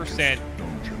 50%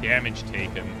 damage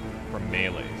taken from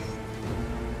melees.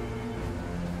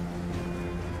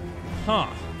 Huh.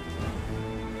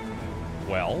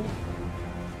 Well.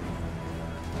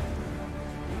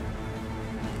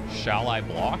 Shall I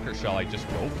block or shall I just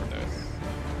go for this?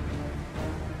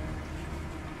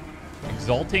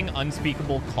 Exalting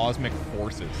Unspeakable Cosmic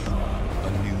Forces.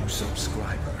 a new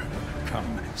subscriber.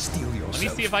 Come, steal yourself. Let me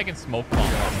see if I can smoke bomb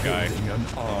this guy. An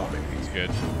army. That's good.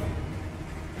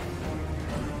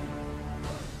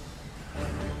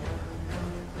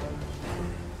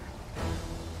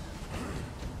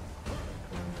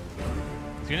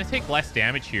 He's gonna take less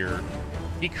damage here.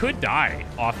 He could die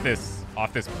off this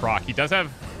proc. He does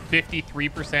have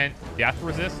 53% death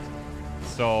resist,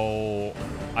 so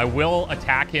I will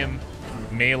attack him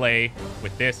melee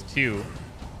with this too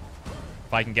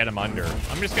if I can get him under.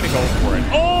 I'm just gonna go for it.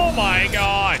 Oh my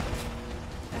god!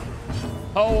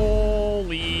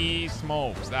 Holy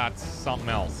smokes, that's something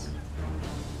else.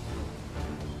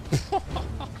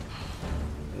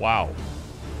 Wow.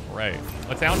 All right,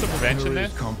 let's ounce of prevention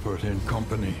this. Comfort in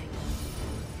company.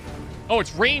 Oh,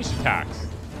 it's ranged attacks.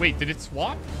 Wait, did it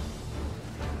swap?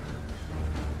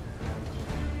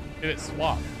 Did it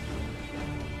swap?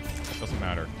 Doesn't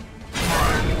matter.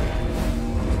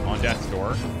 On death's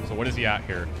door. So what is he at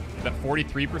here? Is that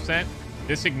 43%?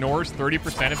 This ignores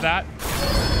 30% of that.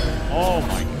 Oh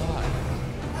my god.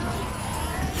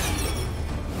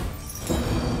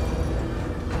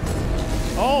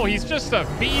 Oh, he's just a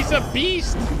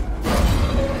beast.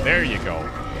 There you go.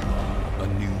 A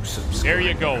new subscriber. There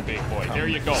you go, big boy. There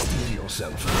you go.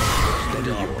 Yourself.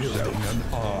 Building an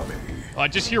army. I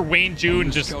just hear Wayne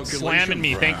June just slamming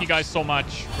me. Thank you guys so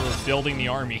much for building the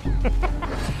army.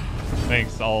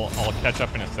 Thanks. I'll catch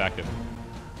up in a second.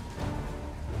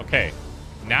 Okay.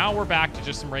 Now we're back to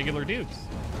just some regular dudes.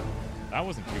 That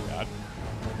wasn't too bad.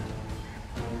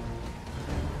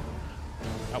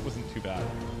 That wasn't too bad.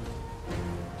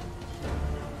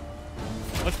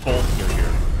 Let's bolster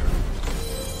here.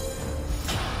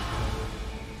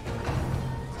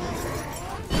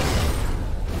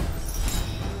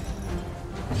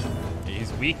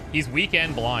 He's weak. He's weak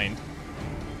and blind.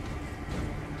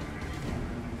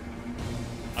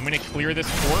 I'm gonna clear this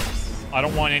corpse. I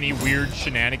don't want any weird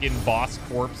shenanigan boss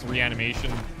corpse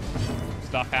reanimation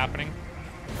stuff happening.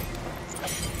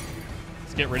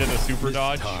 Let's get rid of the super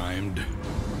dodge. Timed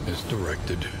as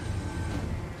directed.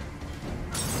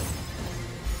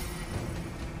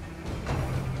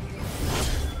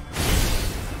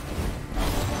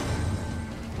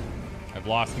 I've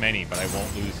lost many, but I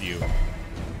won't lose you.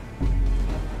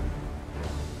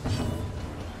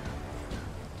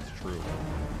 It's true.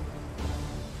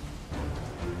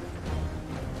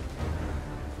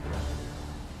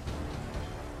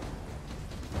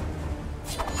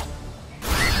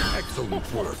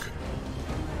 Excellent work.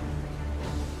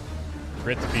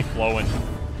 Crits be flowing.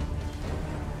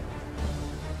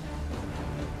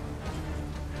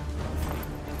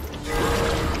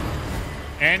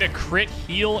 And a crit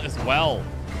heal as well.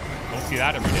 Don't see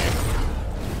that every day.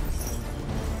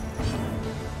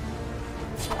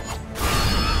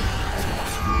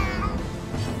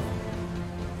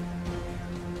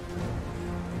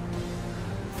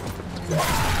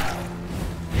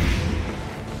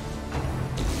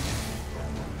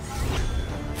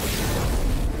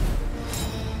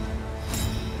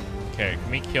 Okay,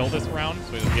 can we kill this round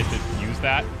so we don't get to use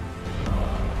that?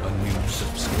 A new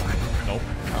subscriber. Nope.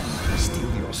 Come,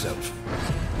 steal yourself.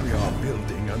 We are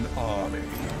building an army.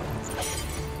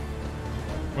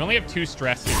 We only have 2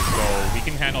 stresses, so we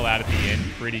can handle that at the end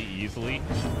pretty easily.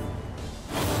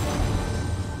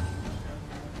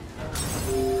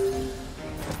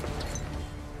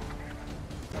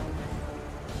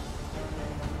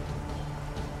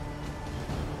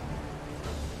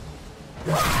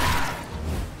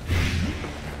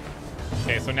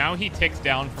 Okay, so now he ticks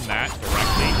down from that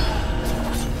directly.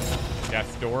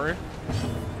 Death's door.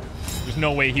 There's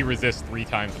no way he resists 3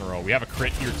 times in a row. We have a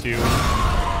crit here too.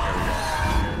 There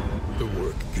we go. The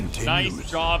work continues. Nice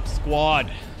job,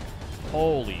 squad.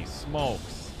 Holy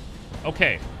smokes.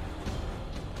 Okay.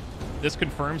 This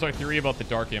confirms our theory about the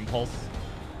Dark Impulse.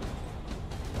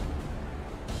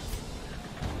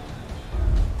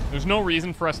 There's no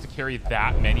reason for us to carry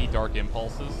that many Dark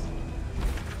Impulses.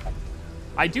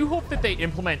 I do hope that they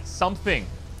implement something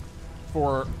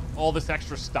for all this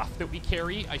extra stuff that we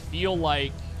carry. I feel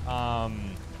like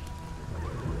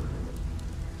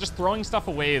just throwing stuff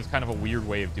away is kind of a weird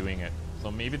way of doing it.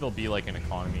 So maybe there'll be like an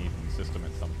economy system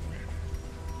at some point.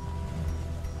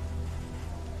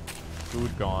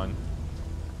 Food gone.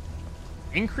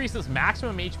 Increases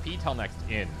maximum HP till next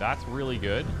in. That's really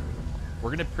good. We're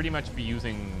going to pretty much be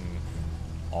using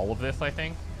all of this, I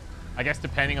think. I guess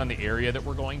depending on the area that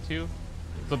we're going to.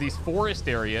 So these forest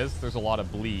areas, there's a lot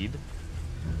of bleed.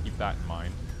 Keep that in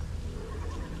mind.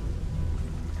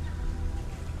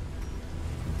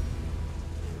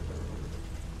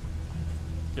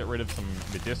 Get rid of some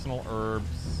medicinal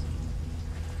herbs.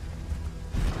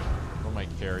 What am I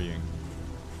carrying?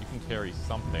 You can carry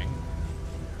something.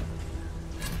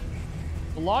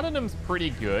 A lot of them's pretty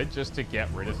good just to get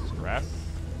rid of stress.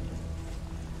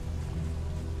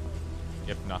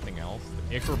 If nothing else.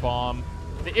 The Ichor Bomb.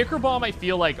 The Ichor Bomb, I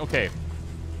feel like, okay,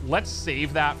 let's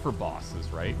save that for bosses,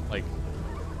 right? Like,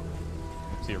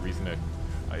 I don't see a reason to,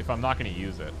 if I'm not going to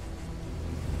use it.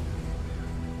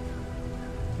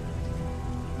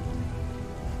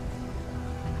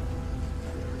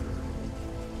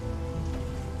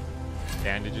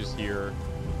 Bandages here.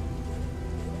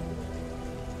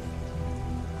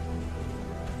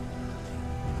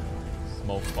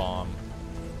 Smoke bomb.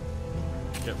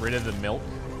 Get rid of the milk.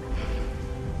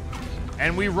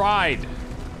 And we ride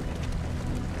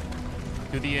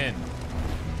to the end.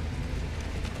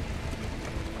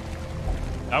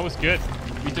 That was good.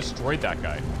 We destroyed that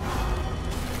guy.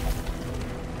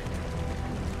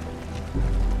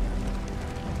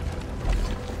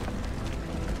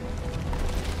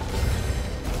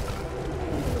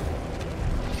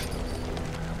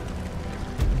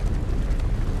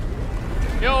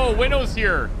 Winnow's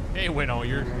here. Hey, Winnow,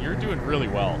 you're doing really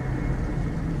well.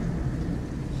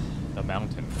 The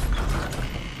mountain.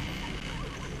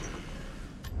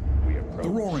 We approach. The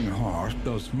roaring heart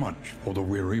does much for the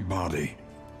weary body.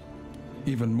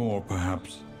 Even more,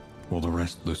 perhaps, for the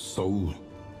restless soul.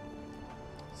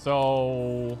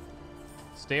 So,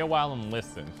 stay a while and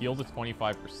listen. Heal to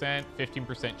 25%,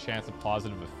 15% chance of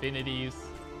positive affinities.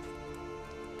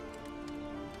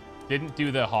 Didn't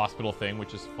do the hospital thing,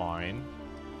 which is fine.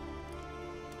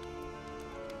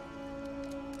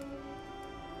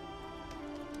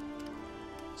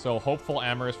 So, hopeful,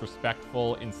 amorous,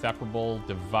 respectful, inseparable,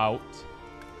 devout,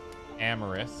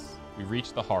 amorous. We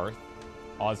reached the hearth.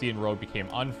 Ozzy and Road became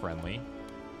unfriendly.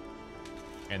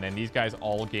 And then these guys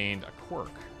all gained a quirk.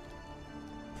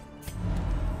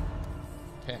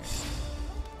 Okay.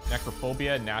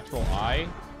 Necrophobia, natural eye.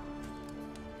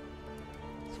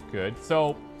 It's good.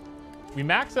 So, we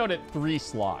max out at 3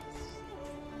 slots.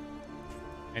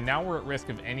 And now we're at risk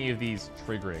of any of these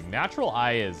triggering. Natural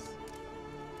eye is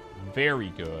very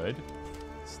good.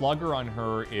 Slugger on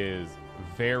her is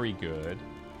very good.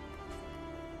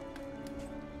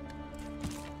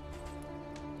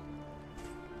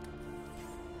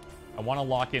 I want to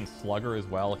lock in Slugger as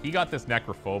well. He got this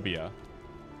Necrophobia.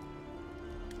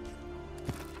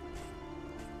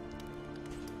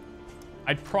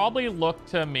 I'd probably look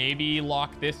to maybe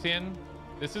lock this in.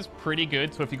 This is pretty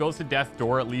good. So if he goes to Death's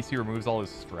Door, at least he removes all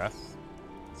his stress.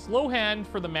 Slow hand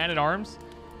for the Man-at-Arms.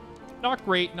 Not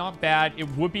great, not bad. It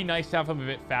would be nice to have him a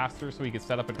bit faster so he could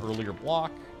set up an earlier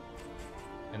block.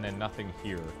 And then nothing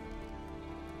here.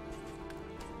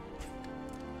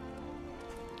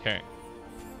 Okay.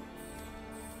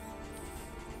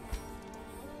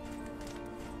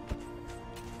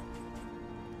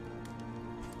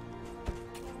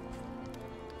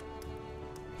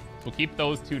 So we'll keep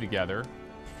those two together.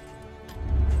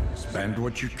 Spend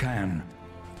what you can,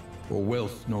 for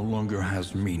wealth no longer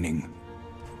has meaning.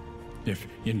 If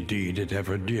indeed it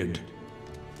ever did.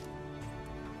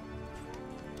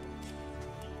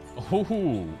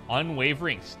 Ooh,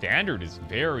 Unwavering Standard is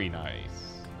very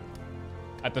nice.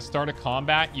 At the start of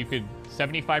combat, you could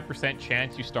 75%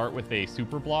 chance you start with a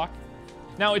super block.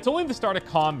 Now, it's only the start of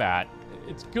combat.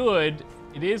 It's good.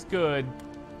 It is good.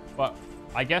 But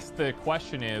I guess the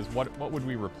question is, what would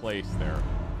we replace there?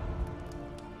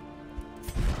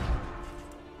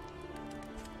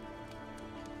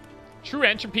 True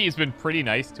Entropy has been pretty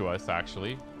nice to us,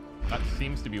 actually. That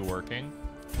seems to be working.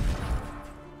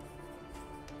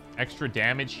 Extra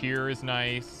damage here is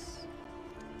nice.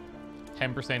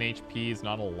 10% HP is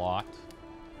not a lot.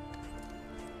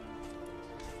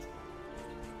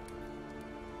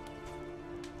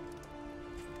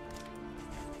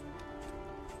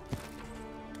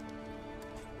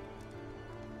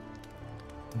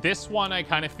 This one I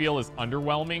kind of feel is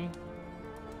underwhelming.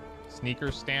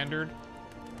 Sneaker Standard.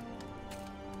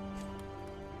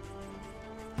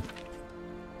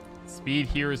 Speed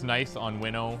here is nice on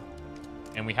Winnow.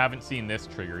 And we haven't seen this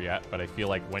trigger yet, but I feel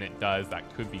like when it does,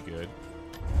 that could be good.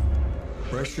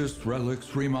 Precious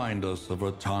relics remind us of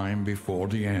a time before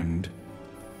the end.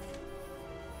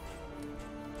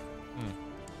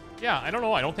 Yeah, I don't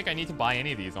know. I don't think I need to buy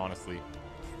any of these, honestly.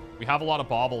 We have a lot of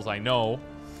baubles, I know.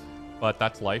 But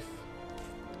that's life.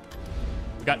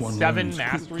 We got 7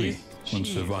 masteries. When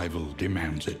survival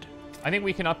demands it. I think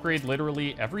we can upgrade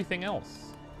literally everything else.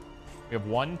 We have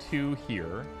 1, 2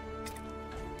 here.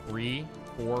 3,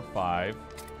 4, 5,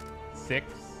 6.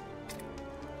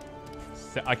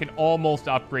 I can almost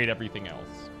upgrade everything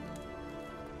else.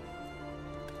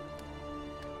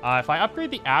 If I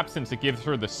upgrade the Absence, it gives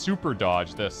her the super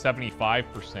dodge, the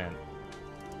 75%.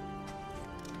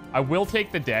 I will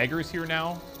take the daggers here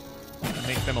now.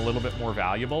 Make them a little bit more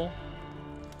valuable.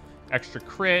 Extra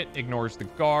crit, ignores the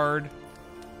guard.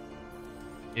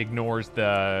 Ignores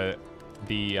the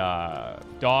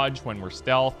dodge when we're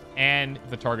stealth. And if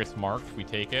the target's marked, we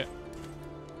take it.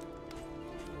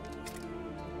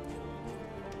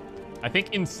 I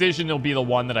think Incision will be the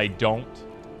one that I don't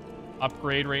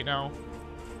upgrade right now.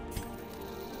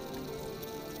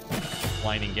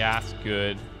 Blinding Gas,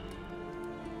 good.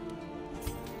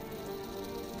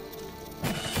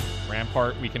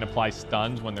 Rampart, we can apply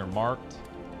stuns when they're marked.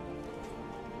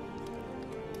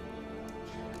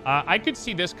 I could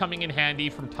see this coming in handy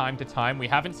from time to time. We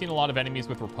haven't seen a lot of enemies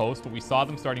with Riposte, but we saw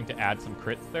them starting to add some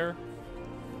crits there.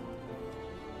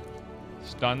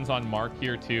 Stuns on Mark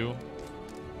here, too.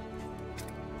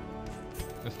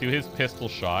 Let's do his pistol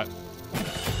shot.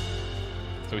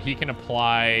 So he can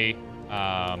apply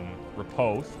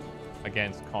Riposte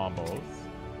against combos.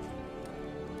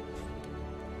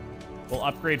 We'll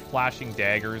upgrade Flashing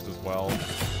Daggers as well.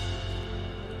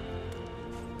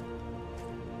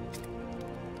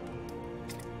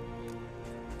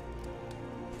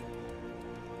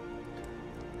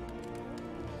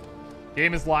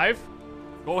 Game is live.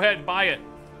 Go ahead and buy it.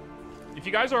 If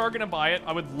you guys are going to buy it,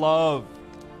 I would love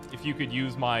if you could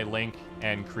use my link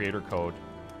and creator code.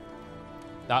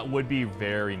 That would be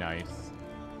very nice.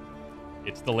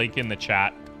 It's the link in the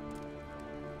chat.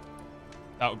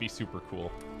 That would be super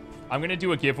cool. I'm going to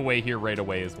do a giveaway here right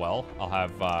away as well. I'll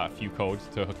have a few codes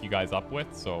to hook you guys up with.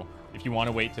 So if you want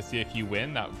to wait to see if you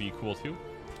win, that would be cool too.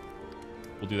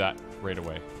 We'll do that right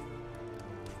away.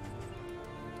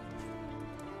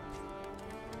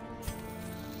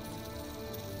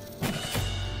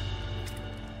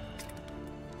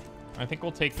 I think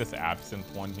we'll take this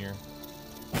absinthe one here.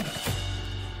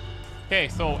 Okay,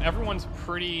 so everyone's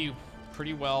pretty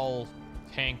well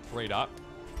tanked right up.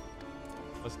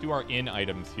 Let's do our in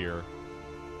items here.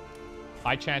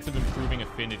 High chance of improving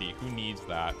affinity. Who needs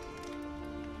that?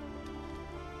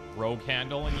 Rogue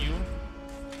handle and you.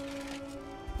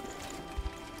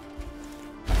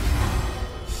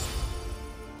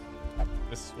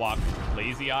 This swap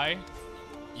lazy eye.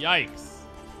 Yikes.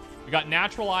 We got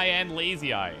natural eye and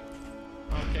lazy eye.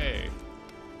 Okay.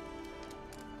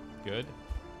 Good.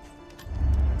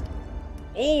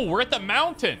 Oh, we're at the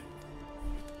mountain.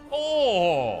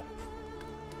 Oh.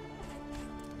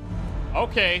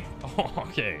 Okay.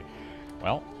 Okay.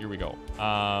 Well, here we go.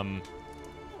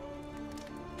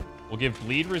 We'll give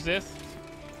bleed resist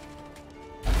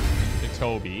to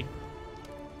Toby.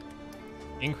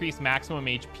 Increase maximum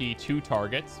HP 2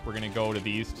 targets. We're going to go to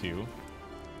these two.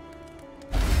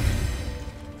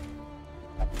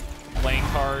 Playing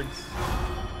cards.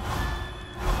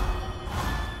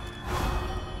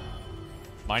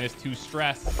 -2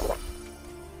 stress.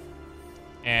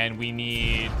 And we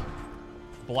need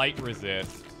blight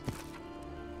resist.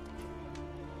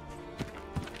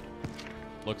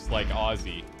 Looks like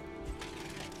Aussie.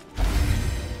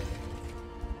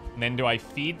 And then do I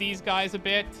feed these guys a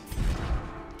bit?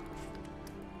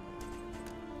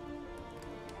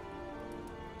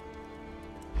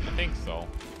 I think so.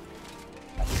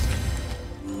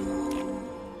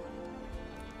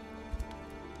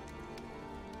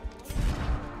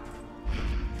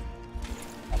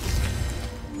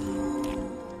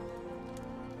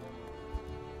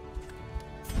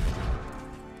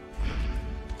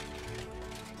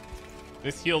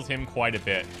 This heals him quite a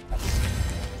bit.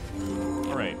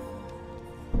 All right.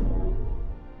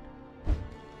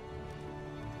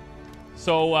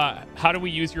 So, how do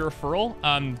we use your referral?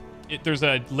 There's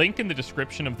a link in the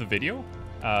description of the video.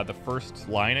 The first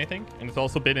line, I think. And it's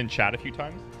also been in chat a few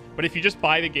times. But if you just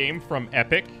buy the game from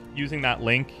Epic using that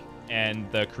link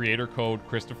and the creator code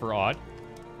ChristopherOdd,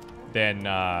 then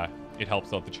it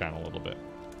helps out the channel a little bit.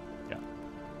 Yeah.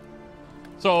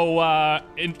 So,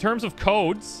 in terms of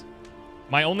codes,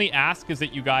 my only ask is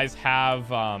that you guys have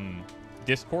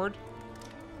Discord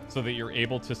so that you're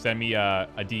able to send me a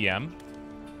DM.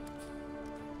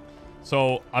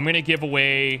 So I'm going to give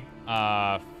away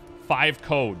 5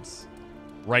 codes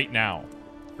right now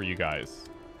for you guys.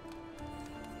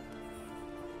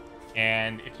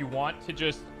 And if you want to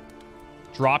just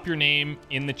drop your name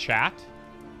in the chat,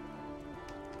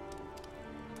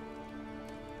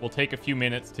 we'll take a few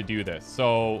minutes to do this.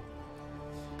 So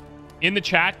in the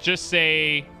chat, just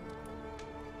say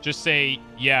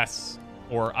yes,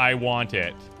 or I want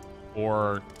it,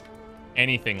 or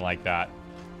anything like that.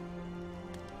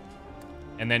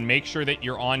 And then make sure that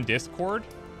you're on Discord,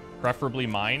 preferably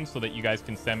mine, so that you guys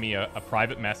can send me a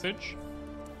private message.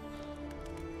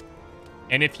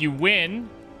 And if you win,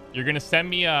 you're going to send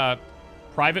me a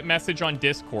private message on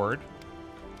Discord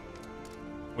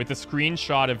with a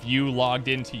screenshot of you logged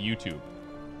into YouTube,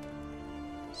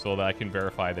 so that I can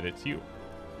verify that it's you.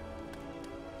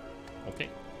 Okay.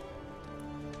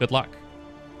 Good luck.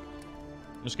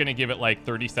 I'm just going to give it like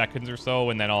 30 seconds or so,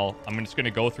 and then I'm just going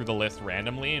to go through the list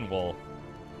randomly, and we'll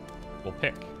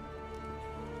pick.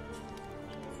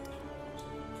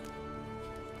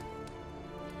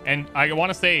 And I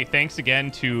want to say thanks again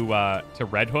to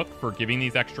Red Hook for giving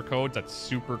these extra codes. That's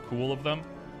super cool of them.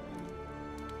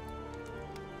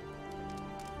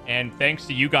 And thanks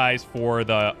to you guys for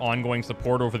the ongoing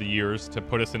support over the years to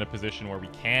put us in a position where we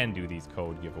can do these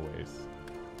code giveaways.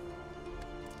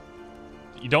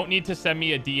 You don't need to send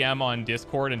me a DM on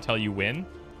Discord until you win.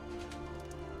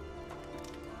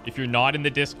 If you're not in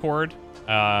the Discord,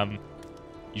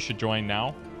 you should join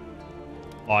now.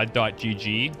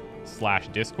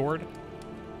 odd.gg/Discord.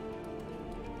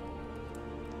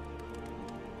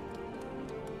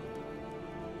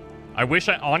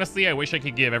 Honestly, I wish I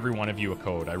could give every one of you a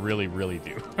code. I really, really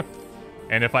do.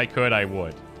 And if I could, I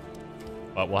would.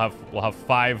 But we'll have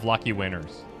 5 lucky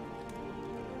winners.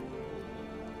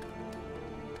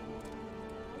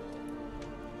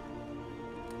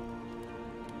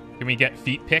 Can we get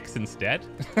feet pics instead?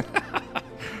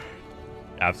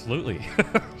 Absolutely.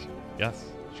 Yes,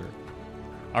 sure.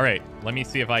 All right, let me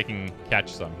see if I can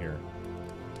catch some here.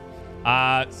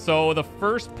 So the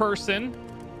first person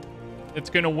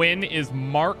that's going to win is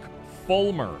Mark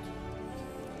Fulmer.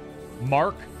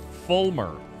 Mark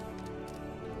Fulmer.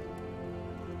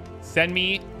 Send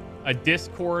me a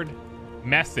Discord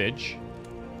message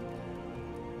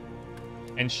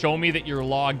and show me that you're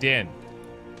logged in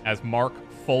as Mark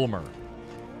Fulmer.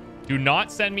 Do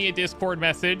not send me a Discord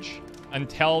message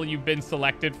until you've been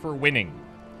selected for winning.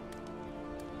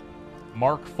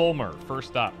 Mark Fulmer,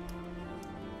 first up.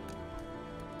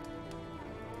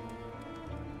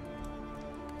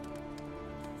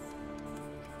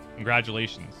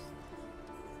 Congratulations.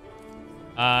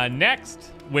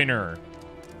 Next winner,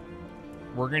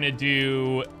 we're going to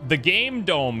do the Game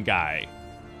Dome guy.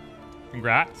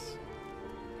 Congrats.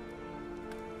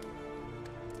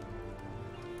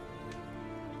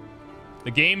 The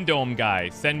Game Dome guy,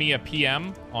 send me a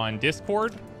PM on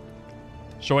Discord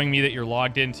showing me that you're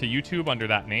logged into YouTube under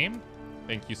that name.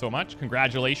 Thank you so much.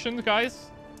 Congratulations,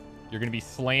 guys. You're going to be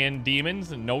slaying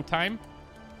demons in no time.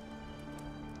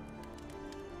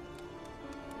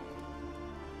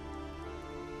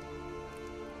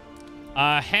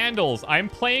 Handles. I'm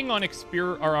playing on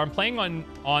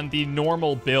on the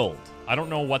normal build. I don't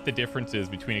know what the difference is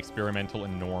between experimental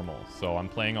and normal, so I'm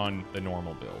playing on the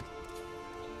normal build.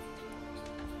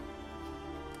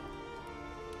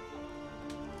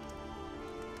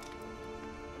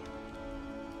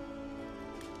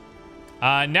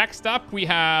 Next up, we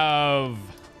have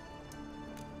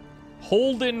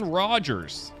Holden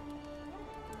Rogers.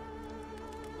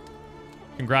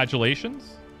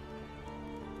 Congratulations.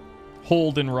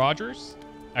 Holden Rogers.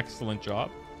 Excellent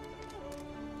job.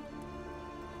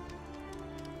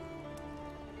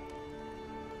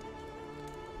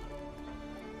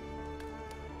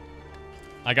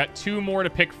 I got 2 more to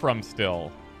pick from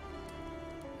still.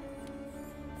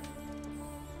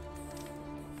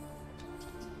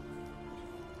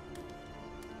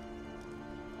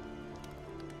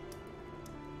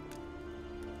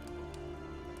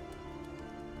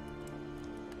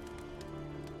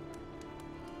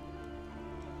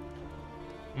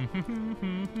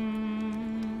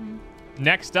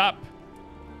 Next up,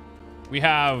 we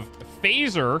have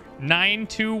Phaser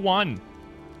 921.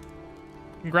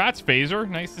 Congrats, Phaser.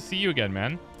 Nice to see you again,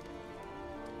 man.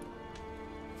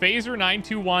 Phaser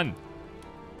 921.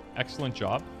 Excellent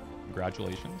job.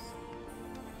 Congratulations.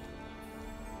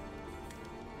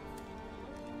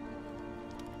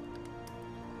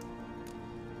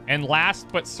 And last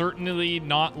but certainly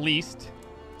not least,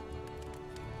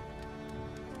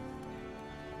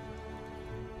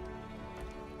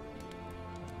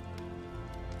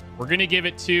 we're going to give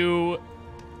it to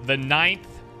the 9th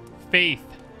Faith.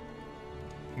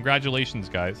 Congratulations,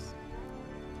 guys.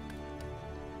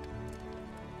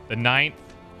 The 9th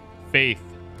Faith.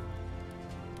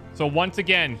 So once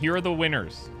again, here are the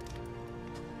winners.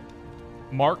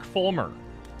 Mark Fulmer.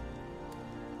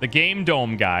 The Game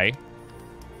Dome guy.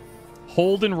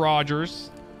 Holden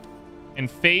Rogers. And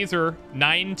Phaser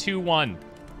 921.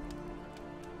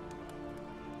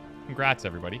 Congrats,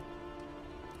 everybody.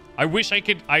 I wish I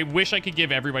could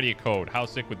give everybody a code. How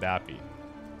sick would that be?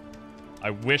 I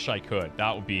wish I could.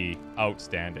 That would be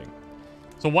outstanding.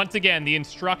 So once again, the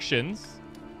instructions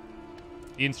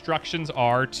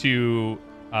are to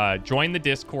join the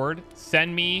Discord,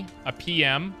 send me a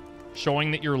PM showing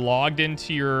that you're logged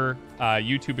into your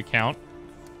YouTube account,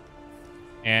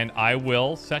 and I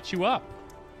will set you up.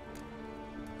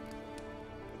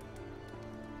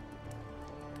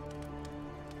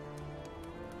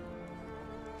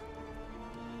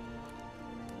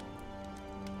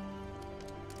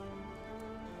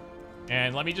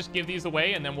 And let me just give these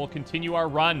away, and then we'll continue our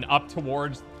run up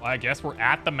towards, I guess we're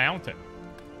at the mountain,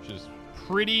 which is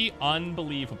pretty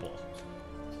unbelievable.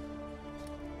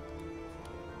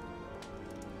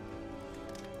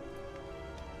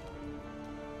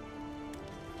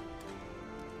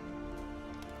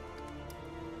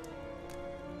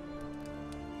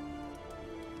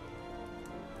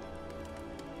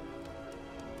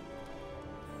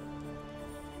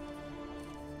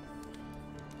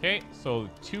 Okay, so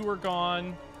 2 are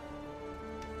gone.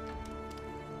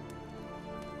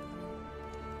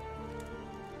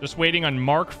 Just waiting on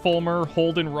Mark Fulmer,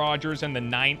 Holden Rogers, and the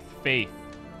 9th Faith.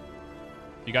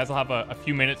 You guys will have a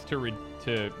few minutes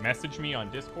to message me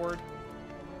on Discord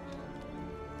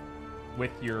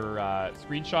with your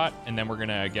screenshot, and then we're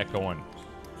gonna get going.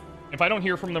 If I don't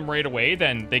hear from them right away,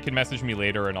 then they can message me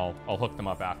later, and I'll hook them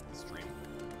up after the stream.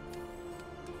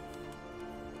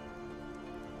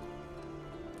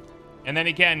 And then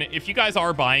again, if you guys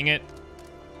are buying it,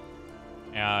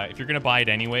 if you're going to buy it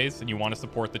anyways and you want to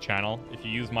support the channel, if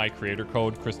you use my creator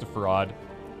code, ChristopherOdd,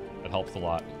 that helps a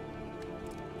lot.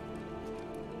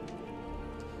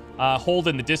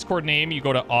 Holden, the Discord name, you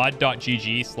go to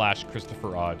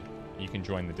odd.gg/ChristopherOdd. You can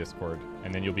join the Discord,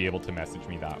 and then you'll be able to message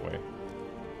me that way.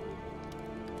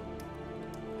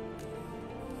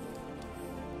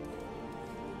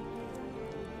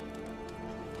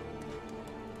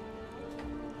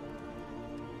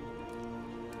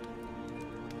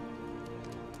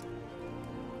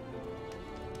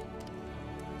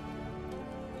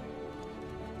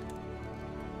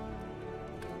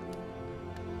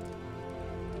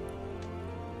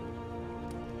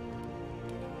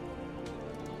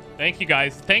 Thank you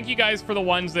guys. Thank you guys for the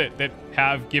ones that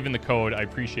have given the code. I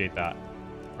appreciate that.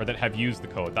 Or that have used the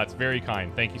code. That's very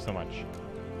kind. Thank you so much.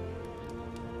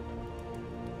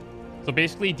 So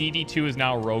basically, DD2 is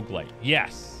now a roguelike.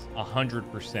 Yes,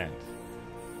 100%.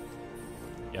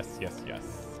 Yes, yes,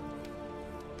 yes.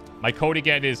 My code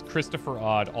again is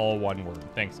ChristopherOdd, all one word.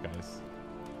 Thanks, guys.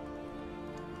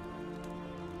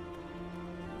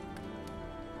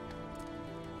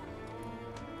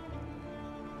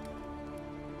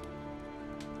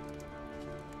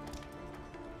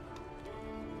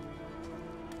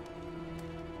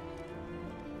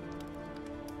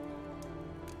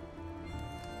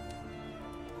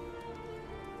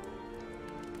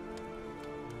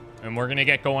 And we're going to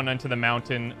get going onto the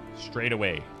mountain straight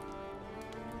away.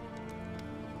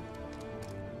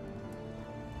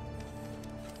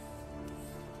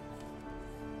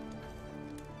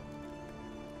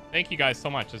 Thank you guys so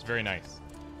much. That's very nice.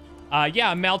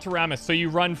 Yeah, Maltaramus. So you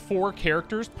run 4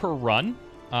 characters per run.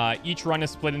 Each run is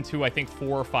split into, I think,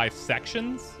 4 or 5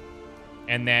 sections.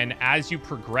 And then as you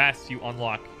progress, you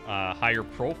unlock higher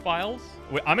profiles.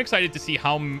 I'm excited to see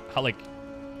how like...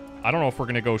 I don't know if we're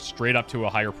going to go straight up to a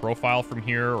higher profile from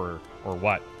here or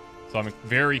what. So I'm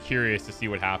very curious to see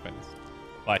what happens.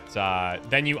 But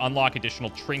then you unlock additional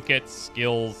trinkets,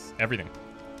 skills, everything.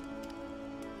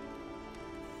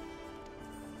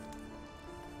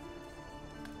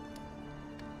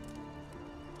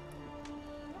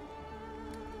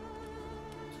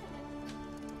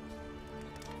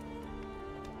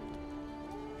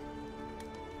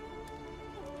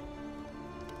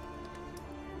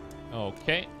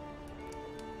 Okay.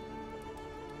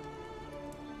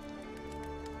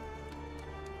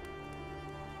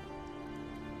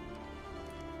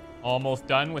 Almost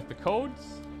done with the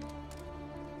codes.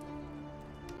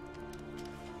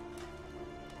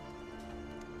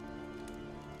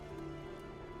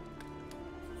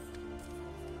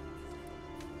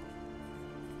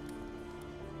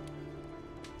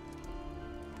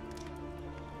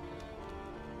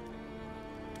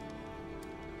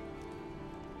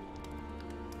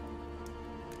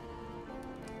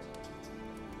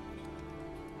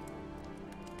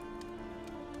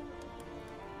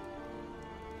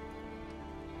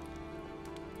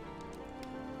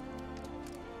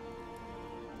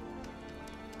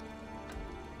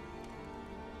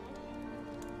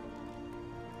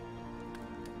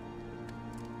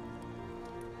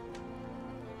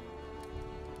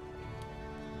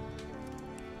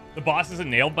 The boss is a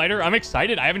nail biter. I'm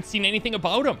excited. I haven't seen anything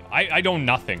about him. I know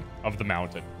nothing of the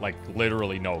mountain. Like,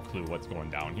 literally no clue what's going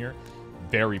down here.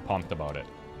 Very pumped about it.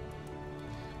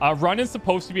 Run is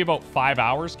supposed to be about 5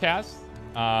 hours, Cass.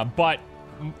 But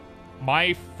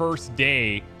my first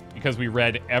day, because we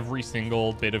read every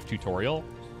single bit of tutorial,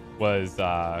 was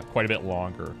quite a bit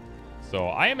longer. So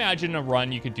I imagine a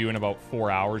run you could do in about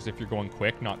 4 hours if you're going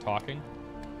quick, not talking.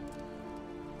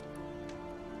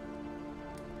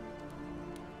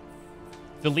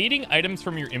 Deleting items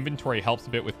from your inventory helps a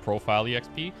bit with profile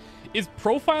EXP. Is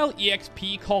profile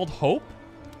EXP called hope?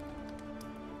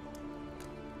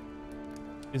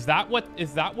 Is that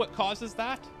what causes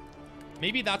that?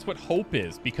 Maybe that's what hope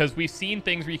is, because we've seen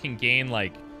things where you can gain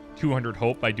like 200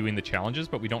 hope by doing the challenges,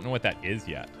 but we don't know what that is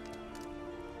yet.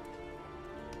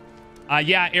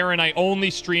 Yeah, Aaron, I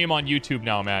only stream on YouTube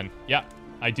now, man. Yeah,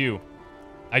 I do.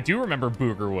 I do remember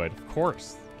Boogerwood, of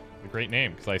course. A great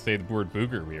name, because I say the word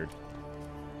booger weird.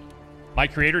 My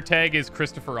creator tag is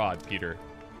ChristopherOdd, Peter.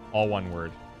 All one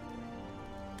word.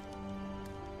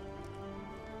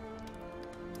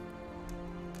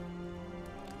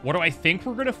 What do I think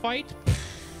we're going to fight?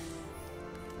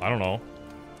 I don't know.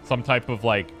 Some type of,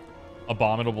 like,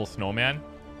 abominable snowman?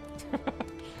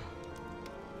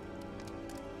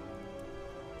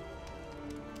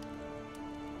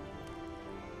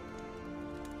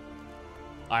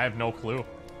 I have no clue.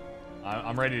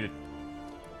 I'm ready to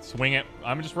swing it.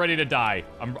 I'm just ready to die.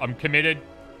 I'm committed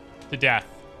to death.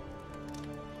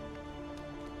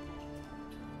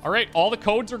 All right, all the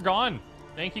codes are gone.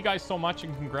 Thank you guys so much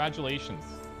and congratulations.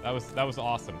 That was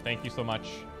awesome. Thank you so much.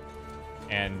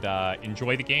 And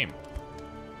enjoy the game.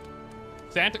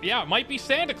 Santa, yeah, it might be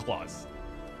Santa Claus.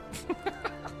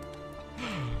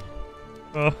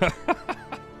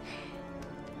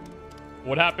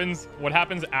 What happens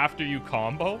after you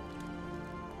combo?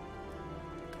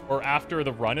 Or after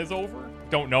the run is over?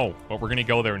 Don't know, but we're gonna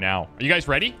go there now. Are you guys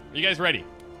ready? Are you guys ready?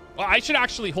 Well, I should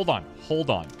actually hold on.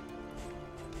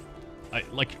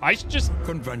 I should just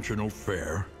Conventional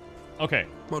fare, okay.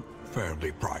 but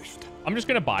fairly priced. I'm just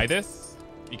gonna buy this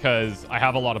because I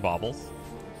have a lot of baubles.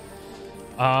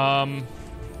 I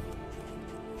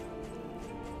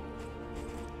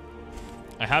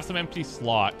have some empty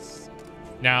slots.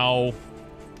 Now,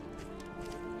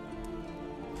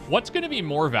 what's going to be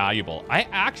more valuable? I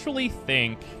actually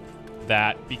think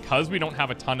that because we don't have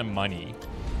a ton of money,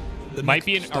 it might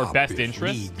be in our best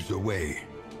interest. Leagues away.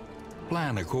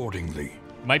 Plan accordingly.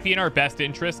 Might be in our best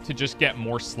interest to just get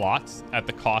more slots at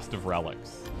the cost of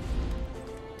relics.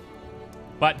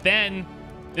 But then,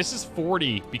 this is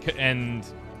 40 because, and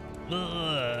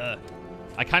I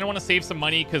kind of want to save some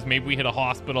money because maybe we hit a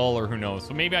hospital or who knows.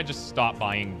 So maybe I just stop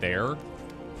buying there.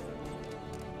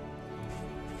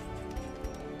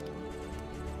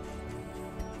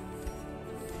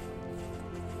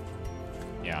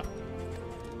 Yeah.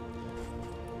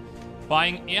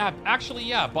 Buying, yeah, actually,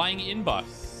 yeah, buying in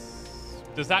buffs.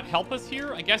 Does that help us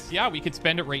here? I guess, yeah, we could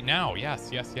spend it right now. Yes.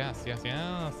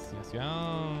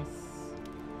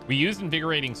 We used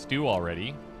Invigorating Stew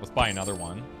already. Let's buy another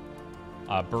one.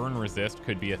 Burn Resist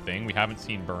could be a thing. We haven't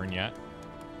seen Burn yet.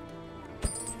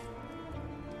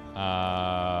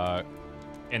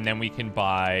 And then we can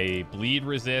buy Bleed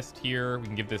Resist here. We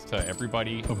can give this to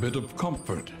everybody. A bit of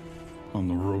comfort on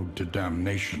the road to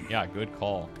damnation. Yeah, good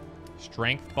call.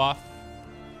 Strength buff.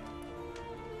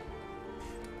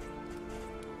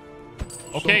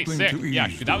 Okay, Something sick. Yeah,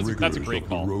 that's a great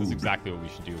call. That's exactly what we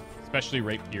should do, especially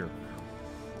right here.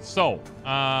 So,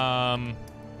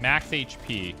 max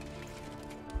HP.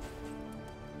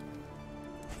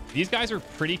 These guys are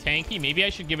pretty tanky. Maybe I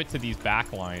should give it to these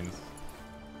back lines.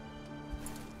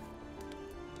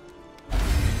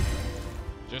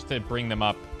 Just to bring them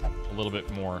up a little bit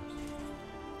more.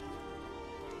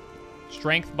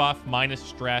 Strength buff minus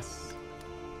stress.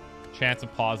 Chance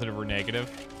of positive or negative.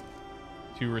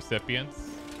 2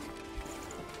 recipients.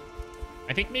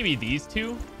 I think maybe these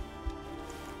two.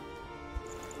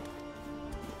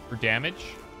 For damage.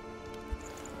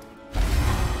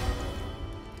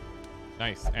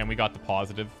 Nice. And we got the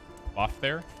positive buff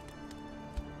there.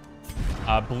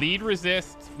 Bleed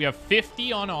resist. We have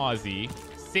 50 on Aussie,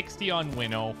 60 on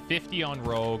Winnow, 50 on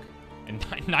Rogue, and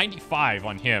 95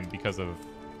 on him because of...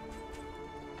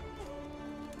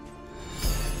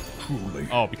 Truly,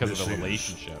 oh, because of the this is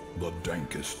relationship. The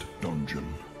dankest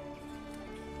dungeon.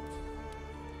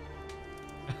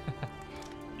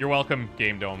 You're welcome,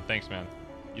 Game Dome. Thanks, man.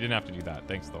 You didn't have to do that.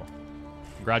 Thanks, though.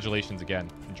 Congratulations again.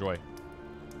 Enjoy.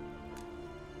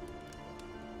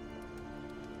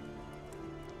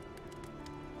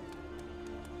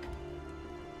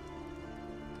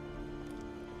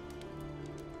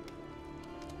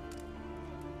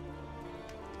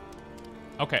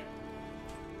 Okay.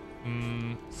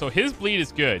 So his bleed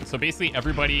is good. So basically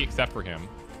everybody except for him.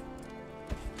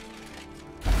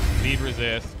 Bleed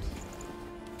resist.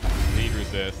 Bleed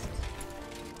resist.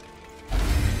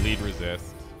 Bleed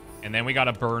resist. And then we got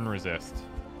a burn resist.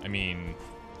 I mean,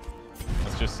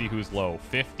 let's just see who's low.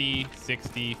 50,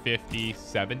 60, 50,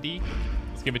 70.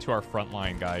 Let's give it to our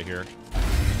frontline guy here.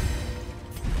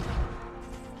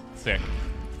 Sick.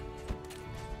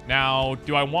 Now,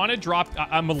 do I want to drop...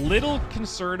 I'm a little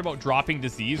concerned about dropping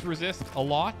disease resist a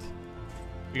lot.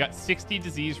 We got 60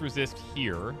 disease resist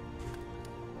here.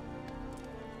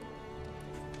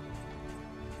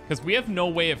 Because we have no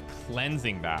way of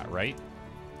cleansing that, right?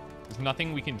 There's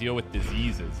nothing we can deal with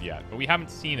diseases yet. But we haven't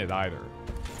seen it either.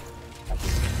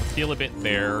 Let's heal a bit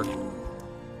there.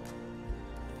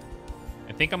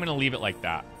 I think I'm going to leave it like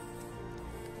that.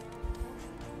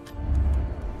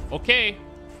 Okay.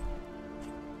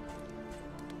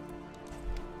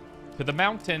 To the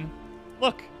mountain.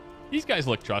 Look, these guys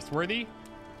look trustworthy.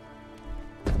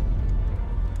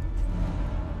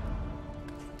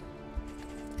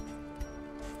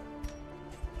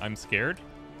 I'm scared.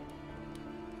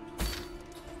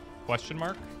 Question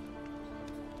mark.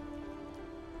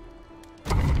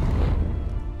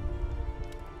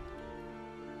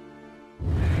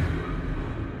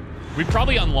 We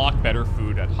probably unlock better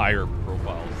food at higher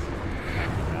profiles. I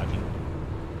can imagine.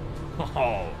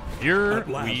 Oh, here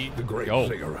we the great go.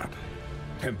 cigarette.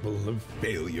 Temple of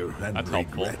failure and That's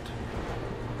regret. helpful.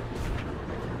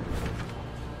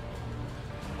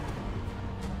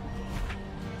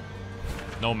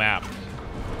 No map.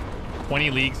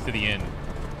 20 leagues to the inn.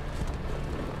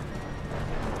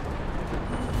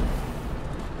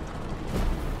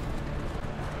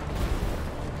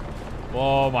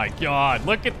 Oh my god,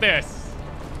 look at this.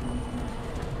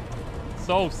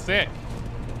 So sick.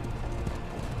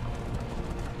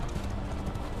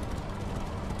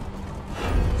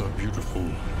 A beautiful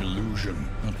illusion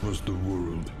that was the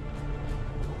world.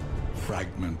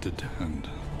 Fragmented and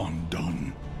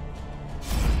undone.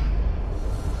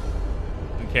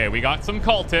 Okay, we got some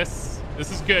cultists. This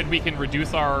is good. We can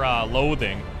reduce our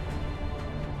loathing.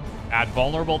 Add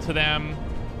vulnerable to them.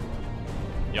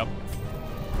 Yep.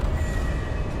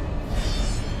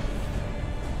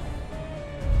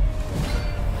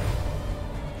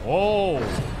 Oh,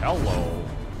 hello.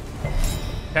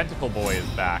 Tentacle Boy is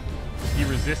back. He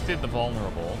resisted the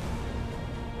vulnerable.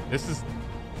 Is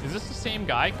this the same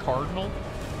guy, Cardinal?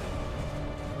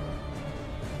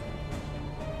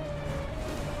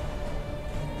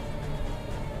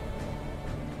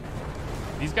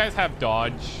 These guys have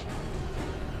dodge.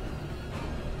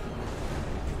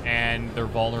 And they're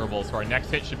vulnerable, so our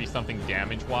next hit should be something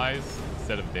damage-wise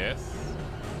instead of this.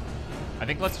 I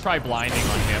think let's try blinding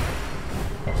on him.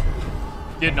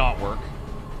 Did not work.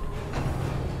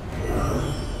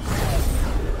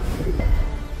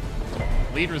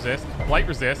 Bleed resist, blight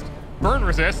resist, burn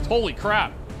resist. Holy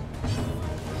crap.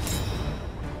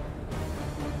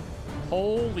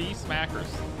 Holy smackers.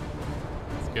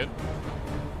 That's good.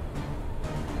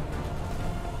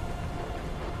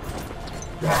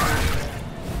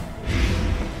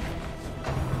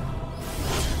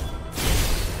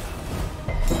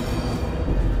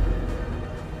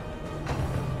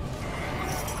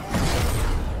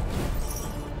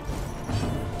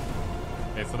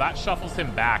 Okay, so that shuffles him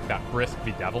back, that brisk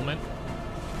bedevilment.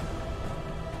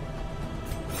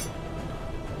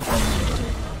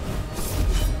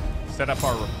 Set up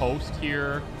our riposte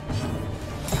here.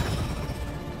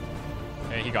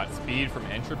 Okay, he got speed from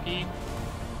entropy.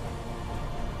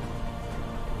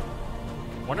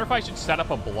 Wonder if I should set up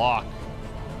a block.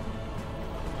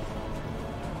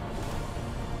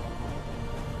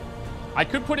 I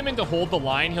could put him in to hold the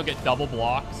line. He'll get double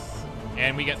blocks,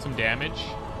 and we get some damage.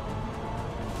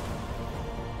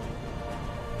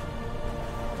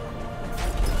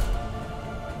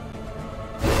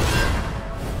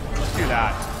 Let's do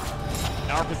that.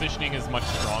 Now our positioning is much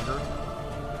stronger.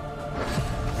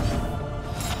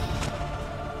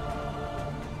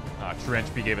 True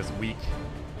entropy gave us weak.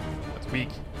 That's weak.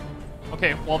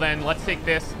 Okay, well then let's take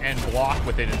this and block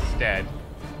with it instead.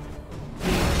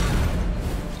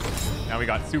 Now we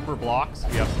got super blocks.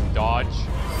 We have some dodge.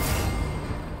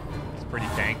 It's pretty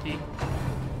tanky.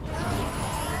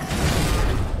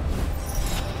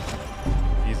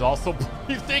 He's also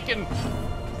he's taking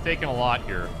a lot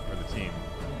here for the team.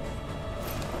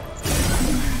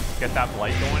 Get that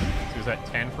blight going. So he's at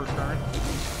 10 per turn.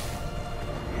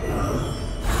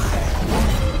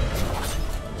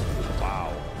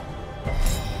 Wow.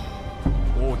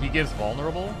 Oh, he gives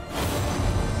vulnerable.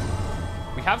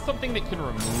 We have something that can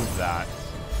remove that.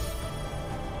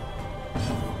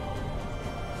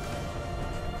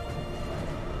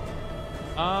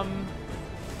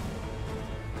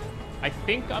 I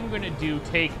think I'm going to do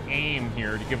take aim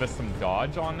here to give us some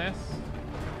dodge on this.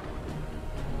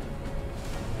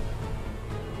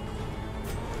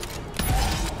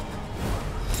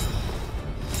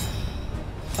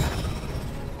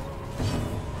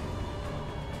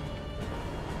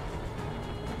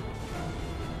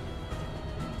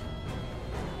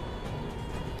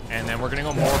 And then we're gonna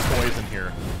go more poison here.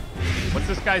 What's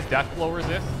this guy's death blow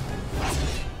resist?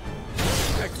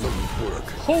 Excellent work.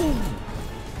 Oh!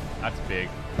 That's big.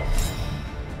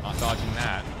 Not dodging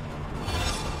that.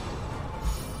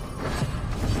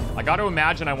 I gotta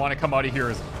imagine I want to come out of here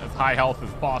as high health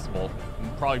as possible.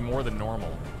 Probably more than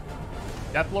normal.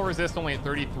 Death blow resist only at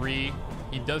 33.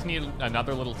 He does need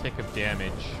another little tick of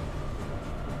damage.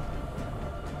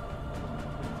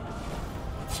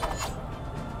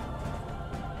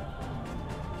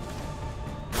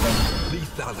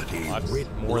 Lethality. That's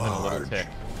more than a little tick.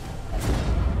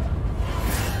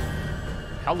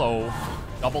 Hello.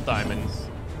 Double diamonds.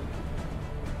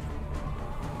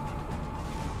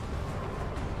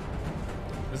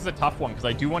 This is a tough one because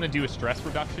I do want to do a stress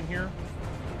reduction here.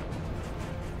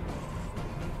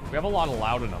 We have a lot of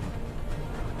laudanum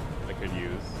I could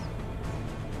use.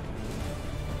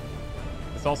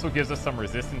 This also gives us some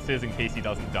resistances in case he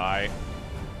doesn't die.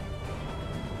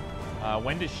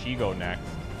 When does she go next?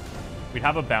 We'd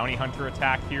have a bounty hunter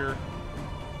attack here.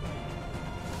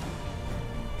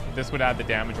 This would add the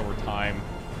damage over time.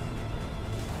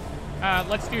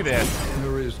 Let's do this.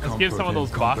 There is Let's give some of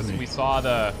those buffs. We saw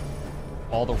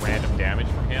all the random damage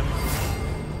from him.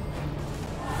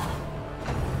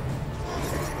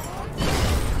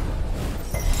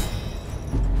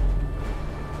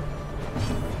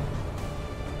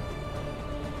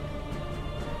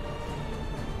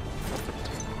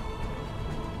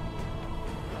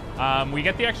 We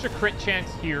get the extra crit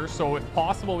chance here, so if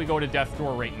possible, we go to Death's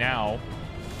Door right now.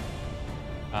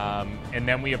 And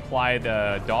then we apply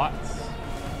the dots.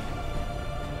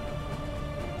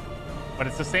 But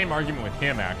it's the same argument with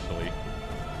him, actually.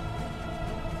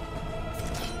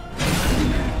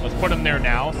 Let's put him there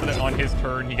now, so that on his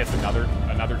turn, he gets another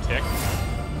tick.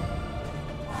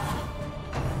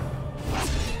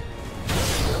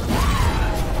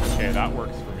 Okay, that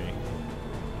works for me.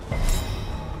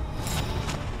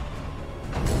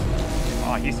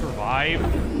 Oh, he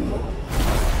survived.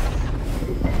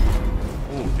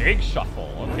 Ooh, big shuffle.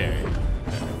 Okay.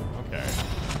 Okay.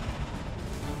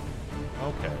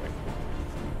 Okay.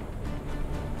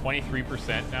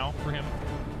 23% now for him.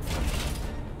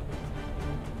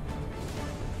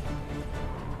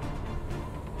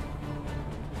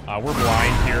 We're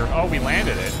blind here. Oh, we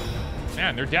landed it.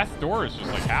 Man, their Death's Door is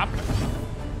just like happening.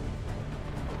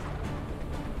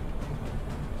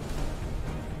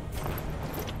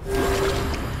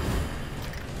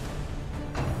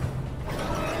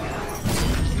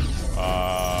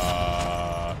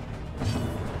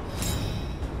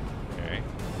 Okay.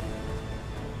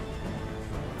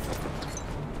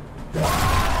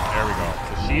 There we go.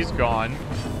 So she's gone.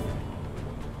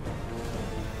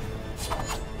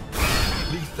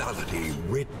 Lethality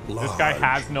writ large. This guy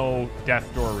has no Death's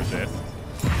Door resist.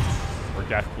 Or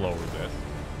Death Blow resist.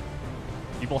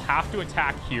 People have to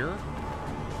attack here.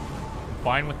 I'm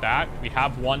fine with that. We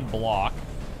have one block.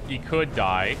 He could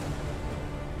die.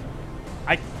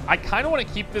 I kind of want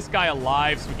to keep this guy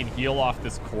alive so we can heal off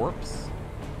this corpse.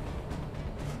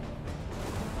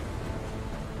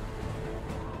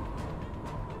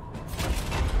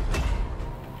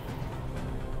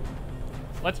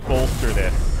 Let's bolster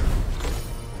this.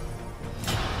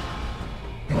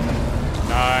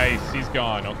 Nice, he's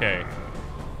gone. Okay.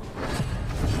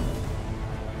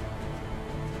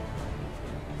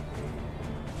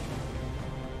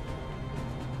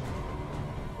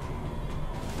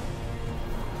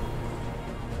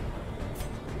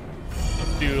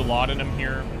 Let's do laudanum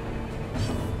here.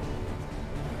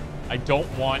 I don't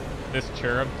want this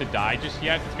cherub to die just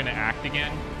yet. It's going to act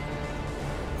again.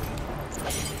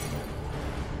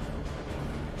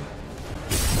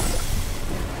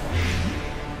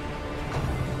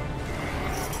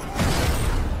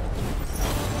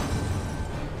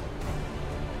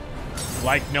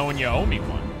 Like knowing you owe me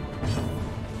one.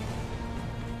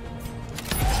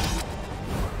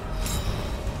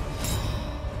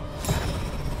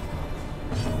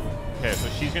 Okay, so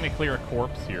she's gonna clear a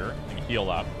corpse here and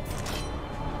heal up.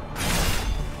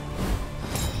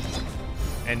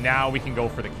 And now we can go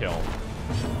for the kill.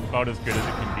 About as good as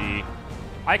it can be.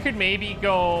 I could maybe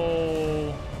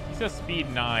go... He says speed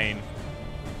 9.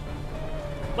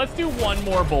 Let's do one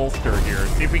more bolster here.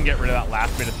 See if we can get rid of that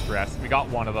last bit of stress. We got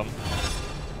one of them.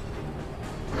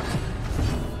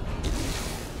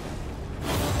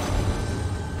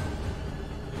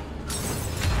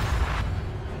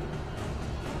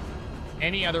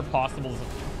 Any other possibilities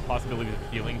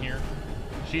of healing here?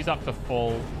 She's up to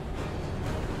full.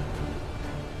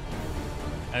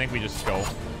 I think we just go.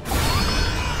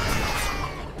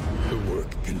 The work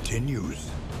continues.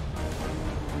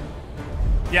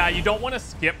 Yeah, you don't want to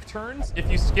skip turns. If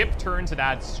you skip turns, it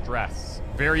adds stress.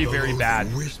 Very, very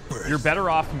bad. Whispers. You're better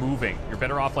off moving. You're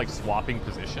better off, like, swapping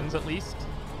positions, at least.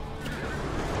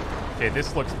 Okay,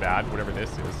 this looks bad, whatever this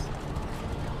is.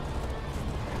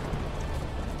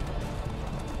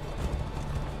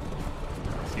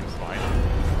 Seems fine.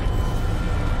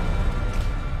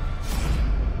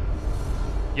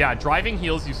 Yeah, driving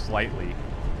heals you slightly.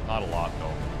 Not a lot,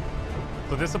 though.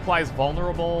 So this applies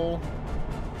vulnerable...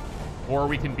 Or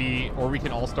we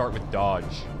can all start with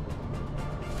dodge.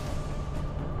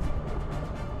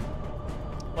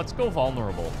 Let's go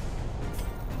vulnerable.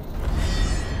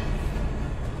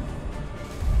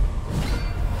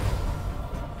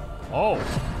 Oh.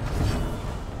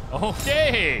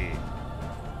 Okay.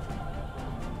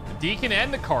 The deacon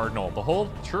and the cardinal. The whole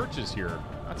church is here.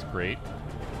 That's great.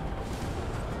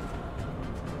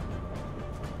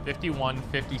 51,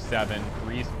 57,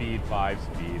 3 speed, 5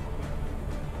 speed.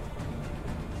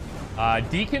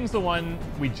 Deacon's the one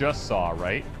we just saw,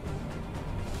 right?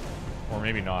 Or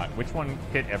maybe not. Which one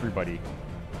hit everybody?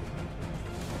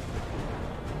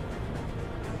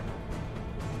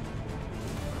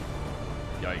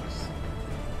 Yikes.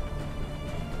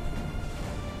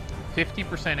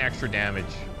 50% extra damage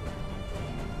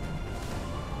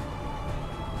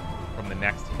from the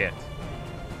next hit.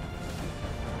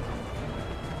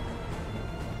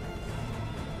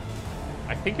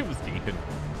 I think it was Deacon.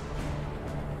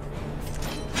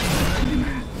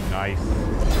 Nice.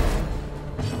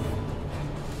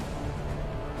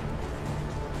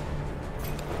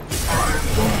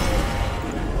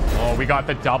 Oh, we got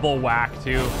the double whack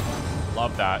too.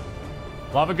 Love that.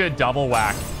 Love a good double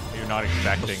whack. You're not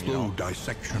expecting, a slow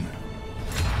dissection.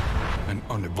 An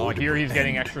unavoidable Oh, here he's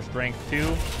getting end. extra strength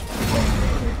too.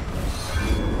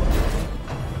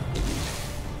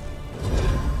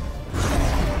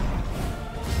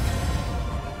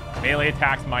 Melee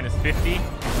attacks minus 50.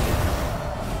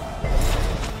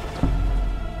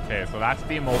 Okay, so that's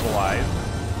the immobilized.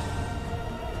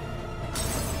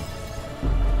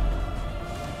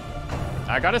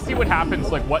 I gotta see what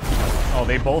happens, like what... Oh,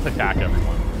 they both attack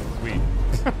everyone. Sweet.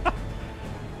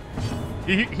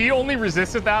 he only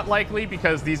resisted that, likely,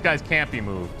 because these guys can't be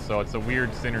moved. So it's a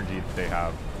weird synergy that they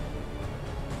have.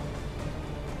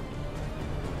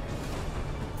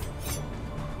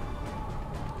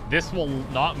 This will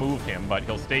not move him, but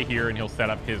he'll stay here and he'll set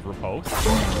up his riposte.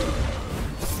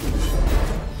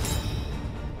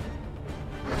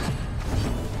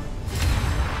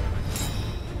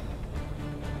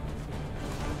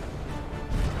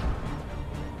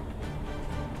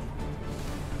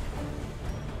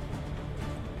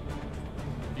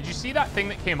 Did you see that thing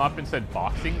that came up and said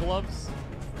boxing gloves?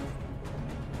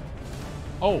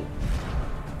 Oh,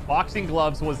 boxing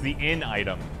gloves was the in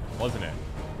item, wasn't it?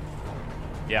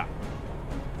 Yeah.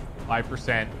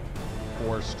 5%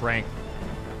 for strength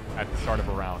at the start of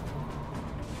a round.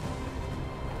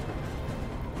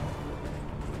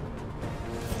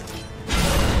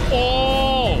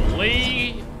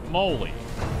 Holy moly.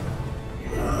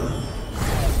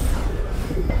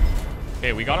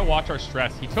 Okay, we gotta watch our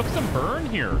stress. He took some burn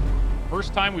here.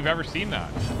 First time we've ever seen that.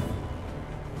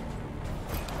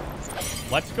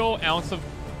 Let's go ounce of...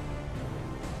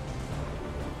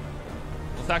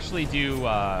 Let's actually do,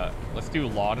 let's do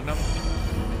laudanum.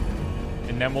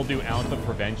 And then we'll do ounce of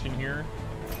prevention here.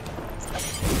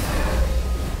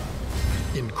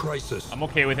 In crisis, I'm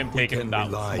okay with him taking that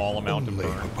small amount of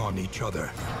burn. Upon each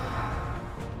other.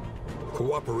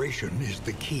 Cooperation is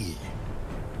the key.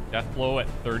 Death blow at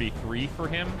 33 for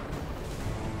him.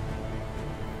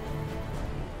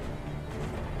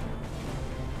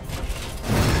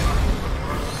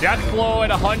 Death blow at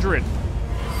 100.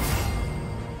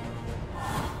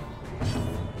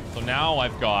 So now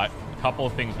I've got a couple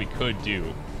of things we could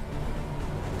do.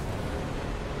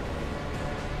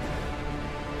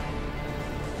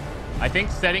 I think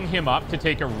setting him up to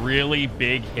take a really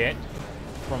big hit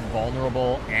from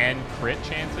vulnerable and crit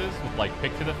chances with like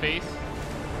pick to the face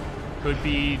could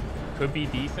be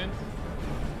decent.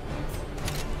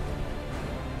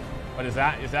 But is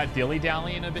that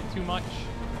dilly-dallying a bit too much?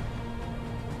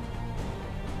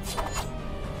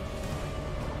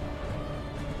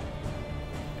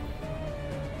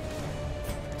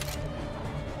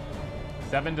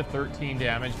 $7 to 13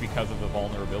 damage because of the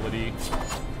vulnerability.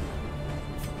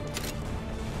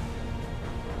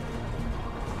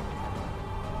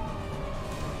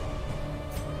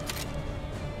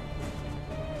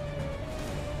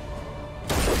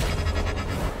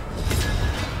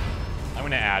 I'm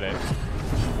gonna add it.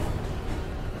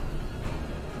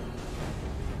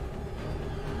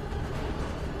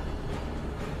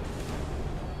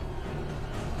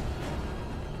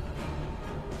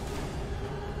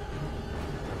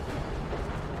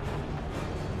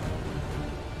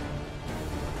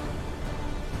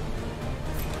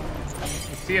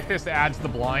 See if this adds the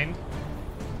blind.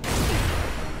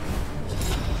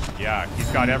 Yeah, he's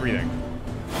got everything.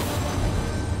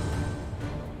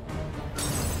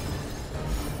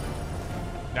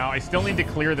 Now, I still need to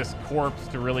clear this corpse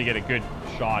to really get a good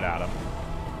shot at him.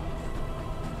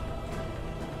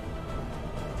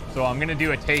 So I'm going to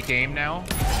do a take aim now.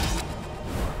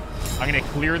 I'm going to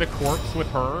clear the corpse with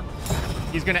her.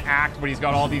 He's going to act, but he's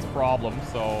got all these problems,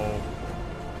 so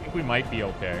I think we might be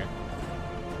okay.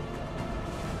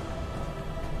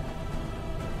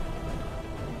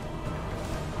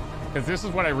 Because this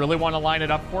is what I really want to line it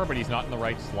up for, but he's not in the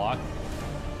right slot.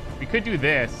 We could do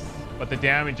this, but the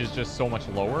damage is just so much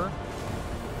lower.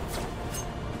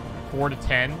 4 to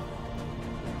 10.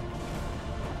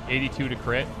 82 to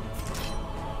crit.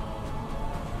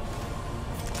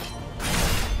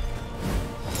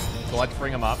 So let's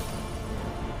bring him up.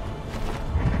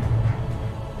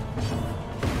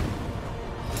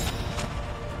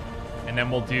 And then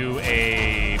we'll do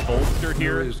a bolster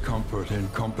here. There is comfort in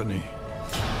company.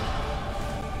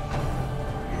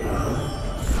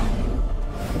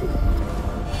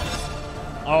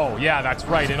 Oh, yeah, that's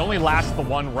right. It only lasts the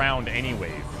one round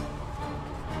anyways.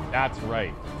 That's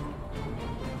right.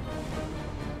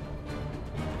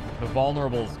 The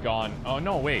vulnerable's gone. Oh,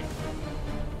 no, wait.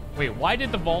 Wait, why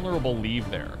did the vulnerable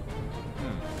leave there?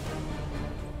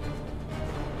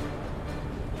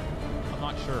 I'm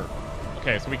not sure.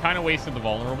 Okay, so we kind of wasted the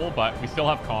vulnerable, but we still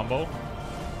have combo.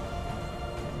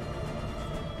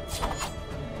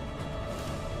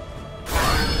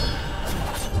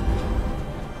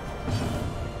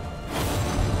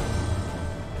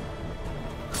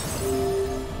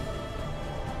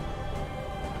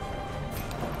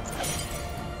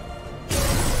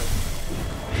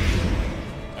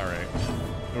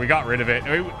 We got rid of it.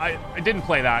 I didn't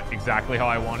play that exactly how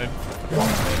I wanted.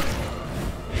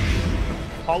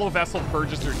 Hollow Vessel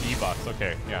purges their debuffs.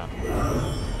 Okay, yeah.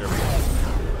 There we go.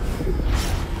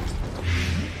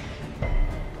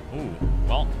 Ooh,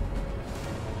 well.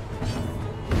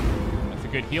 That's a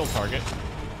good heal target.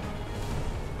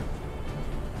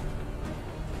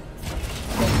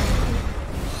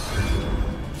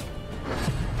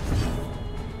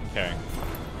 Okay.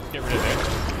 Let's get rid of it.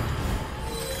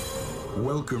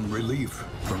 Welcome relief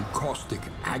from caustic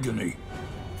agony.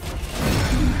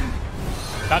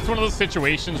 That's one of those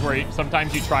situations where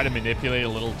sometimes you try to manipulate a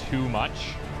little too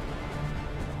much.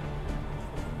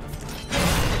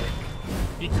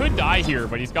 He could die here,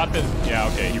 but he's got this... Yeah,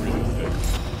 okay, he resisted.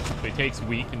 So he takes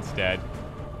weak instead.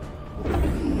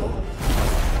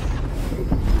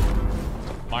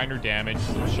 Minor damage,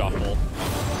 some shuffle.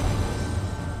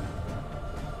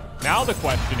 Now the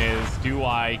question is, do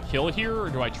I kill here or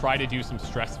do I try to do some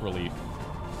stress relief?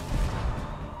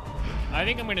 I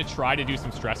think I'm going to try to do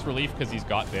some stress relief because he's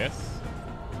got this.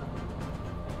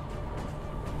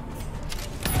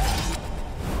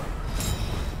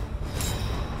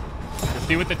 Let's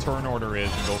see what the turn order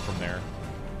is and go from there.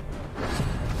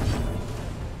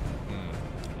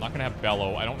 I'm not going to have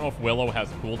Bellow. I don't know if Willow has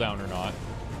cooldown or not.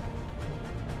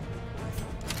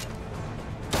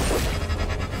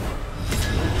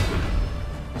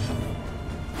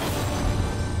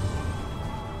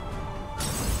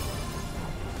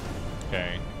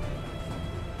 Okay.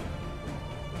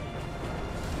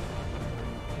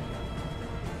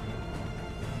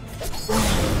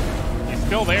 He's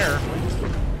still there.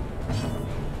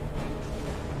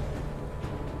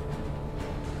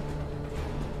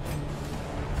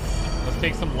 Let's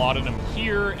take some laudanum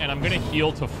here, and I'm going to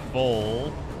heal to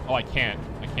full. Oh, I can't.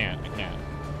 I can't.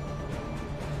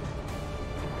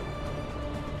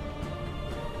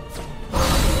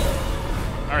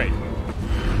 All right.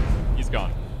 He's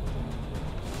gone.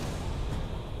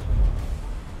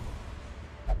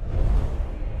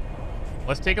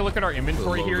 Let's take a look at our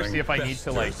inventory here, see if I need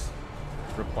to, like,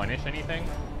 replenish anything.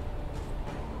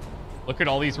 Look at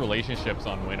all these relationships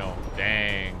on Winnow.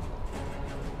 Dang.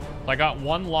 So I got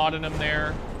one laudanum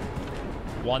there,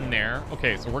 one there.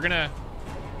 Okay, so we're gonna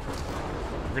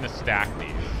stack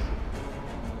these.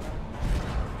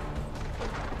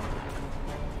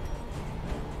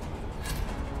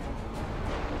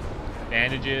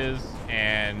 Bandages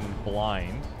and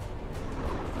blind.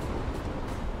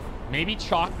 Maybe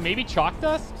chalk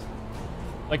dust?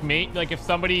 Like if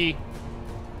somebody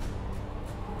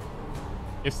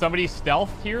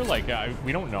stealthed here, like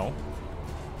we don't know.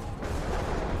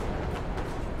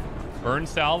 Burn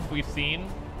salve we've seen.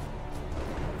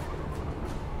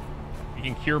 You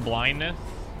can cure blindness.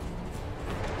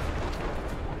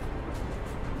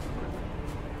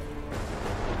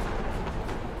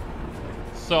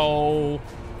 So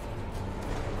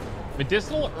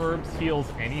medicinal herbs heals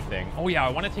anything. Oh yeah, I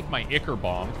want to take my Ichor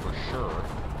bomb for sure.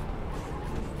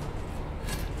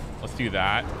 Let's do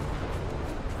that.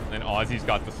 And then Ozzy's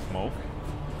got the smoke.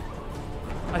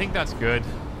 I think that's good.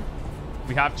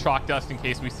 We have chalk dust in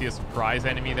case we see a surprise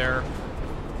enemy there.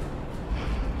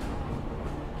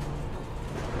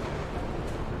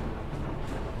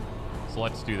 So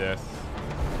let's do this.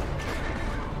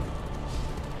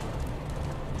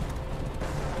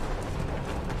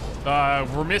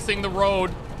 We're missing the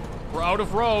road. We're out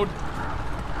of road.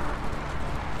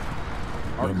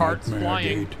 Our cart's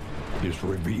flying. Gate is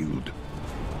revealed.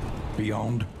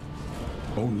 Beyond,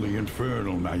 only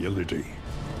infernal nihility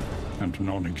and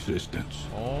non-existence.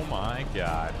 Oh my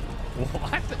god.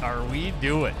 What are we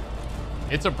doing?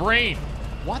 It's a brain.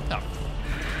 What the?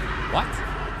 What?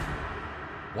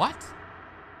 What?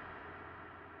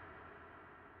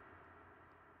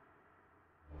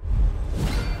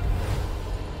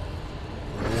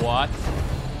 What?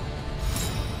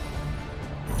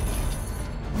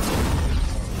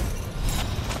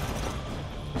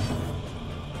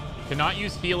 Cannot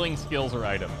use healing skills or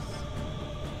items.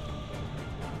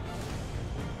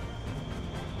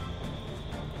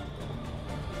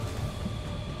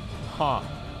 Huh.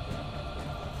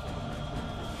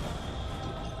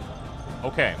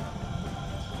 Okay.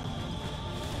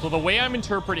 So the way I'm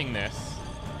interpreting this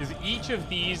is each of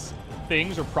these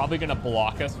things are probably going to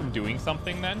block us from doing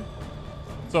something then.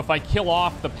 So if I kill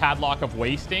off the Padlock of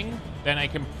Wasting, then I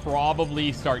can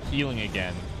probably start healing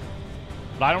again.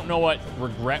 But I don't know what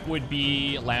Regret would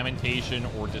be, Lamentation,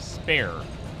 or Despair.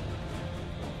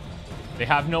 They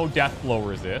have no Death Blow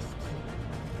resist.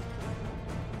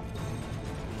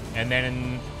 And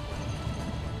then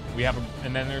we have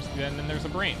and then there's a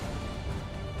Brain.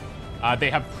 They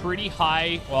have pretty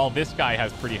high, well, this guy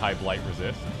has pretty high Blight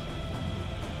resist.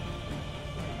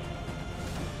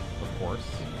 Of course.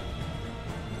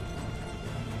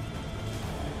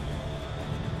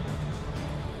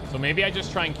 So maybe I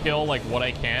just try and kill, like, what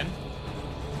I can.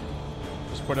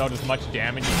 Just put out as much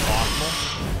damage as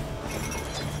possible.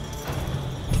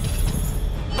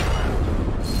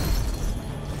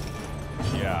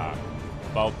 Yeah,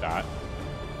 about that.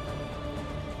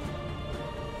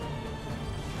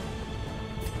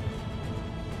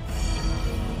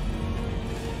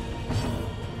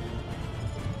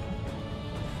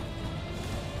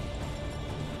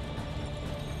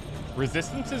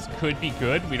 Resistances could be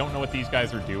good. We don't know what these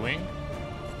guys are doing.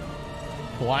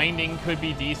 Blinding could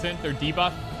be decent. Their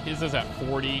debuff is at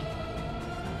 40.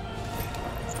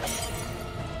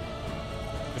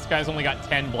 This guy's only got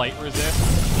 10 Blight resist.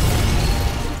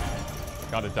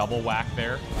 Got a double whack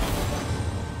there.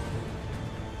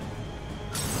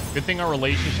 Good thing our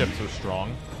relationships are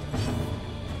strong.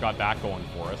 Got that going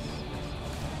for us.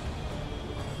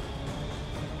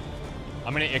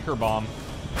 I'm gonna Ichor Bomb.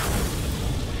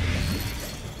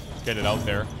 Get it out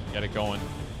there. Get it going.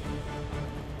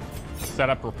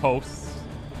 Set up riposte.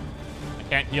 I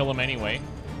can't heal him anyway.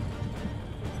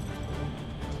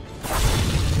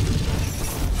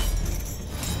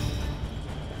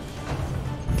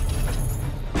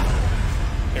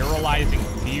 Paralyzing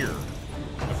Fear.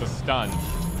 That's a stun.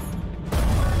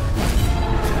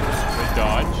 Good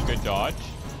dodge. Good dodge.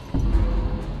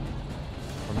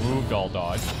 Removed all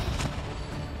dodge.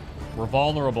 We're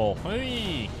vulnerable.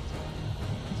 Hey!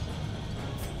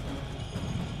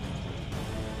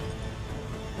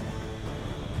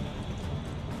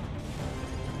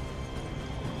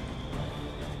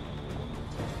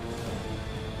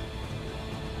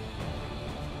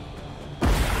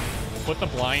 Put the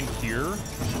blind here.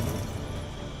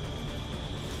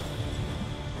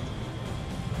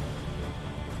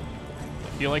 I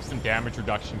feel like some damage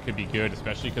reduction could be good,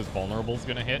 especially because vulnerable's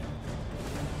gonna hit.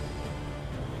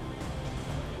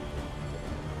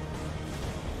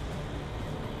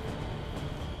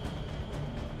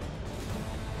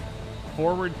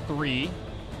 Forward 3.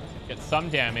 Gets some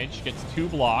damage. Gets 2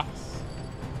 blocks.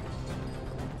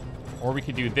 Or we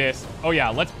could do this. Oh, yeah,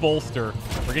 let's bolster.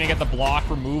 We're going to get the block,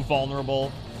 remove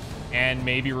vulnerable, and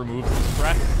maybe remove some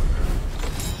stress.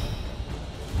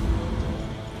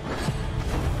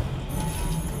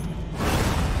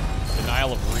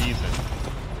 Denial of reason.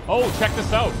 Oh, check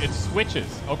this out. It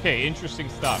switches. Okay, interesting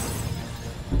stuff.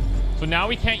 So now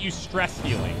we can't use stress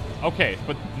healing. Okay,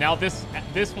 but now this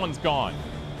one's gone.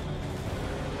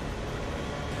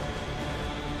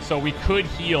 So we could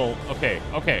heal. Okay.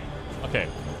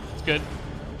 It's good.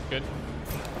 Good.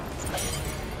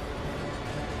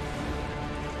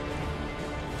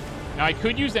 Now I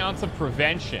could use Ounce of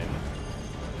Prevention.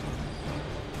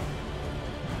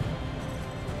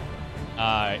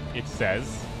 It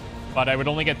says. But I would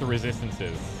only get the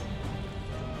resistances.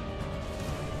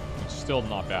 Which is still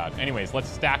not bad. Anyways, let's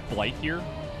stack Blight here.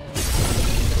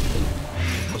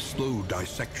 A slow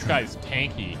dissection. This guy's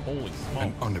tanky. Holy smoke.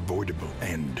 An unavoidable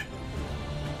end.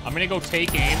 I'm gonna go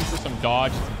take aim for some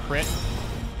dodge and some crit.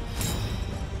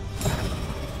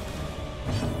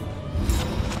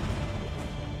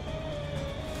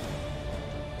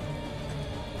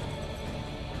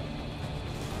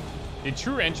 Did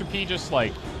True Entropy just,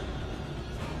 like,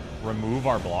 remove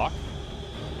our block?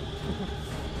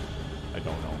 I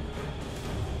don't know.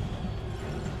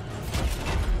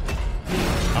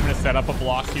 I'm gonna set up a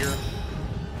block here.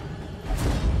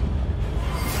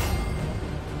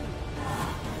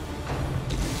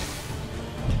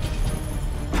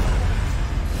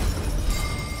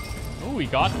 Ooh, he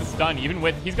got the stun, even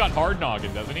with... He's got Hard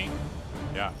Noggin, doesn't he?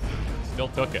 Yeah. Still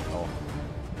took it, though.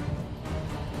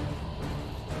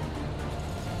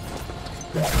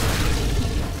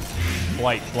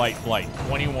 Blight.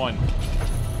 21.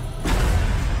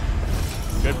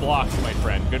 Good blocks, my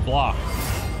friend. Good blocks.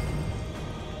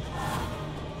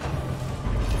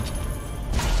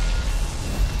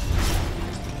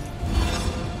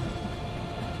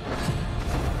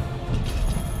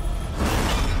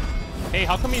 Hey,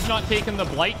 how come he's not taking the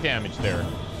blight damage there?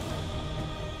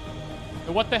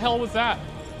 What the hell was that?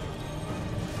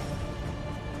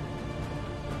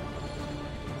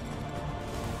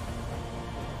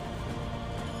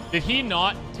 Did he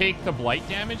not take the blight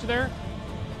damage there?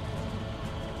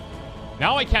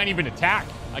 Now I can't even attack.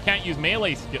 I can't use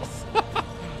melee skills.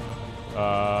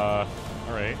 All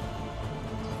right.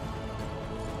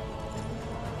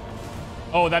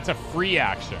 Oh, that's a free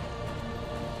action.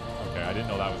 Okay, I didn't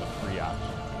know that was a free action.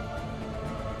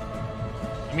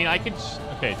 I mean, I could...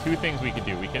 Okay, two things we could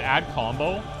do. We could add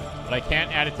combo, but I can't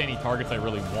add it to any targets I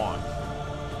really want.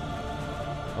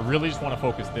 I really just want to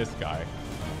focus this guy.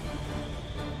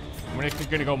 I'm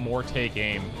gonna go more take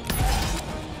aim.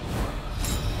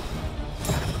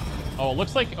 Oh, it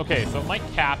looks like... Okay, so it might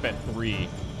cap at 3.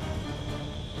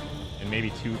 And maybe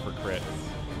 2 for crits.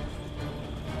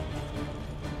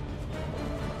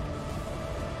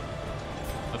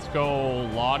 Let's go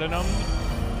Laudanum.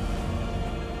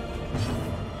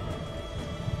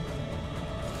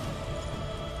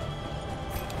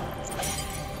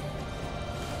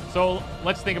 So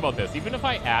let's think about this. Even if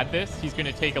I add this, he's going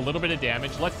to take a little bit of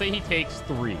damage. Let's say he takes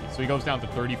 3. So he goes down to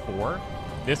 34.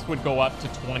 This would go up to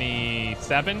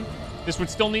 27. This would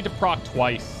still need to proc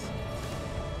twice.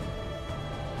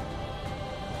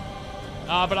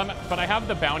 But I have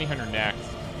the Bounty Hunter next.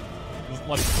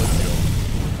 Let's do it.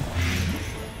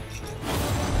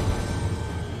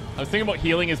 I was thinking about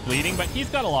healing his bleeding, but he's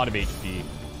got a lot of HP.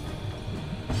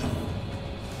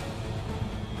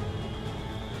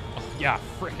 Oh, yeah,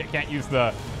 frick! I can't use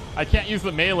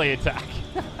the melee attack.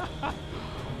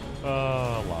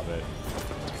 Oh, love it.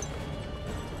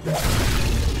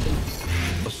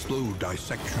 A slow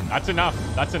dissection. That's enough.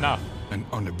 That's enough. An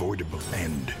unavoidable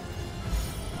end.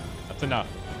 That's enough.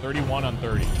 31 on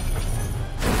 30.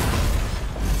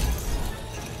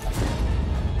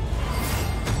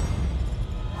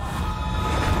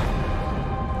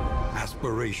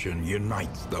 Aspiration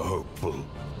unites the hopeful.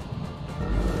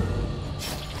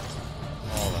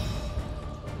 Oh,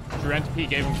 True Entropy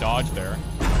gave him dodge there.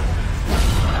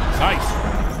 Nice.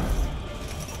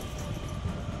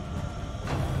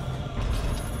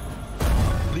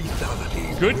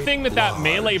 Good thing that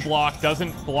melee block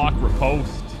doesn't block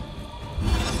riposte.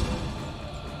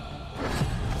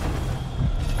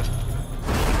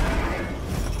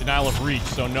 Denial of reach,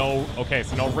 so no... Okay,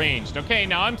 so no ranged. Okay,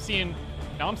 now I'm seeing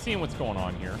what's going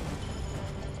on here.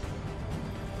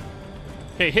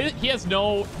 Okay, he has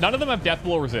no... None of them have death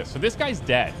blow resist, so this guy's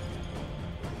dead.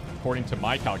 According to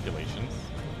my calculations.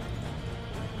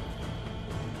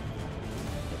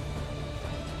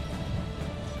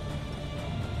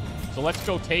 So let's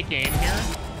go take aim here.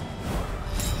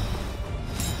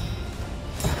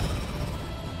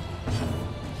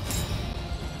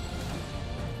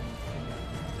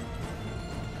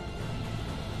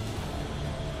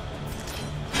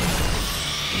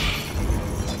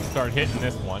 Start hitting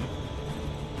this one.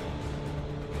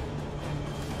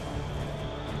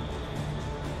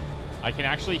 I can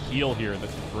actually heal here. This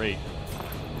is great.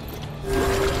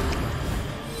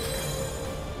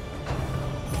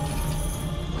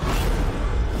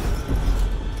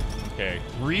 Okay,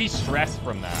 3 stress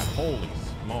from that. Holy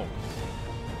smokes.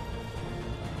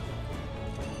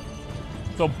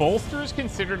 So Bolster is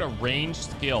considered a ranged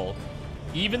skill,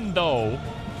 even though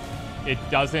it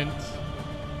doesn't...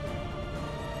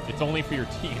 It's only for your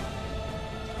team.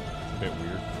 It's a bit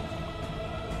weird.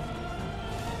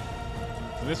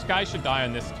 So this guy should die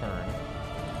on this turn.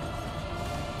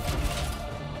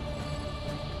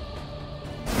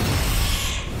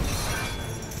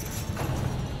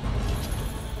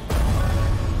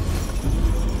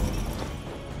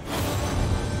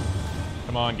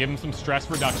 Come on, give him some stress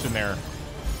reduction there.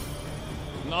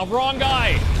 No, wrong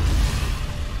guy!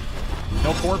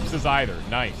 No corpses either.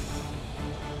 Nice.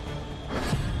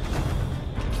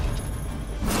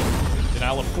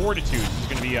 Denial of Fortitude is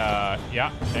going to be,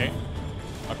 yeah, okay.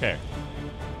 Okay.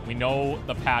 We know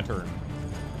the pattern.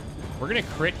 We're going to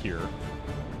crit here.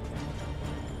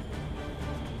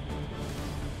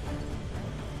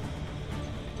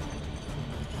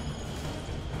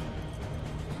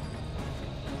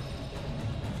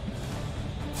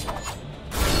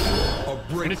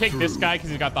 We're going to take this guy because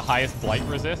he's got the highest blight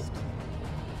resist.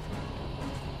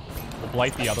 We'll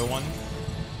blight the other one.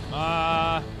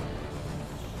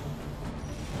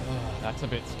 That's a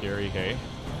bit scary, hey?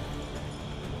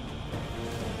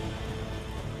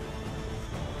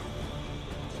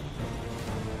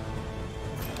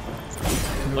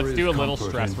 Let's do a little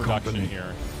stress reduction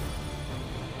here.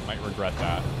 Might regret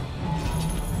that.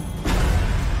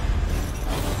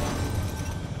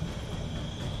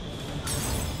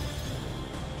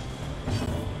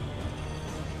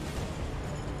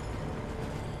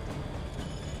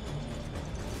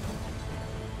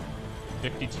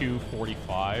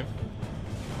 52-45.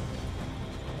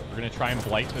 We're gonna try and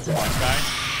blight this one guy.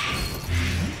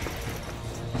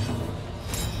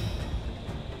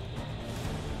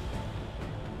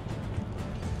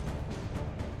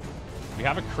 We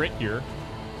have a crit here.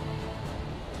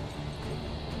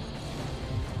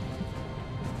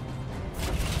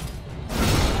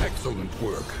 Excellent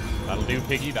work. That'll do,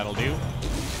 Piggy. That'll do.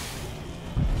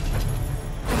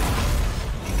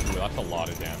 Ooh, that's a lot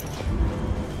of damage.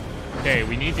 Okay,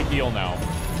 we need to heal now.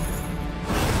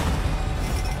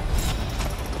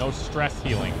 No stress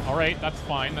healing. All right, that's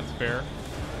fine. That's fair.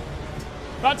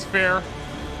 That's fair.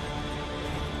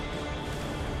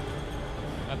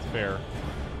 That's fair.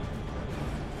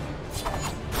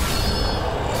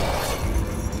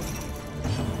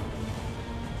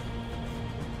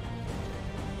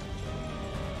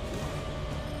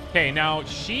 Okay, now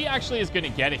she actually is going to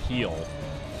get a heal.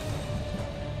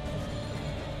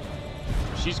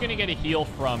 She's going to get a heal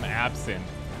from Absinthe.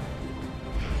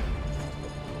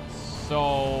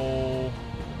 So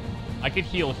I could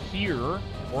heal here,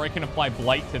 or I can apply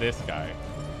Blight to this guy.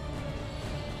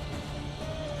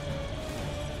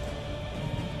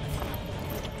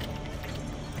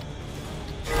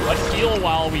 Let's heal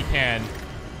while we can.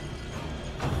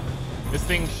 This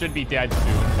thing should be dead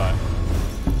soon, but...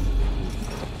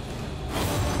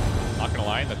 Not gonna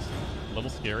lie, that's a little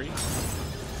scary.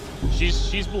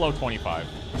 She's below 25.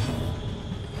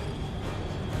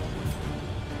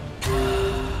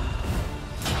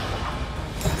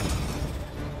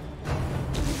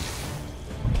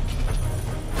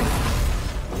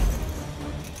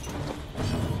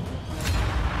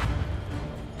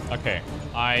 Okay,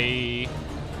 I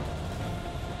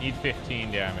need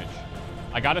 15 damage.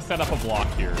 I gotta set up a block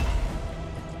here.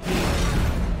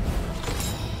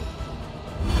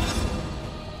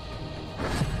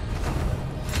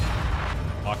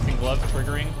 Boxing gloves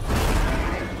triggering.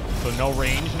 So no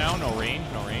range now, no range,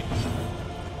 no range.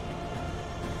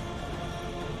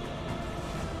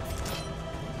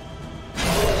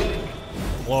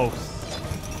 Close.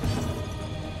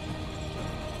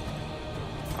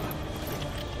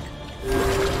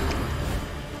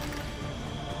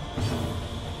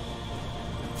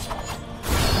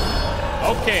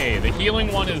 Okay, the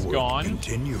healing one is gone.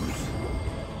 Continues.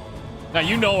 Now,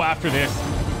 you know after this,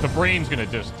 the brain's gonna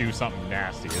just do something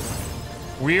nasty, isn't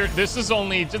it? Weird. This is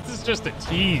just a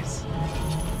tease.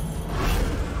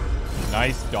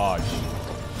 Nice dodge.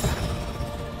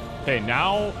 Okay,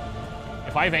 now,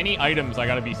 if I have any items, I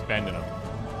gotta be spending them.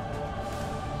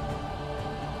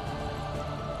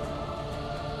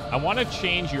 I want to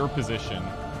change your position.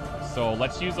 So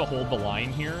let's use a hold the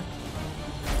line here.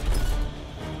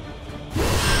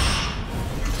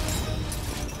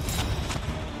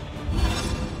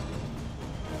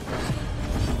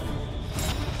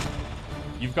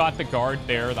 You've got the guard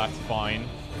there, that's fine.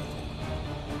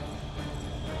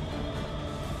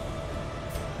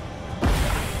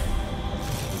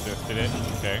 Resisted it,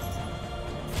 okay.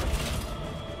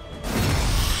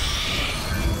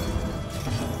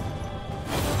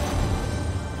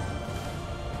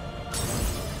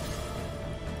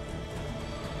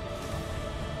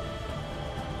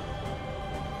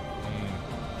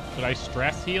 Should I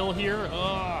stress heal here?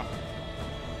 Ugh.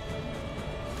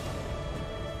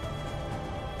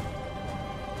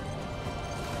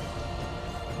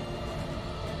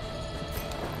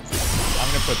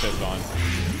 Put this on.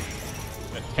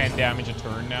 At 10 damage a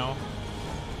turn now.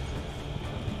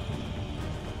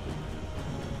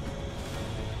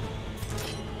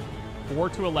 Four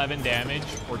to 11 damage,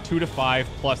 or 2 to 5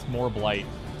 plus more blight.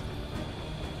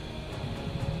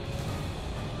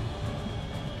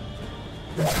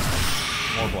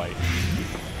 More blight.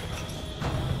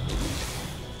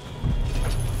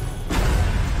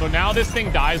 So now this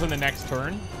thing dies on the next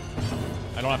turn.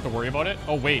 I don't have to worry about it.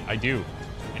 Oh wait, I do.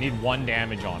 I need 1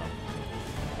 damage on him.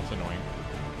 That's annoying.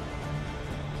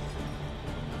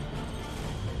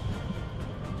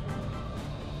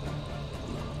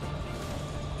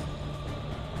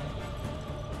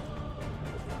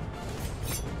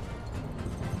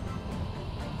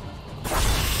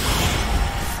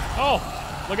 Oh,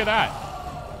 look at that.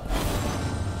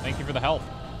 Thank you for the help.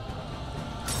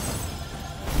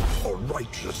 A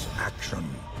righteous action.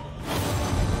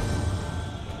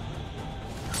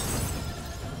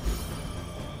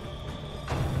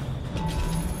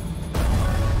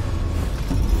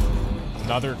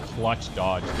 Another clutch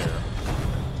dodge there.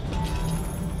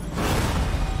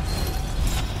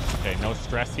 Okay, no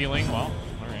stress healing. Well,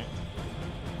 all right.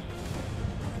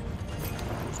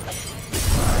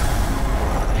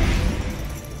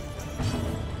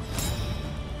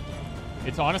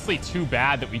 It's honestly too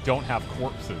bad that we don't have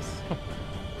corpses.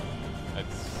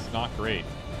 not great.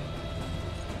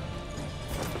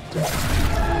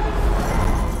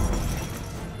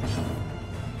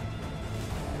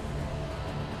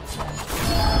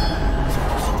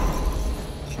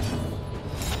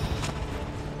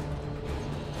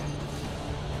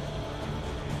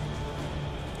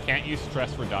 Can't use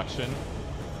stress reduction.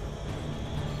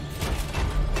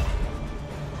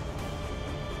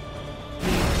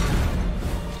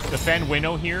 Defend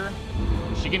Winnow here.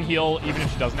 She can heal even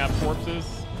if she doesn't have corpses.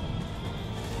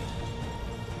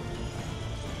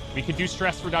 We could do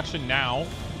stress reduction now.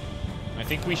 I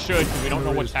think we should, because we don't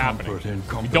know what's happening.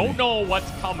 We don't know what's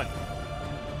coming.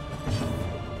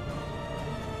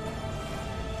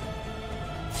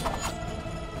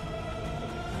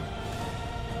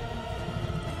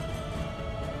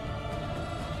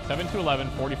 Seven to 11,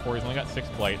 44. He's only got 6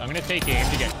 blight. I'm going to take aim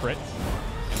to get crits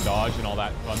and dodge and all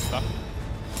that fun stuff.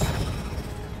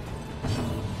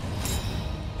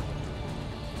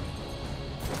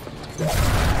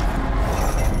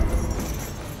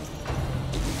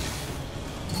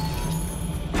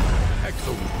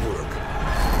 Excellent work.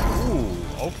 Ooh,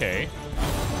 okay.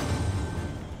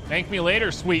 Thank me later,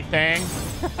 sweet thing.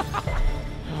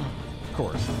 Of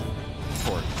course. Of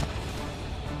course.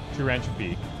 True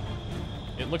entropy.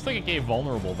 It looks like it gave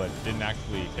vulnerable, but didn't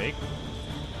actually take.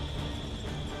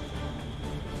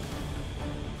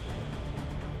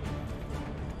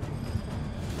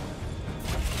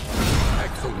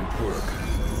 Excellent work.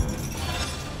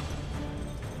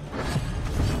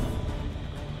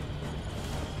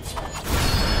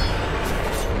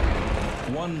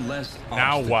 One less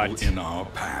now obstacle what? In our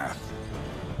path.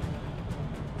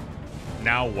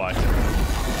 Now what?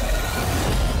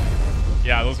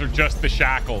 Yeah, those are just the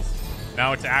shackles.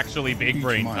 Now it's actually big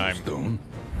brain time. Milestone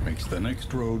makes the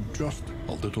next road just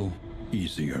a little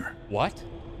easier. What?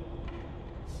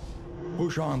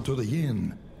 Push on to the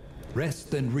inn.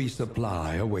 Rest and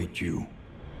resupply await you.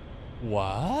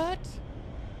 What?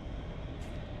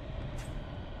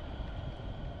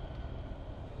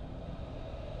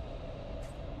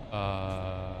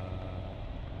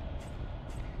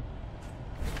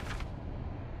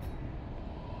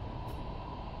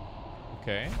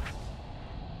 Okay.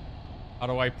 How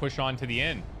do I push on to the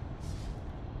inn?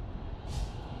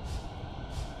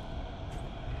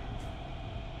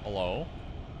 Hello?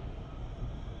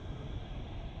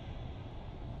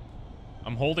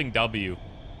 I'm holding W.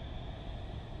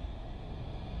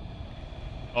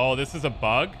 Oh, this is a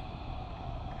bug?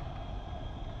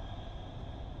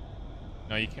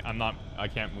 No, you can't. I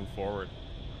can't move forward.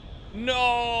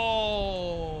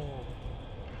 No!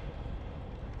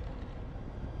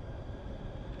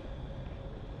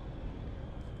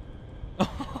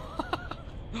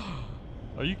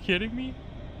 Are you kidding me?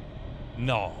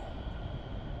 No.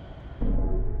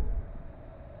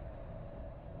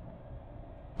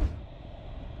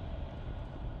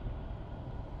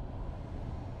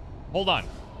 Hold on.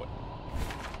 What?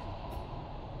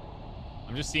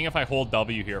 I'm just seeing if I hold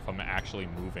W here if I'm actually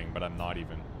moving, but I'm not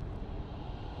even.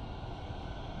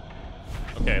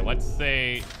 Okay, let's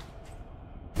say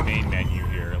main menu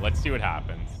here. Let's see what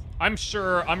happens. I'm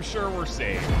sure we're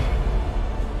safe.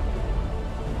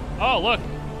 Oh, look.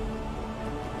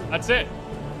 That's it.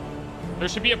 There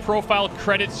should be a profile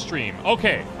credit stream.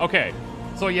 Okay, okay.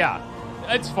 So yeah,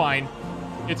 it's fine.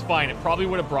 It's fine. It probably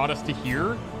would have brought us to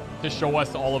here to show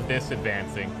us all of this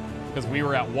advancing, because we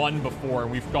were at 1 before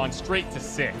and we've gone straight to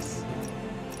 6,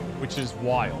 which is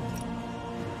wild.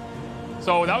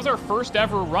 So that was our first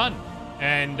ever run,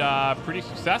 and pretty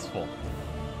successful.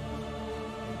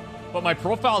 But my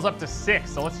profile's up to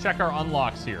 6, so let's check our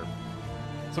unlocks here.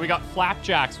 So we got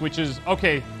flapjacks, which is,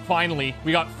 okay, finally,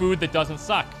 we got food that doesn't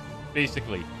suck,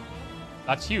 basically.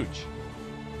 That's huge.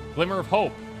 Glimmer of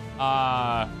Hope.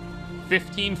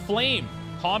 15 Flame.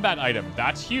 Combat item.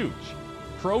 That's huge.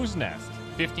 Crow's Nest.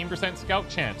 15% scout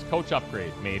chance. Coach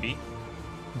upgrade, maybe.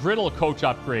 Griddle coach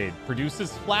upgrade.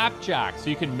 Produces flapjack, so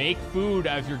you can make food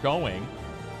as you're going.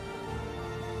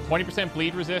 20%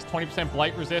 bleed resist, 20%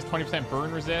 blight resist, 20%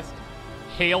 burn resist.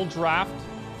 Hail draft.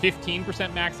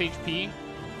 15% max HP.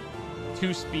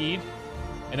 2 speed.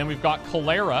 And then we've got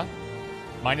Cholera.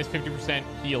 Minus 50%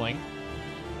 healing.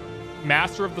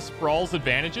 Master of the Sprawl's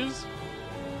advantages.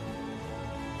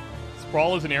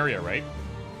 Sprawl is an area, right?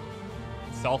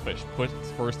 Selfish. Puts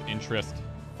first interest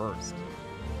first.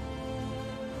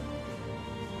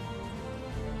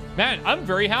 Man, I'm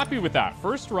very happy with that.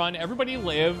 First run, everybody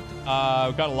lived.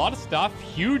 Got a lot of stuff.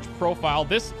 Huge profile.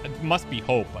 This must be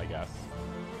hope, I guess.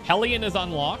 Hellion is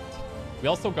unlocked. We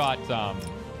also got,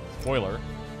 spoiler,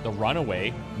 the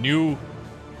Runaway. New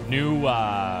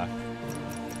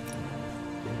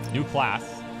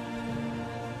class.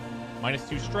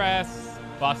 -2 stress.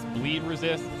 Buffs bleed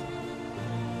resist.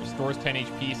 Restores 10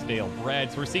 HP, stale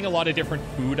bread. So we're seeing a lot of different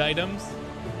food items.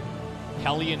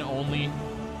 Hellion only,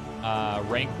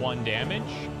 rank 1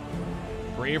 damage.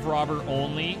 Grave Robber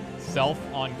only, self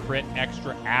on crit,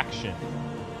 extra action.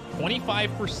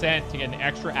 25% to get an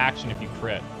extra action if you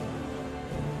crit.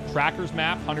 Trackers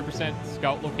map, 100%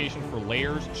 scout location for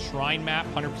layers. Shrine map,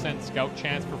 100% scout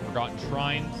chance for forgotten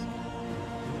shrines.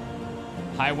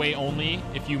 Highway only,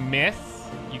 if you miss,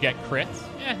 you get crits.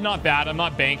 Not bad. I'm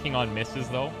not banking on misses,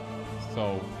 though.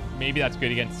 So maybe that's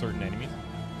good against certain enemies.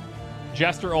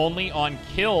 Jester only, on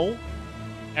kill,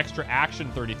 extra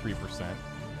action 33%.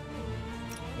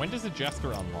 When does a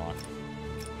Jester unlock?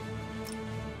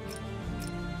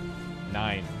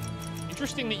 9.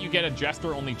 Interesting that you get a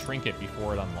Jester only trinket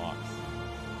before it unlocks.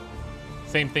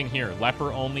 Same thing here.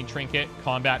 Leper only trinket,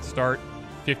 combat start,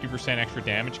 50% extra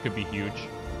damage, could be huge.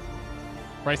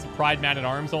 Price of Pride Man at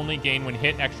Arms only, gain when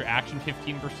hit, extra action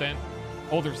 15%.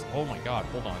 Oh, there's, oh my god,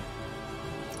 hold on.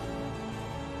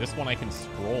 This one I can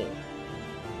scroll.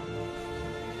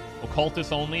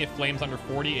 Occultist only, if flames under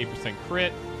 40, 8%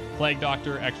 crit. Plague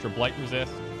Doctor, extra blight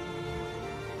resist.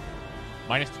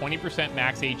 Minus 20%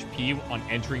 max HP on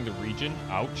entering the region.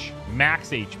 Ouch. Max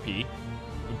HP.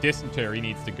 Dysentery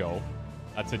needs to go.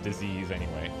 That's a disease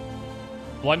anyway.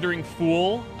 Blundering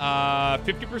Fool.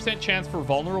 50% chance for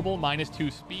vulnerable,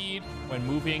 -2 speed. When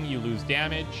moving, you lose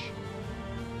damage.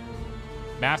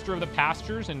 Master of the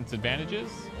Pastures and its advantages.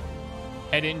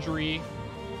 Head injury.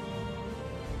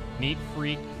 Neat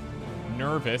Freak.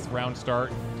 Nervous, round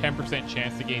start. 10%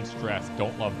 chance to gain stress.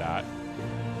 Don't love that.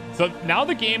 So now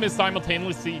the game has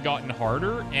simultaneously gotten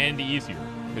harder and easier.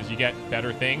 Because you get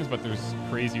better things, but there's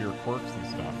crazier quirks and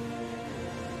stuff.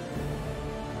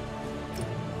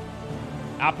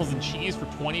 Apples and cheese for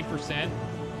 20%.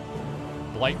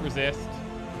 Blight resist.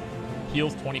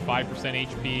 Heals 25%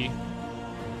 HP.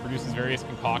 Produces various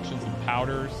concoctions and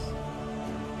powders.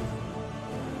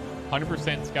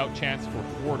 100% scout chance for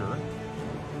Hoarder.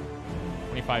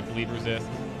 25 bleed resist.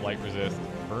 Blight resist.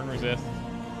 Burn resist.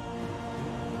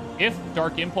 If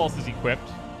Dark Impulse is equipped,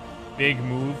 big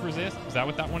move resist. Is that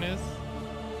what that one is?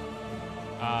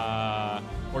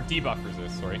 Or debuff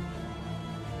resist, sorry.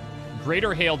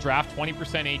 Greater Hail Draft,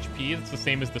 20% HP. It's the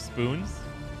same as the spoons.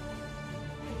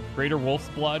 Greater Wolf's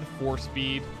Blood, 4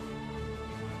 speed.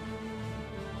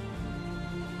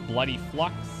 Bloody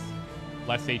Flux,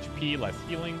 less HP, less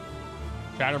healing.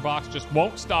 Chatterbox just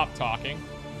won't stop talking.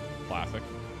 Classic.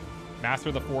 Master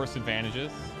of the Forest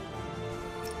advantages.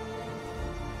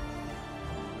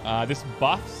 This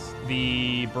buffs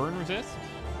the burn resist.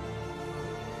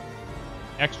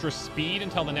 Extra speed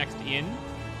until the next inn.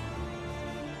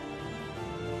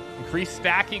 Increase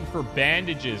stacking for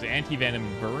bandages, anti-venom,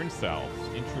 and burn cells.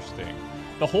 Interesting.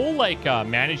 The whole, like,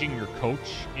 managing your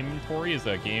coach inventory is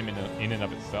a game in and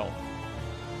of itself.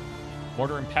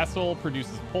 Mortar and Pestle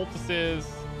produces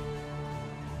poultices.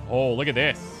 Oh, look at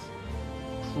this.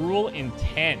 Cruel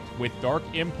Intent with Dark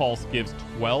Impulse gives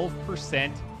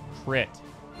 12% crit.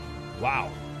 Wow.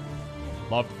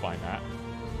 Love to find that.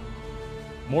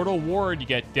 Mortal Ward, you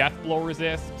get Death Blow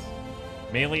resist.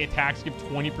 Melee attacks give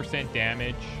 20%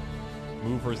 damage.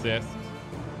 Move resist.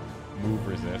 Move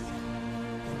resist.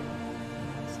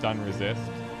 Stun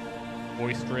resist.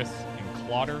 Boisterous and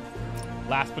Clotter.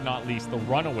 Last but not least, the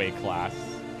Runaway class.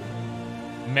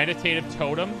 Meditative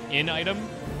Totem, in item.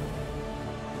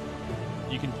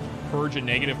 You can purge a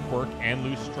negative quirk and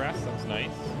lose stress. That's nice.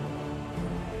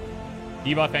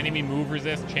 Debuff enemy move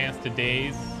resist, chance to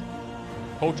daze.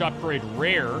 Coach upgrade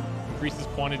rare, increases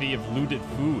quantity of looted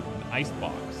food in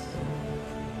icebox.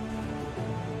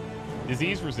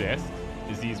 Disease resist,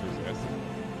 disease resist.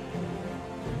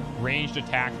 Ranged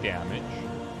attack damage.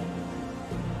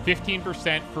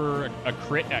 15% for a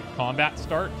crit at combat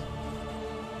start.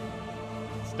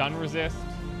 Stun resist.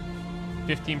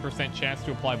 15% chance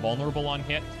to apply vulnerable on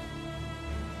hit.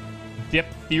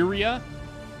 Diphtheria.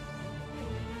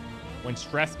 When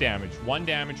stress damage, 1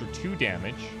 damage or 2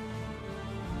 damage.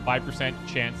 5%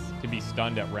 chance to be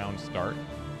stunned at round start.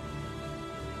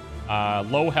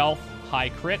 Low health, high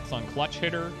crits on clutch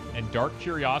hitter. And Dark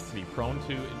Curiosity, prone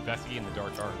to investigating the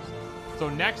dark arts. So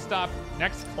next up,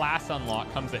 next class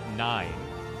unlock comes at 9.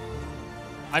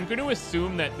 I'm going to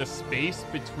assume that the space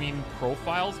between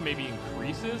profiles maybe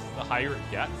increases the higher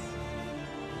it gets.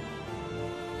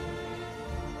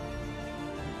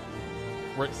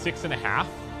 We're at 6.5.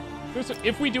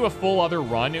 If we do a full other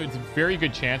run, it's a very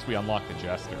good chance we unlock the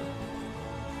Jester.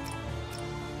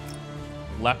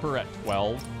 Leper at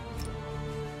 12.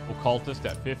 Occultist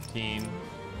at 15.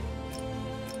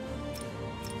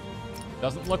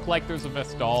 Doesn't look like there's a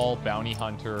Vestal, Bounty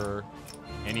Hunter,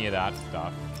 any of that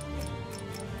stuff.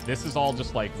 This is all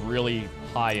just like really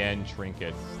high-end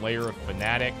trinkets. Slayer of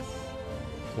Fanatics,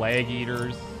 Plague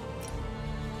Eaters,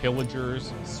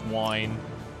 Pillagers, Swine,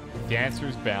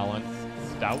 Dancer's Balance,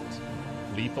 Stout,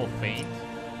 Lethal Feint,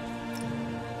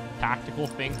 Tactical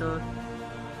Thinker,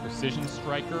 Precision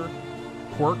Striker,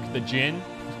 Quirk the Djinn,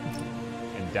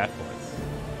 and Deathless.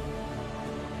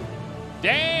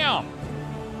 Damn!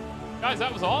 Guys,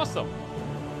 that was awesome.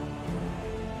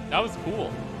 That was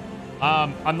cool.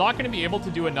 I'm not going to be able to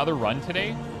do another run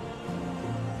today,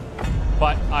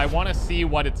 but I want to see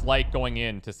what it's like going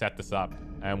in to set this up,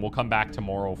 and we'll come back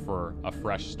tomorrow for a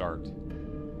fresh start.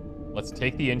 Let's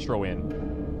take the intro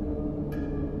in.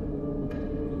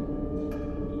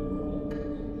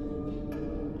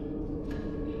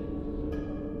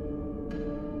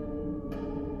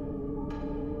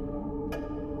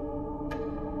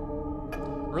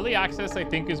 Early access, I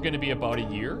think, is going to be about a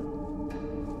year.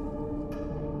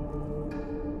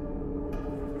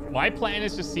 My plan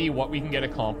is to see what we can get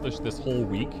accomplished this whole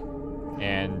week.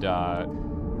 And,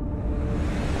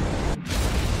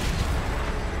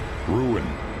 Ruin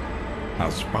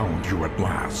has found you at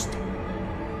last.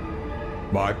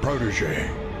 My protege.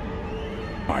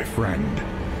 My friend.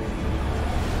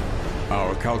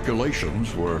 Our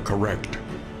calculations were correct.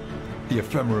 The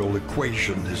ephemeral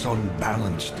equation is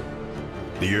unbalanced.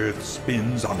 The Earth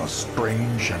spins on a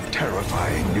strange and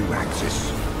terrifying new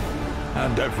axis.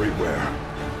 And everywhere,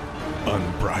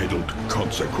 unbridled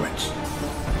consequence.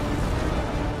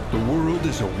 The world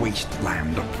is a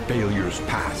wasteland of failures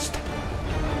past.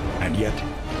 And yet,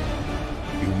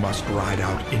 you must ride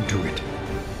out into it,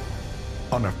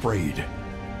 unafraid.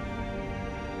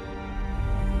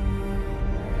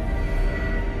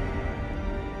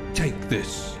 Take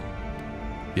this.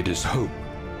 It is hope,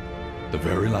 the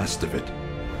very last of it.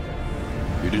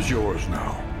 It is yours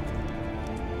now.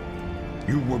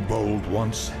 You were bold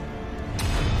once.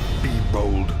 Be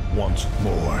bold once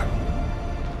more.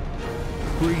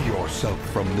 Free yourself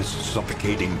from this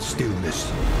suffocating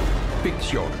stillness.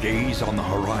 Fix your gaze on the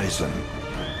horizon.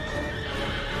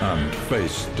 And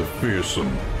face the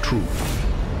fearsome truth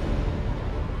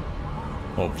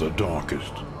of the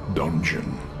darkest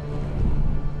dungeon.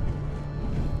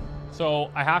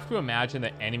 so I have to imagine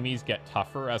that enemies get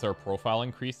tougher as our profile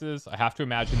increases. I have to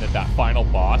imagine that that final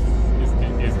boss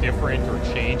is different or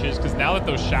changes, because now that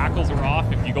those shackles are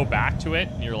off, if you go back to it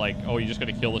and you're like, oh, you're just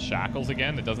going to kill the shackles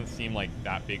again, it doesn't seem like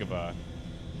that big of a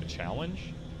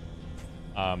challenge.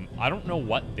 I don't know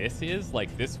what this is.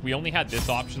 Like this, we only had this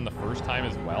option the first time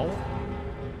as well.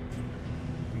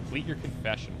 Complete your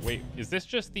confession. Wait, is this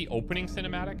just the opening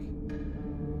cinematic?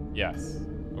 Yes.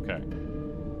 Okay.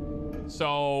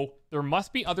 So there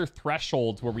must be other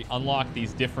thresholds where we unlock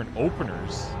these different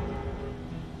openers,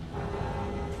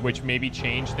 which maybe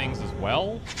change things as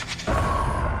well.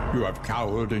 You have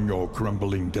cowered in your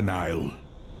crumbling denial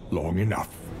long enough.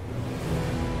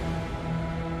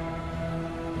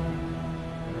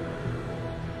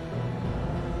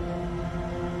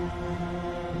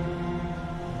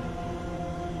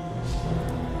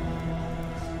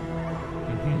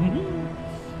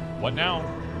 What now?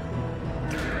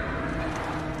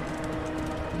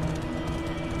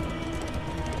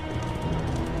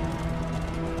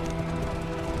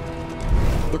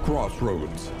 The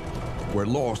crossroads, where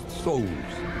lost souls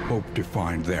hope to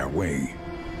find their way.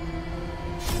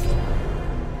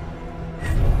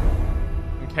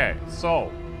 Okay, so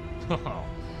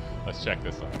let's check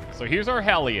this out. So here's our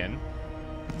Hellion.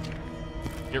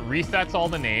 It resets all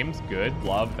the names. Good,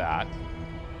 love that.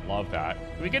 Love that.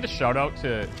 Can we get a shout out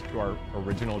to our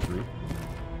original group?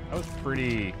 That was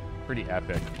pretty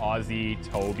epic. Ozzy,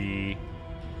 Toby,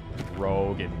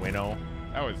 Rogue, and Winnow.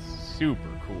 That was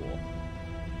super cool.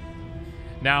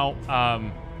 Now,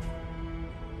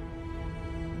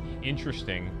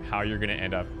 interesting how you're gonna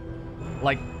end up,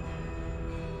 like,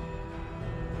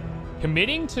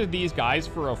 committing to these guys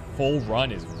for a full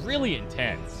run is really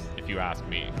intense, if you ask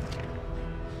me.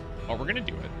 But we're gonna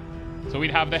do it. So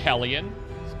we'd have the Hellion,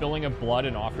 spilling of blood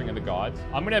and offering of the gods.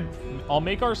 I'll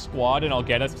make our squad and I'll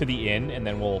get us to the inn, and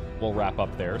then we'll wrap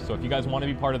up there. So if you guys want to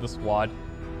be part of the squad,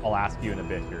 I'll ask you in a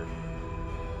bit here.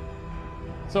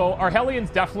 So our Hellion's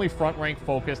definitely front rank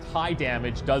focused, high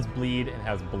damage, does bleed, and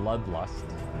has bloodlust.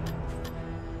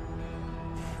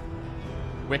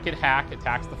 Wicked Hack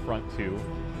attacks the front two.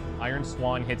 Iron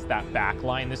Swan hits that back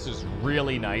line. This is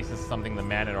really nice. This is something the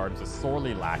Man-at-Arms is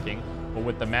sorely lacking. But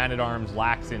with the Man-at-Arms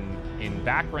lacks in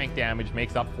back rank damage,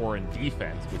 makes up for in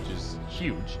defense, which is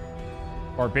huge.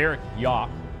 Barbaric Yawp.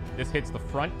 This hits the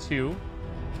front two.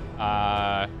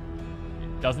 It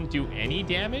doesn't do any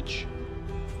damage.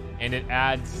 and it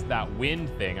adds that wind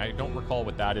thing. I don't recall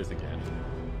what that is again.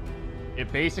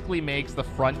 It basically makes the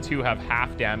front two have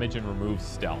half damage and removes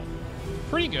stealth.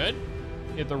 Pretty good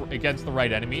against the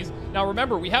right enemies. Now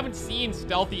remember, we haven't seen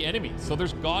stealthy enemies, so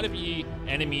there's got to be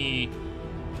enemy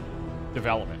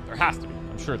development. There has to be.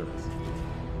 I'm sure there is.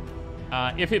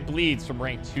 If it bleeds from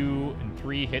rank 2 and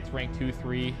 3, hits rank 2,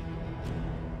 3,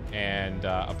 and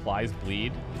applies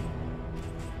bleed,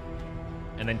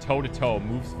 and then toe-to-toe,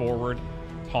 moves forward,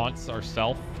 taunts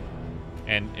ourself,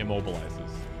 and immobilizes.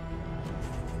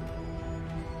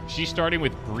 She's starting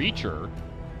with Breacher.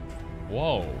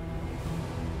 Whoa.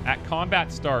 At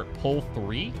combat start, pull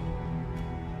 3.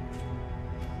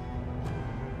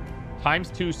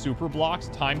 ×2 super blocks,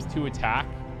 ×2 attack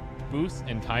boosts,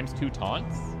 and ×2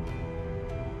 taunts.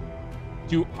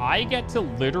 Do I get to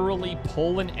literally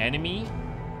pull an enemy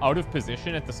out of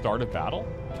position at the start of battle?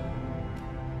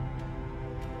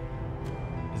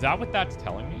 Is that what that's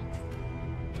telling me?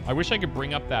 I wish I could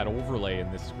bring up that overlay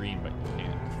in this screen, but you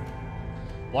can't.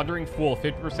 Blundering Fool,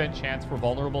 50% chance for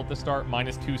vulnerable at the start,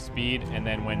 -2 speed, and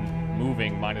then when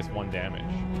moving, -1 damage.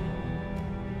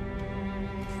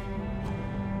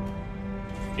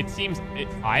 It seems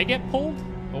I get pulled?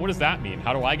 But what does that mean?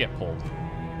 How do I get pulled?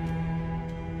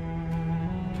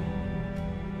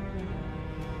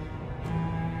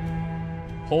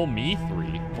 Pull me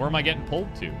 3? Where am I getting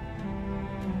pulled to?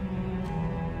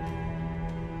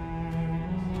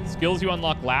 Skills you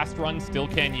unlock last run still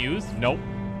can use? Nope.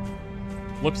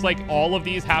 Looks like all of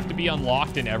these have to be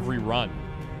unlocked in every run.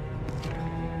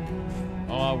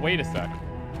 Wait a sec.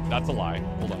 That's a lie.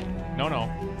 Hold on. No.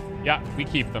 Yeah, we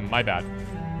keep them. My bad.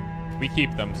 We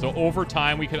keep them. So over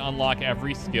time, we can unlock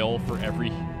every skill for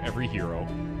every hero.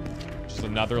 Just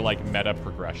another, like, meta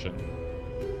progression.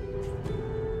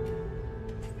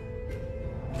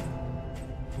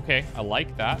 Okay, I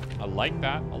like that. I like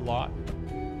that a lot.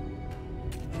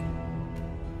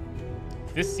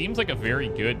 This seems like a very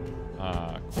good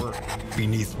quirk.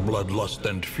 Beneath bloodlust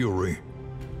and fury,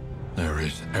 there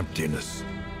is emptiness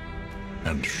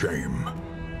and shame.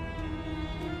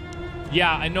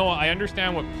 Yeah, I know. I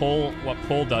understand what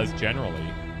pull does generally.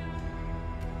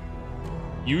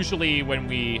 Usually when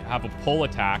we have a pull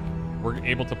attack, we're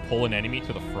able to pull an enemy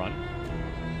to the front.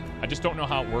 I just don't know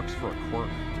how it works for a quirk.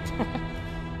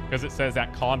 Because it says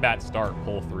at combat start,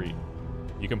 pull 3.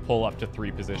 You can pull up to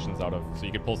 3 positions out of... So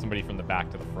you can pull somebody from the back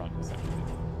to the front, essentially.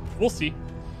 We'll see.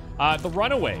 The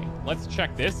Runaway. Let's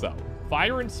check this out.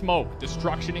 Fire and Smoke.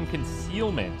 Destruction and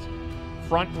Concealment.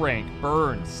 Front rank.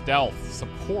 Burn. Stealth.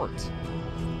 Support.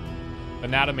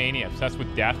 Anatomania. Obsessed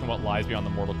with death and what lies beyond the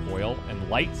mortal coil. And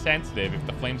Light Sensitive. If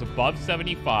the flame's above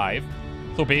 75.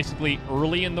 So basically,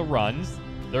 early in the runs,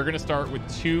 they're going to start with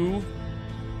two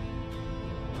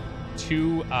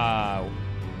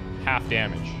half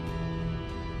damage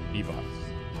debuffs.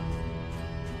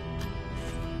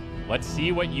 Let's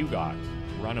see what you got.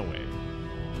 Runaway.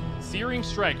 Searing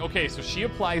Strike. Okay, so she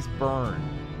applies burn.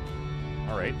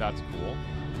 All right, that's cool.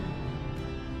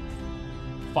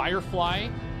 Firefly.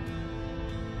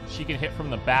 She can hit from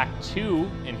the back 2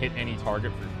 and hit any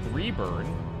target for 3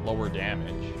 burn. Lower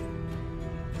damage.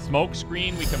 Smoke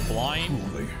Screen, we can blind.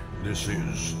 Truly, this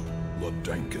is the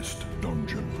dankest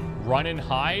dungeon. Run and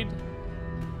Hide.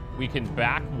 We can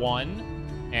back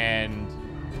 1 and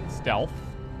stealth.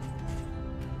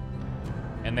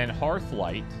 And then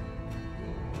Hearthlight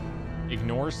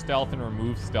ignores stealth and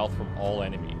removes stealth from all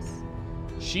enemies.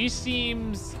 She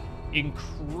seems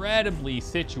incredibly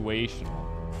situational.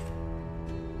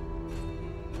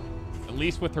 At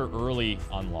least with her early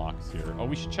unlocks here. Oh,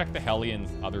 we should check the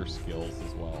Hellions' other skills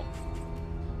as well.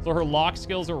 So her lock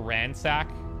skills are Ransack.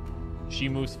 She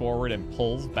moves forward and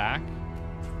pulls back.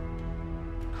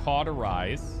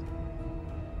 Cauterize.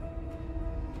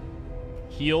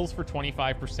 Heals for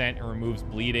 25% and removes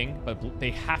bleeding, but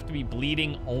they have to be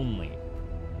bleeding only.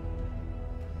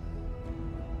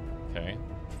 Okay.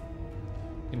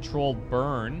 Controlled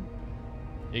Burn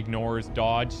ignores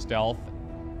dodge, stealth,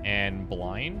 and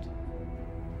blind.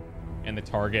 And the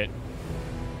target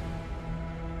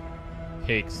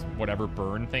takes whatever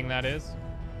burn thing that is.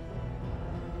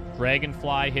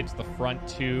 Dragonfly hits the front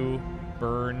 2,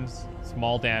 burns,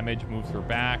 small damage, moves her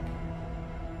back.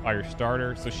 Fire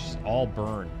Starter, so she's all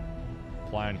burn.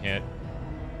 Apply on hit.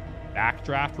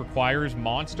 Backdraft requires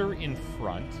monster in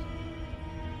front.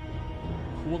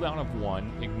 Cooldown of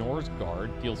 1, ignores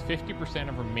guard, deals 50%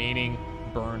 of remaining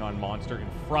burn on monster in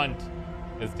front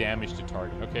as damage to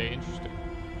target. Okay, interesting.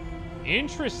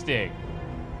 Interesting.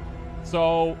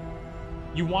 So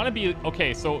you want to be...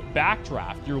 Okay, so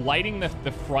backdraft. You're lighting the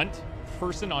front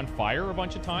person on fire a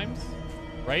bunch of times,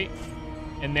 right?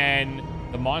 And then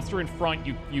The monster in front,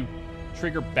 you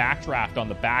trigger backdraft on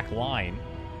the back line,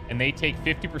 and they take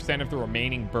 50% of the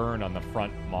remaining burn on the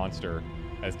front monster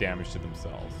as damage to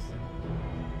themselves.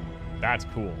 That's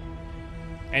cool.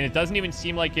 And it doesn't even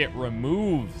seem like it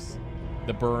removes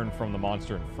the burn from the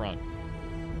monster in front.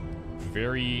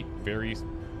 Very, very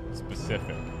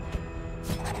specific.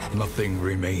 Nothing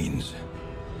remains,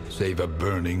 save a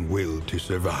burning will to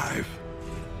survive.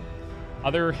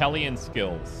 Other Hellion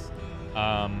skills.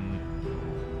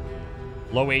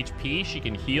 Low HP, she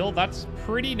can heal. That's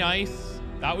pretty nice.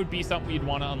 That would be something you'd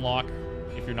want to unlock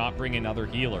if you're not bringing other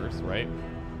healers, right?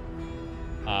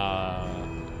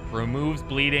 Removes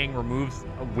bleeding, removes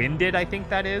winded, I think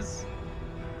that is.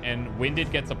 And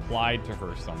winded gets applied to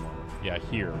her somewhere. Yeah,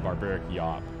 here, Barbaric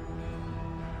Yop.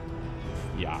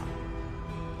 Yeah.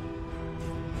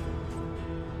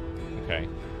 Okay.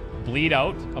 Bleed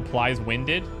out, applies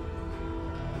winded.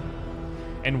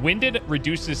 And winded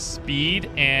reduces speed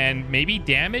and maybe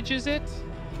damages it?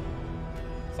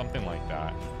 Something like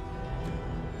that.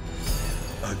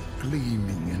 A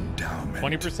gleaming endowment.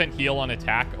 20% heal on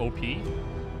attack, OP.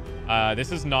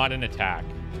 This is not an attack.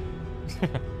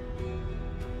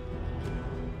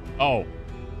 Oh,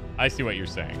 I see what you're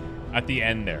saying. At the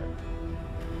end there.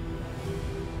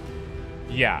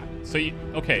 Yeah. So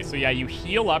you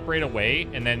heal up right away,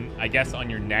 and then I guess on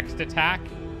your next attack,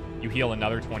 you heal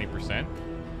another 20%.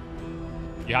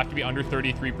 You have to be under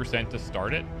 33% to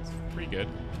start it. It's pretty good.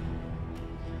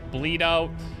 Bleed out.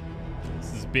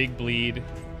 This is big bleed.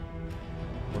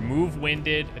 Remove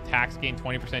winded. Attacks gain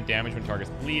 20% damage when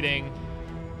target's bleeding.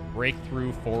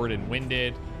 Breakthrough forward and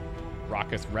winded.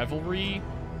 Raucous Revelry.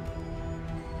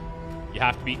 You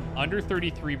have to be under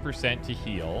 33% to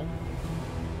heal.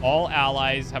 All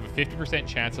allies have a 50%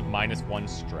 chance of -1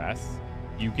 stress.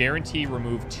 You guarantee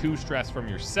remove 2 stress from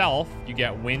yourself. You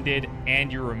get winded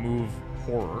and you remove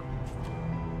horror.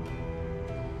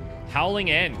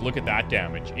 Howling End. Look at that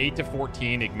damage. 8 to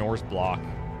 14 ignores block.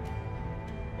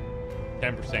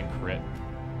 10% crit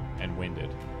and winded.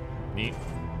 Neat.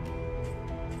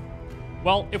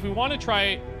 Well, if we want to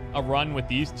try a run with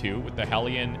these two, with the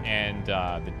Hellion and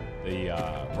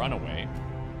the Runaway,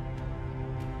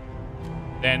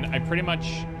 then I pretty much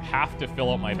have to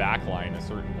fill out my backline a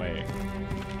certain way.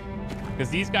 Because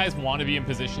these guys want to be in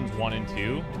positions 1 and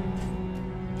 2.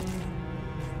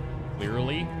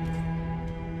 Clearly.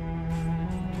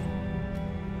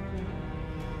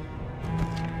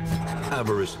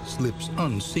 Avarice slips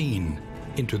unseen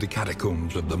into the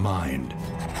catacombs of the mind.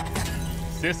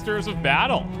 Sisters of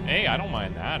Battle. Hey, I don't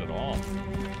mind that at all.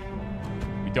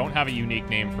 We don't have a unique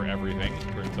name for everything,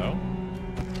 turns out.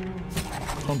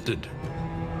 Hunted,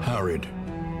 harried,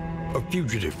 a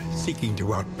fugitive seeking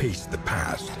to outpace the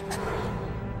past.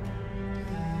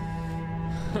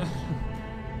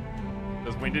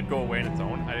 Does Winded go away on its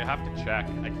own? I have to check.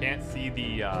 I can't see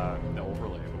the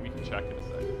overlay, but we can check in a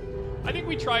second. I think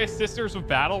we try a Sisters of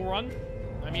Battle run.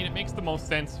 I mean, it makes the most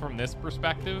sense from this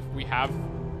perspective. We have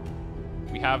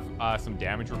some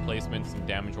damage replacements, some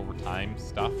damage over time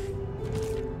stuff.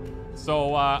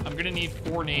 So I'm gonna need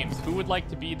 4 names. Who would like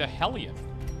to be the Hellion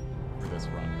for this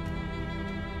run?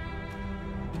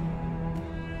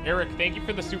 Eric, thank you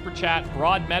for the super chat.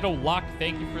 Broad Meadow Luck,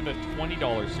 thank you for the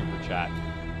 $20 super chat.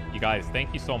 You guys,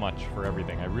 thank you so much for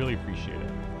everything. I really appreciate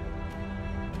it.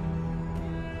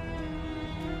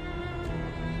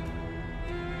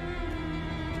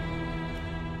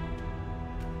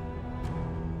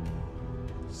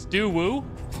 Stu-woo?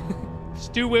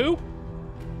 Stu-woo?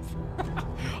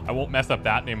 I won't mess up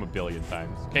that name a billion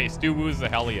times. Okay, Stu-woo is the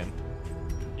Hellion.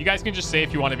 You guys can just say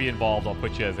if you want to be involved. I'll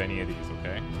put you as any of these,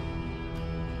 okay?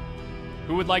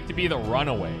 Who would like to be the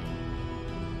Runaway?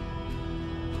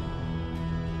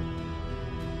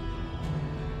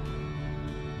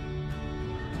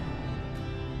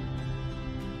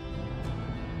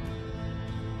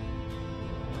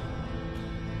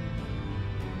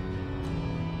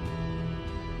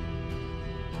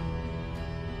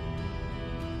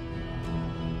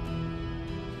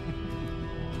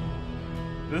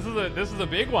 This is a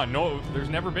big one. No, there's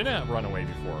never been a Runaway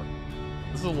before.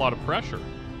 This is a lot of pressure.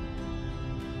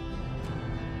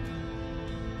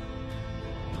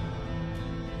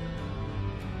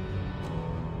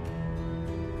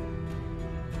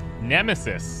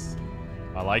 Nemesis.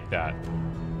 I like that.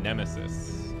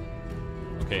 Nemesis.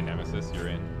 Okay, Nemesis, you're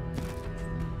in.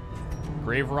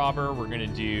 Grave Robber, we're gonna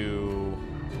do...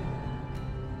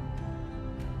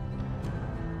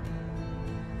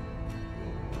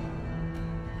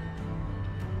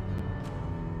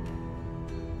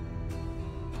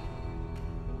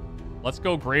 Let's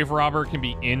go Grave Robber can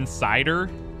be Insider.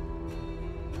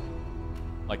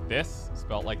 Like this,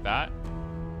 spelled like that.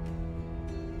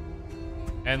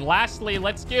 And lastly,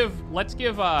 let's give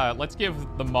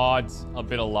the mods a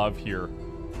bit of love here.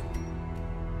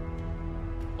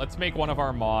 Let's make one of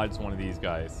our mods one of these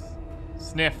guys.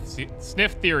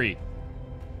 Sniff Theory.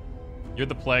 You're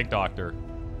the plague doctor.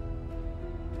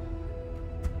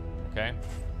 Okay.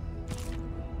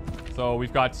 So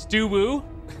we've got Stu-Woo,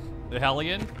 the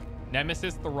Hellion,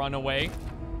 Nemesis, the Runaway,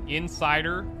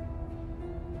 Insider,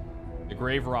 the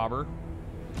Grave Robber,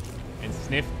 and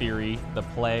Sniff Theory, the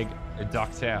Plague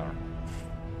Doctor.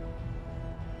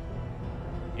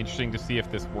 Interesting to see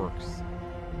if this works.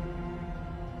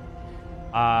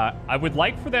 I would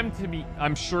like for them to be...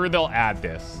 I'm sure they'll add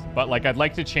this, but like I'd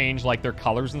like to change like their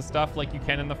colors and stuff like you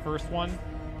can in the first one.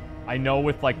 I know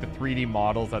with like the 3D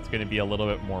models that's going to be a little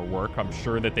bit more work. I'm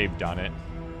sure that they've done it,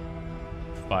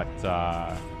 but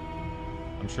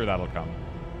I'm sure that'll come.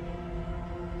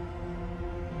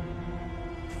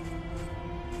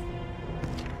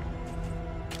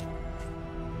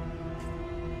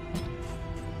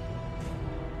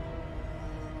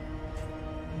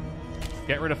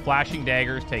 Get rid of flashing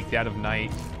daggers, take Dead of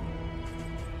Night.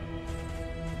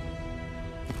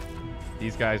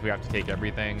 These guys, we have to take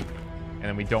everything. And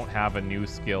then we don't have a new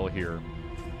skill here.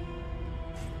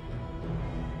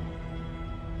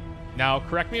 Now,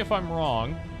 correct me if I'm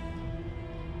wrong.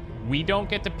 We don't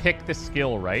get to pick the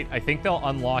skill, right? I think they'll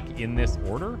unlock in this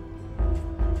order.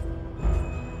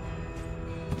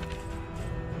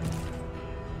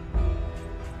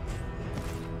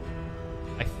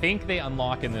 I think they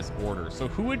unlock in this order. So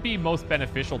who would be most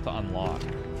beneficial to unlock?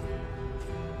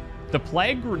 The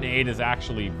Plague Grenade is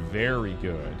actually very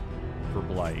good for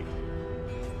Blight.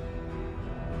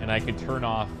 And I could turn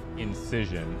off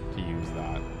Incision to use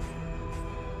that.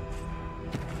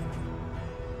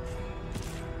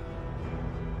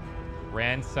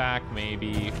 Ransack,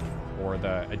 maybe. Or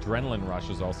the Adrenaline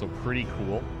Rush is also pretty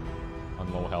cool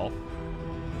on low health.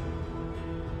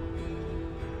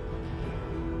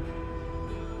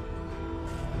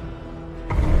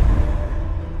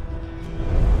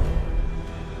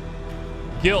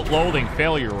 Guilt, loathing,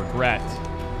 failure, regret.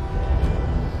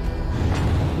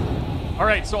 All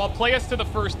right, so I'll play us to the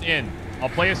first inn. All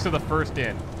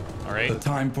right. The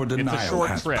time for denial it's a short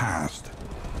has trip. passed.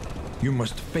 You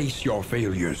must face your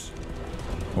failures,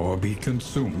 or be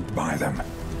consumed by them.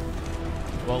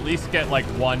 Well, at least get like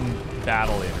one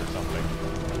battle in or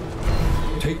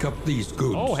something. Take up these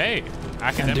goods. Oh, hey, and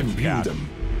academic imbue chat. them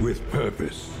with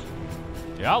purpose.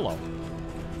 Yellow.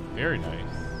 Very nice.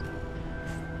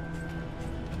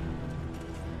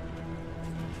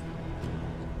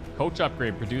 Coach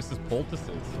upgrade produces poultices.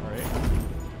 All right.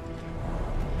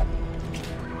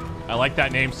 I like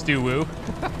that name, Stu-Woo.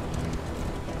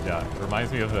 Yeah, it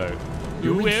reminds me of the...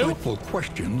 Your Stu-Woo? insightful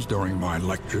questions during my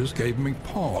lectures gave me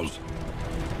pause.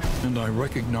 And I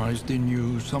recognized in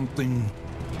you something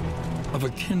of a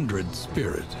kindred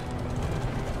spirit.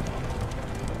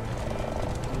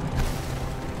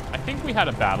 I think we had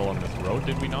a battle on this road,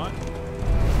 did we not?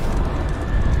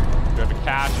 We have a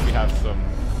cache, we have some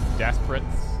desperates.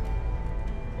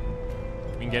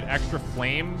 We can get extra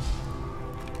flame.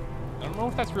 I don't know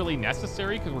if that's really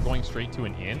necessary because we're going straight to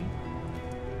an inn.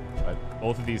 But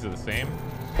both of these are the same.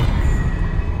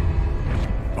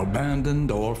 Abandoned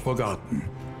or forgotten.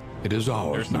 It is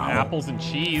ours There's some now. apples and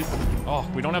cheese. Oh,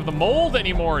 we don't have the mold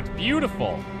anymore. It's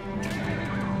beautiful.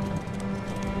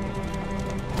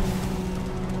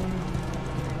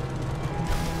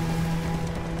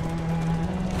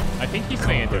 I think he's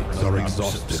saying different Are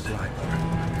stuff. exhausted.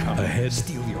 Ahead,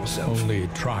 Steel yourself. only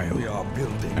trial We are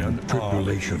building and an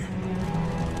tribulation.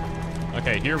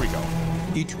 Okay, here we go.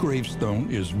 Each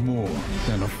gravestone is more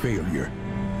than a failure.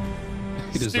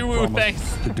 It is a Stu-Woo, promise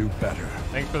thanks. to do better.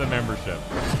 Thanks for the membership.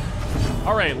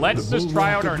 All right, let's The just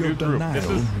try out bulwark our of new your group. This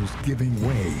denial is... giving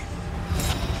way.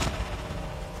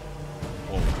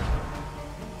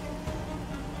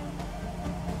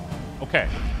 Okay,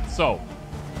 so...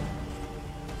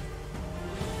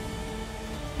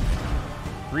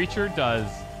 Breacher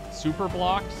does super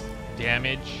blocks,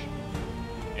 damage,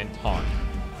 and taunt.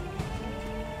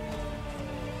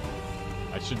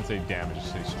 I shouldn't say damage, I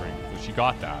should say strength. So she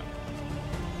got that.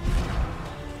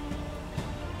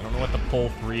 I don't know what the pull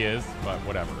 3 is, but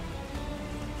whatever.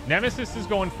 Nemesis is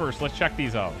going first. Let's check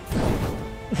these out.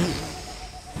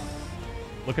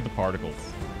 Look at the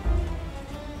particles.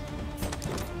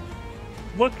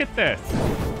 Look at this.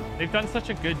 They've done such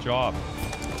a good job.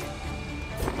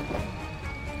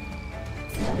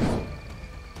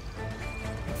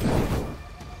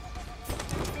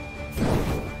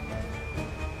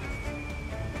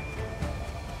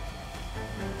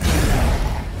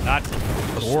 That's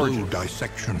A slow gorgeous.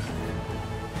 dissection.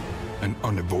 An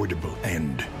unavoidable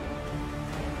end.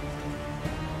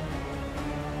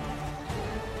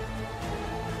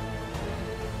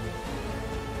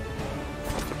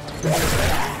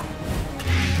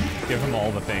 Give him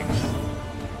all the things.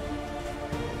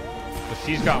 So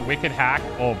she's got Wicked Hack.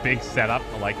 Oh, big setup.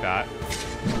 I like that.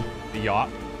 The Yop.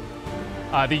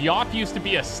 The Yop used to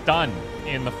be a stun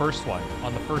in the first one,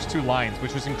 on the first 2 lines,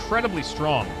 which was incredibly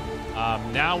strong.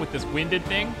 Now with this winded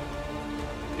thing,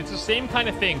 it's the same kind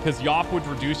of thing, because Yop would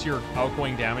reduce your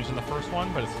outgoing damage in the first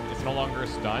one, but it's no longer a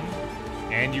stun,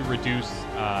 and you reduce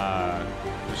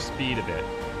your speed a bit.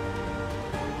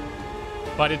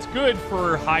 But it's good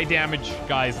for high damage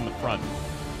guys in the front.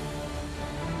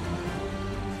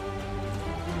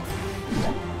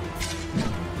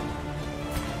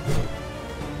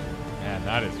 Man,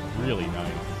 that is really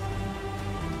nice.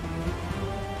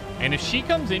 And if she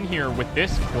comes in here with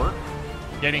this quirk,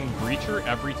 getting Breacher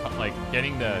every time, like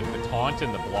getting the taunt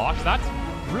and the blocks, that's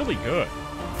really good.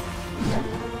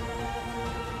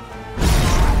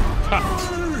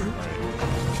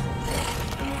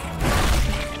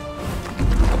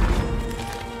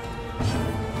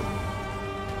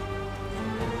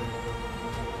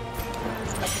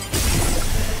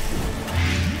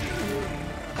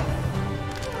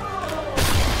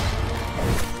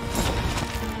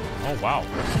 Oh, wow.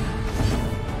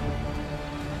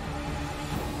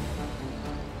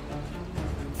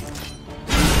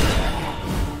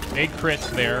 Big crits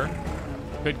there.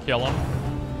 Could kill him.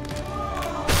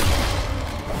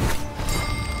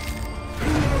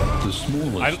 The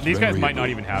smallest these guys might not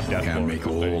even have death can blow make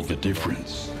all the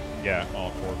difference. Yeah,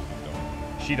 all 4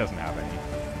 don't. She doesn't have any.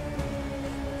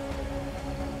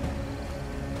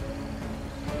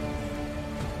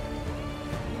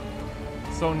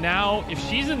 So now, if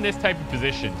she's in this type of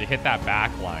position to hit that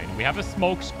back line, we have a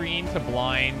smoke screen to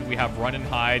blind, we have run and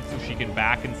hide so she can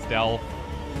back and stealth,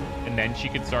 and then she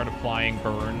could start applying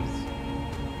burns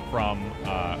from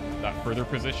that further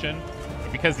position.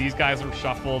 But because these guys are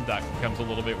shuffled, that becomes a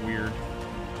little bit weird.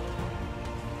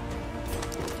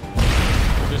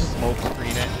 We'll just smoke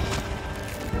screen it.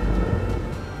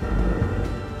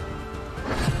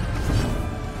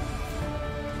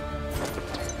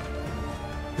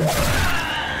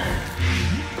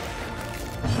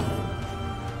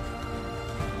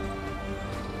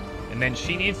 And then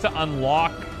she needs to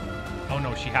unlock... Oh,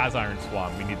 no, she has Iron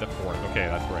Swan. We need the 4th. Okay,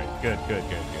 that's right. Good.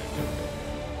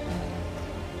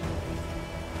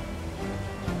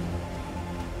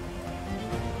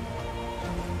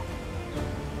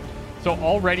 So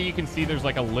already you can see there's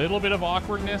like a little bit of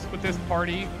awkwardness with this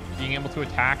party, being able to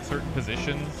attack certain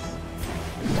positions.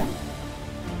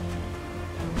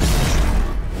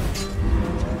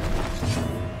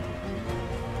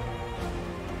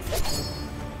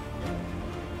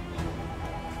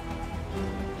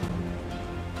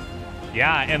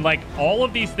 Yeah, and like all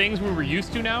of these things we were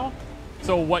used to now.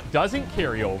 So what doesn't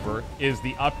carry over is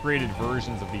the upgraded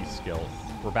versions of these skills.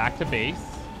 We're back to base,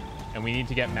 and we need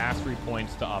to get mastery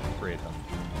points to upgrade them.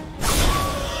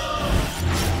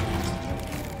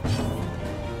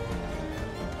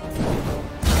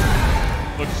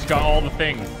 Look, she's got all the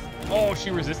things. Oh, she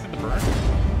resisted the burn.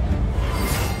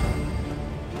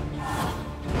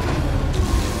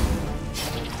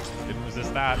 Didn't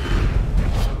resist that.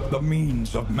 The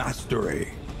means of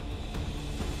mastery.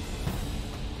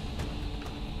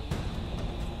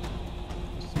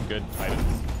 Some good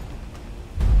items.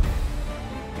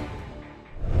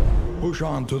 Push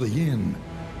on to the inn.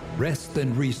 Rest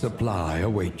and resupply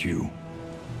await you.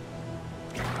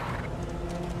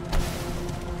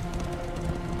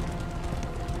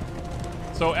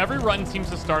 So every run seems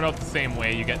to start out the same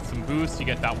way. You get some boosts, you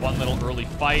get that one little early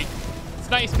fight. It's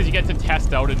nice because you get to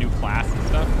test out a new class and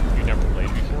stuff you've never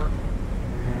played before.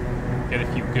 Get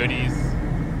a few goodies.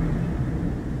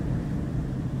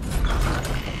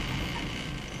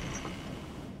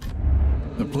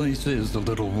 The place is a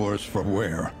little worse for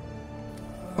wear,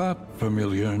 but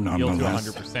familiar Heal nonetheless.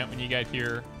 to 100% when you get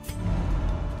here.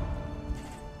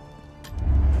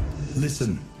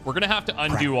 Listen. We're going to have to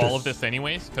undo all of this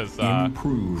anyways, because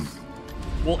improve.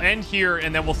 We'll end here,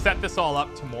 and then we'll set this all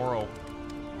up tomorrow.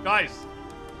 Guys,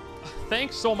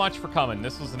 thanks so much for coming.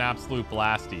 This was an absolute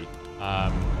blasty.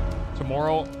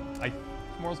 Tomorrow's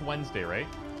Wednesday, right?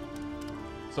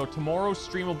 So tomorrow's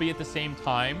stream will be at the same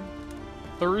time.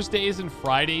 Thursdays and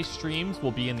Friday streams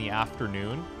will be in the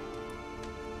afternoon.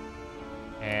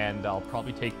 And I'll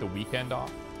probably take the weekend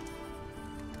off.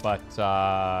 But,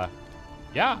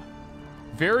 yeah.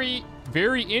 Very,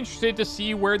 very interested to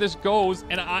see where this goes.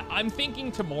 And I'm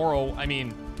thinking tomorrow, I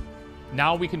mean,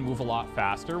 now we can move a lot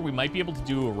faster. We might be able to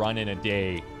do a run in a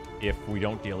day if we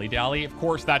don't dilly-dally. Of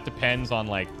course, that depends on,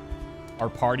 like, our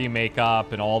party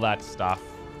makeup and all that stuff.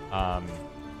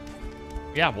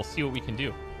 Yeah, we'll see what we can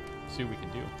do.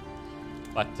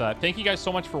 But thank you guys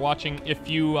so much for watching. If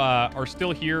you are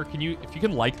still here, if you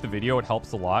can like the video, it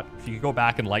helps a lot. If you could go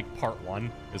back and like part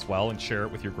 1 as well and share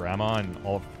it with your grandma and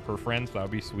all of her friends, that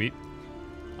would be sweet.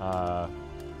 I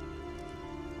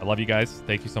love you guys.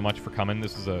 Thank you so much for coming.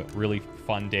 This is a really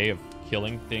fun day of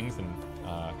killing things and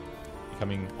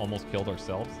becoming almost killed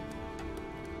ourselves.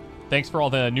 Thanks for all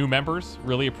the new members.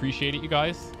 Really appreciate it, you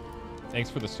guys. Thanks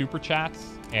for the super chats.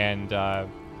 And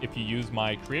if you use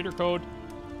my creator code,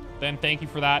 then thank you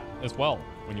for that as well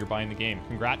when you're buying the game.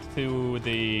 Congrats to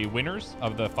the winners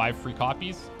of the 5 free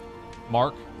copies.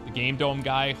 Mark, the Game Dome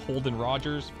guy, Holden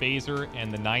Rogers, Phaser,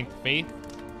 and the Ninth Faith.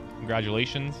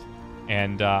 Congratulations.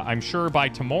 And I'm sure by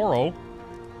tomorrow,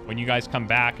 when you guys come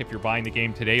back, if you're buying the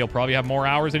game today, you'll probably have more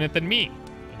hours in it than me.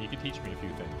 And you can teach me a few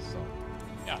things. So,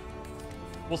 yeah.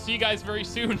 We'll see you guys very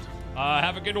soon.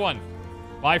 Have a good one.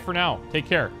 Bye for now. Take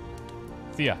care.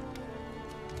 See ya.